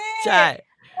พี่ใช่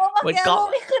มันก๊อป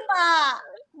ที่ขึ้นมา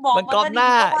มันก๊อปหน้า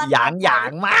หยา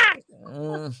งมาก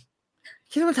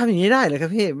คิดว่ามันทำอย่างนี้ได้เหรอครั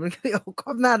บพี่มันเอาก๊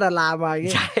อปหน้าดารามาอย่าง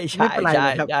นี้ใช่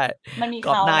มันมี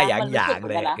ก๊อปหน้าหยาง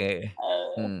เลย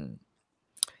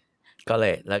ก็เล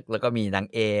ยแล้วก็มีนาง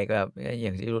เอกแบบอย่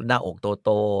างที่หน้าอกโต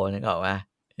ๆนึกออกป่ะ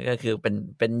ก็คือเ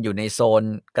ป็นอยู่ในโซน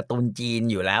การ์ตูนจีน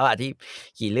อยู่แล้วอ่ะที่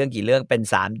กี่เรื่องเป็น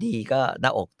 3D ก็หน้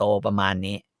าอกโตประมาณ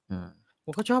นี้ผ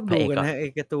มก็ชอบดูกันนะไอ้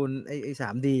การ์ตูนไอ้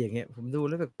 3D อย่างเงี้ยผมดู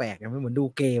แล้วแปลกๆมันเหมือนดู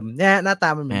เกมเนี่ยหน้าตา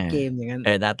มันเหมือนเกมอย่างนั้น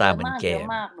หน้าตาเหมือนเกม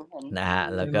นะฮะ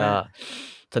แล้วก็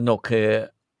สนุกคือ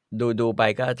ดูไป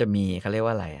ก็จะมีเขาเรียก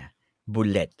ว่าอะไรอ่ะบุล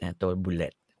เลตนะตัวบุลเล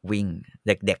ตวิ่งเ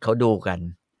ด็กๆเขาดูกัน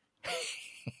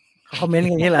คอมเมนต์อ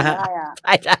ย่างนี้เหรอฮะใ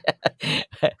ช่ใช่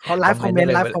เขาไลฟ์คอมเมน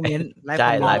ต์ใช่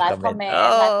ไลฟ์คอมเมนต์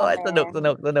ส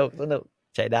นุก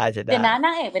ใช้ได้เดี๋ยวนะน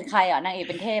างเอกเป็นใครนางเอก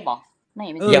เป็นเทพเหรอนางเอ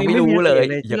กเป็นยังไม่รู้เลย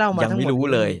ยังไม่รู้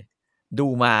เลยดู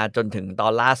มาจนถึงตอ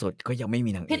นล่าสุดก็ยังไม่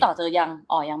มีนางเอกพี่ต่อเจอยัง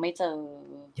ยังไม่เจอ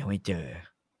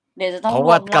เดี๋ยวจะต้องเพราะ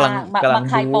ว่ากำลังมา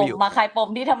คลายปม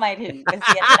ที่ทำไมถึงเป็นเ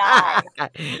ซียนไม่ได้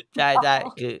ใช่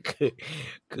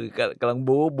คือกำลัง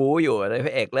บู๊อยู่แล้วพ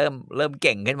ระเอกเริ่มเ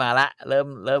ก่งขึ้นมาละเ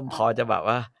ริ่มพอจะแบบ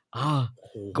ว่า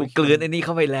กูกลืนไอ้นี่เ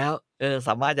ข้าไปแล้วส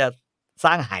ามารถจะส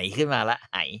ร้างไหขึ้นมาละ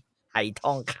ไหท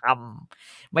องค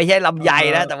ำไม่ใช่ลำไย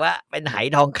นะแต่ว่าเป็นไห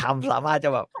ทองคำสามารถจะ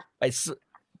แบบไป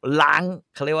ล้าง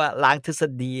เขาเรียกว่าล้างทฤษ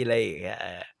ฎีอะไรอย่างเงี้ย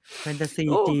แฟนตาซี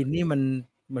จีนนี่มัน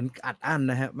เหมือนอัดอั้น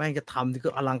นะฮะแม่งจะทำที่ก็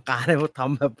อลังการเลยเขาท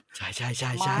ำแบบใช่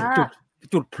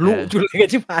จุดพลุจุดอะไรกัน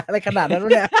ชิบหายอะไรขนาดนั้น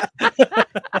เนี่ย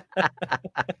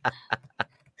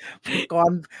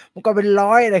มันก็เป็น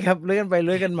ร้อยเลยครับเลื่อนไปเ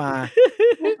ลื่อนกันมา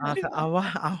เอาว่า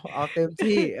เอาเต็ม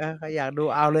ที่ใครอยากดู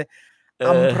เอาเลยอ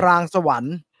ำพรางสวรร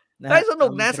ค์สนุ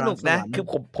กนะคือ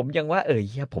ผมยังว่า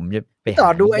ผมจะไปต่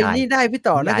อดูไอ้นี่ได้พี่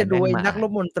ต่อน่าจะดูไอ้นักร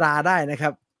บมนตราได้นะครั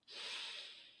บ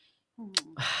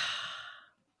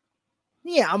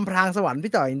นี่อำพรางสวรรค์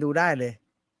พี่ต่อยังดูได้เลย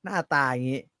หน้าตาอย่าง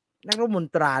นี้นักรบมน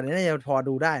ตราเนี่ยน่าจะพอ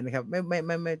ดูได้นะครับไ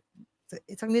ม่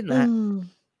สักนิดนะ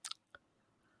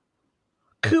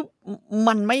คือ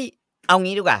มันไม่เอา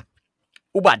งี้ดีกว่า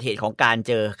อุบัติเหตุของการเ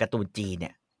จอการ์ตูนจีนเ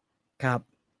นี่ยครับ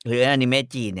หรืออนิเมะ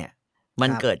จีนเนี่ยมัน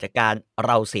เกิดจากการเ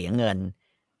ราเสียเงิน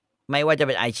ไม่ว่าจะเ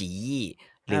ป็นไอฉียี่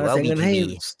หรือว่า VTV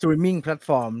สตรีมมิ่งแพลตฟ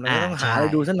อร์มเราต้องหาอะไร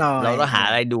ดูซะหน่อยเราต้องหา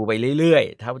อะไรดูไปเรื่อย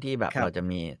ๆเท่าที่แบบเราจะ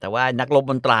มีแต่ว่านักรบ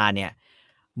มนตราเนี่ย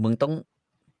มึงต้อ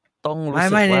งรู้สึ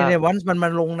กว่าไม่วันมั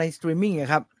นลงในสตรีมมิ่ง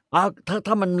ครับ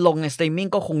ถ้ามันลงในสตรีมมิ่ง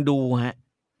ก็คงดูฮะ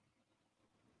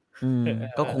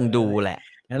ก็คงดูแหละ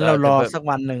งั้นเรารอสัก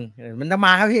วันหนึ่งมันจะม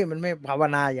าครับพี่มันไม่ภาว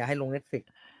นาอย่าให้ลง Netflix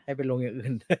ให้ไปลงอย่างอื่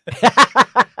น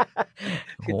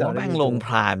โหแม่งลงพ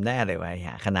รามแน่เลยว่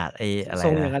ะขนาดอะไร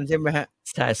ส่งอย่างนั้นใช่ไหมฮะ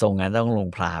ใช่ส่งงั้นต้องลง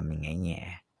พรามอย่างไงแง่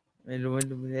ไม่รู้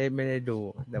ไม่ได้ดู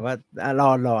แต่ว่ารอ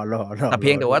แต่เพี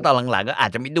ยงแต่ว่าตอนหลังๆก็อา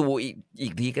จจะไม่ดูอี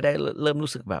กทีก็ได้เริ่ม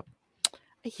รู้สึกแบบ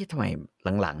ไอ้เหี้ยทำไม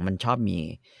หลังๆมันชอบมี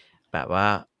แบบว่า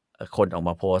คนออก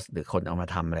มาโพสต์หรือคนออกมา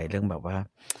ทำอะไรเรื่องแบบว่า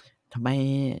ทำไม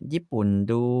ญี่ปุ่น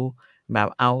ดูแบบ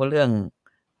เอาเรื่อง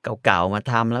เก่าๆมา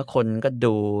ทำแล้วคนก็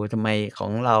ดูทำไมขอ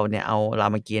งเราเนี่ยเอารา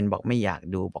มเกียรติ์บอกไม่อยาก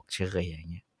ดูบอกเชยอย่า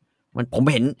งเงี้ยผม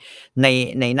เห็น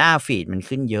ในหน้าฟีดมัน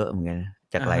ขึ้นเยอะเหมือนกัน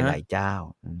จากหลายๆเจ้า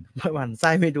หมั่นไ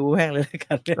ส้ไม่ดูแม่งเลย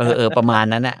กันประมาณ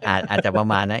นั้นนะอาจจะประ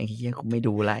มาณนั้นไอ้เหี้ยกูไม่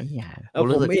ดูละไอ้ห่า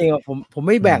ผมเองผม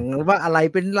ไม่แบ่งว่าอะไร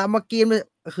เป็นรามเกียรติ์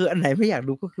คืออันไหนไม่อยาก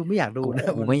ดูก็คือไม่อยากดูนะ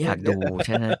กูไม่อยากดูใ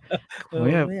ช่ไหม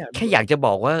แค่อยากจะบ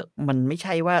อกว่ามันไม่ใ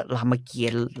ช่ว่ารามเกีย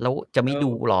รติ์แล้วจะไม่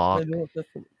ดูหรอไม่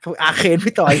รู้อาเคน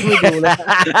พี่ต่อยไม่ดูแล้ว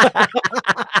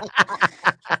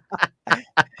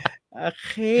เ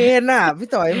คนน่ะพี่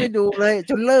ต่อยไม่ดูเลย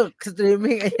จนเลิกสตรีม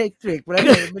มิ่งไอ้ Netflix ไปแล้ว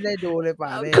ไม่ได้ดูเลยป่า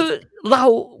นนี้คือเรา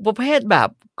ประเภทแบบ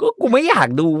ก็กูไม่อยาก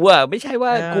ดูอ่ะไม่ใช่ว่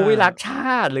ากูไม่รักช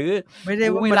าติหรือ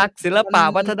กูไม่รักศิลปะ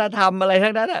วัฒนธรรมอะไร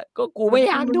ทั้งนั้นอ่ะก็กูไม่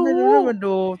อยากดูมัน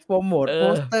ดูโปรโมทโป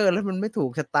สเตอร์แล้วมันไม่ถู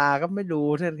กชะตาก็ไม่ดู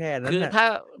แค่นั้นคือ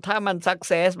ถ้ามันซักเ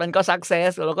ซสมันก็ซักเซ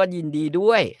สแล้วก็ยินดีด้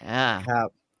วยครับ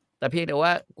แต่เพียงแต่ว่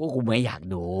ากูไม่อยาก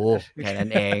ดูแค่นั้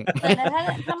นเองแต่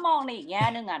ถ้ามองในอีกแง่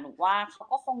นึงหนูว่าเขา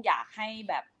ก็คงอยากให้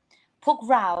แบบพวก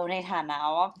เราในฐานะ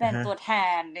ว่าเป็นตัวแท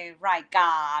นในรายก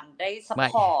ารได้ซัพ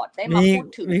พอร์ตได้มาพูด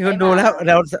ถึงมีคนดูแล้วเ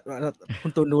ราคุ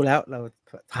ณตูนดูแล้วเรา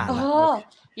ผ่าน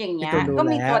อย่างเงี้ยก็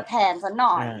มีตัวแทนซะห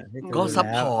น่อยก็ซัพ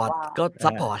พอ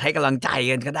ร์ตให้กำลังใจ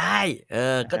กันก็ได้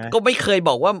ก็ไม่เคยบ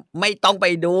อกว่าไม่ต้องไป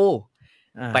ดู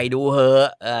เหอะ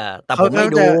แต่ผมไม่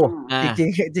ดูจ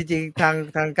ริงทาง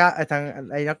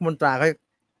ไอ้นักมนตราเขา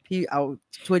พี่เอา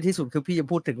ช่วยที่สุดคือพี่จะ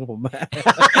พูดถึงผม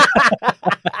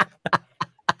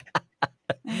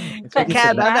แต่แค่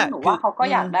นั้นหนูว่าเขาก็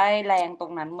อยากได้แรงตร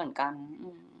งนั้นเหมือนกัน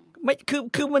ไม่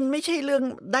คือมันไม่ใช่เรื่อง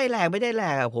ได้แรงไม่ได้แร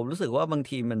งผมรู้สึกว่าบาง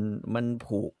ทีมัน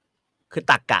ผูกคือ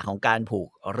ตรรกะของการผูก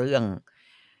เรื่อง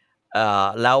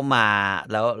แล้วมา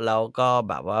แล้วก็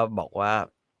แบบว่าบอกว่า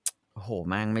โอ้โห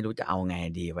แม่งไม่รู้จะเอาไง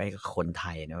ดีไว้กับคนไท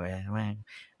ยนะเว้ยแม่ง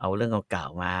เอาเรื่องเก่า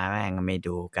ๆมาแม่งไม่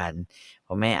ดูกันพ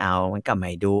อไม่เอามันก็ไ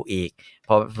ม่ดูอีกพ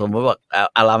อสมมติบอก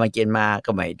เอารามเกียรติ์มา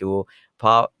ก็ไม่ดูพ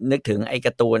อนึกถึงไอ้ก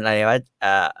าร์ตูนอะไรว่า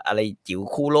อะไรจิ๋ว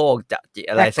คู่โลกจะ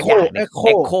อะไรสักอย่างเอ็กโค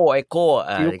จิ๋ว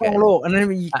คู่โลกอันนั้น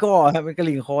เป็นอีโก้ครับเป็นกระห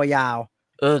ลิ่งคอยาว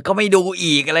ก็ไม่ดู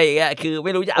อีกอะไรอย่างเงี้ยคือไ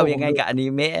ม่รู้จะเอายังไงกับอนิ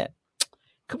เมะ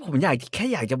คือผมแค่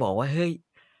อยากจะบอกว่าเฮ้ย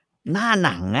หน้าห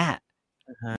นัง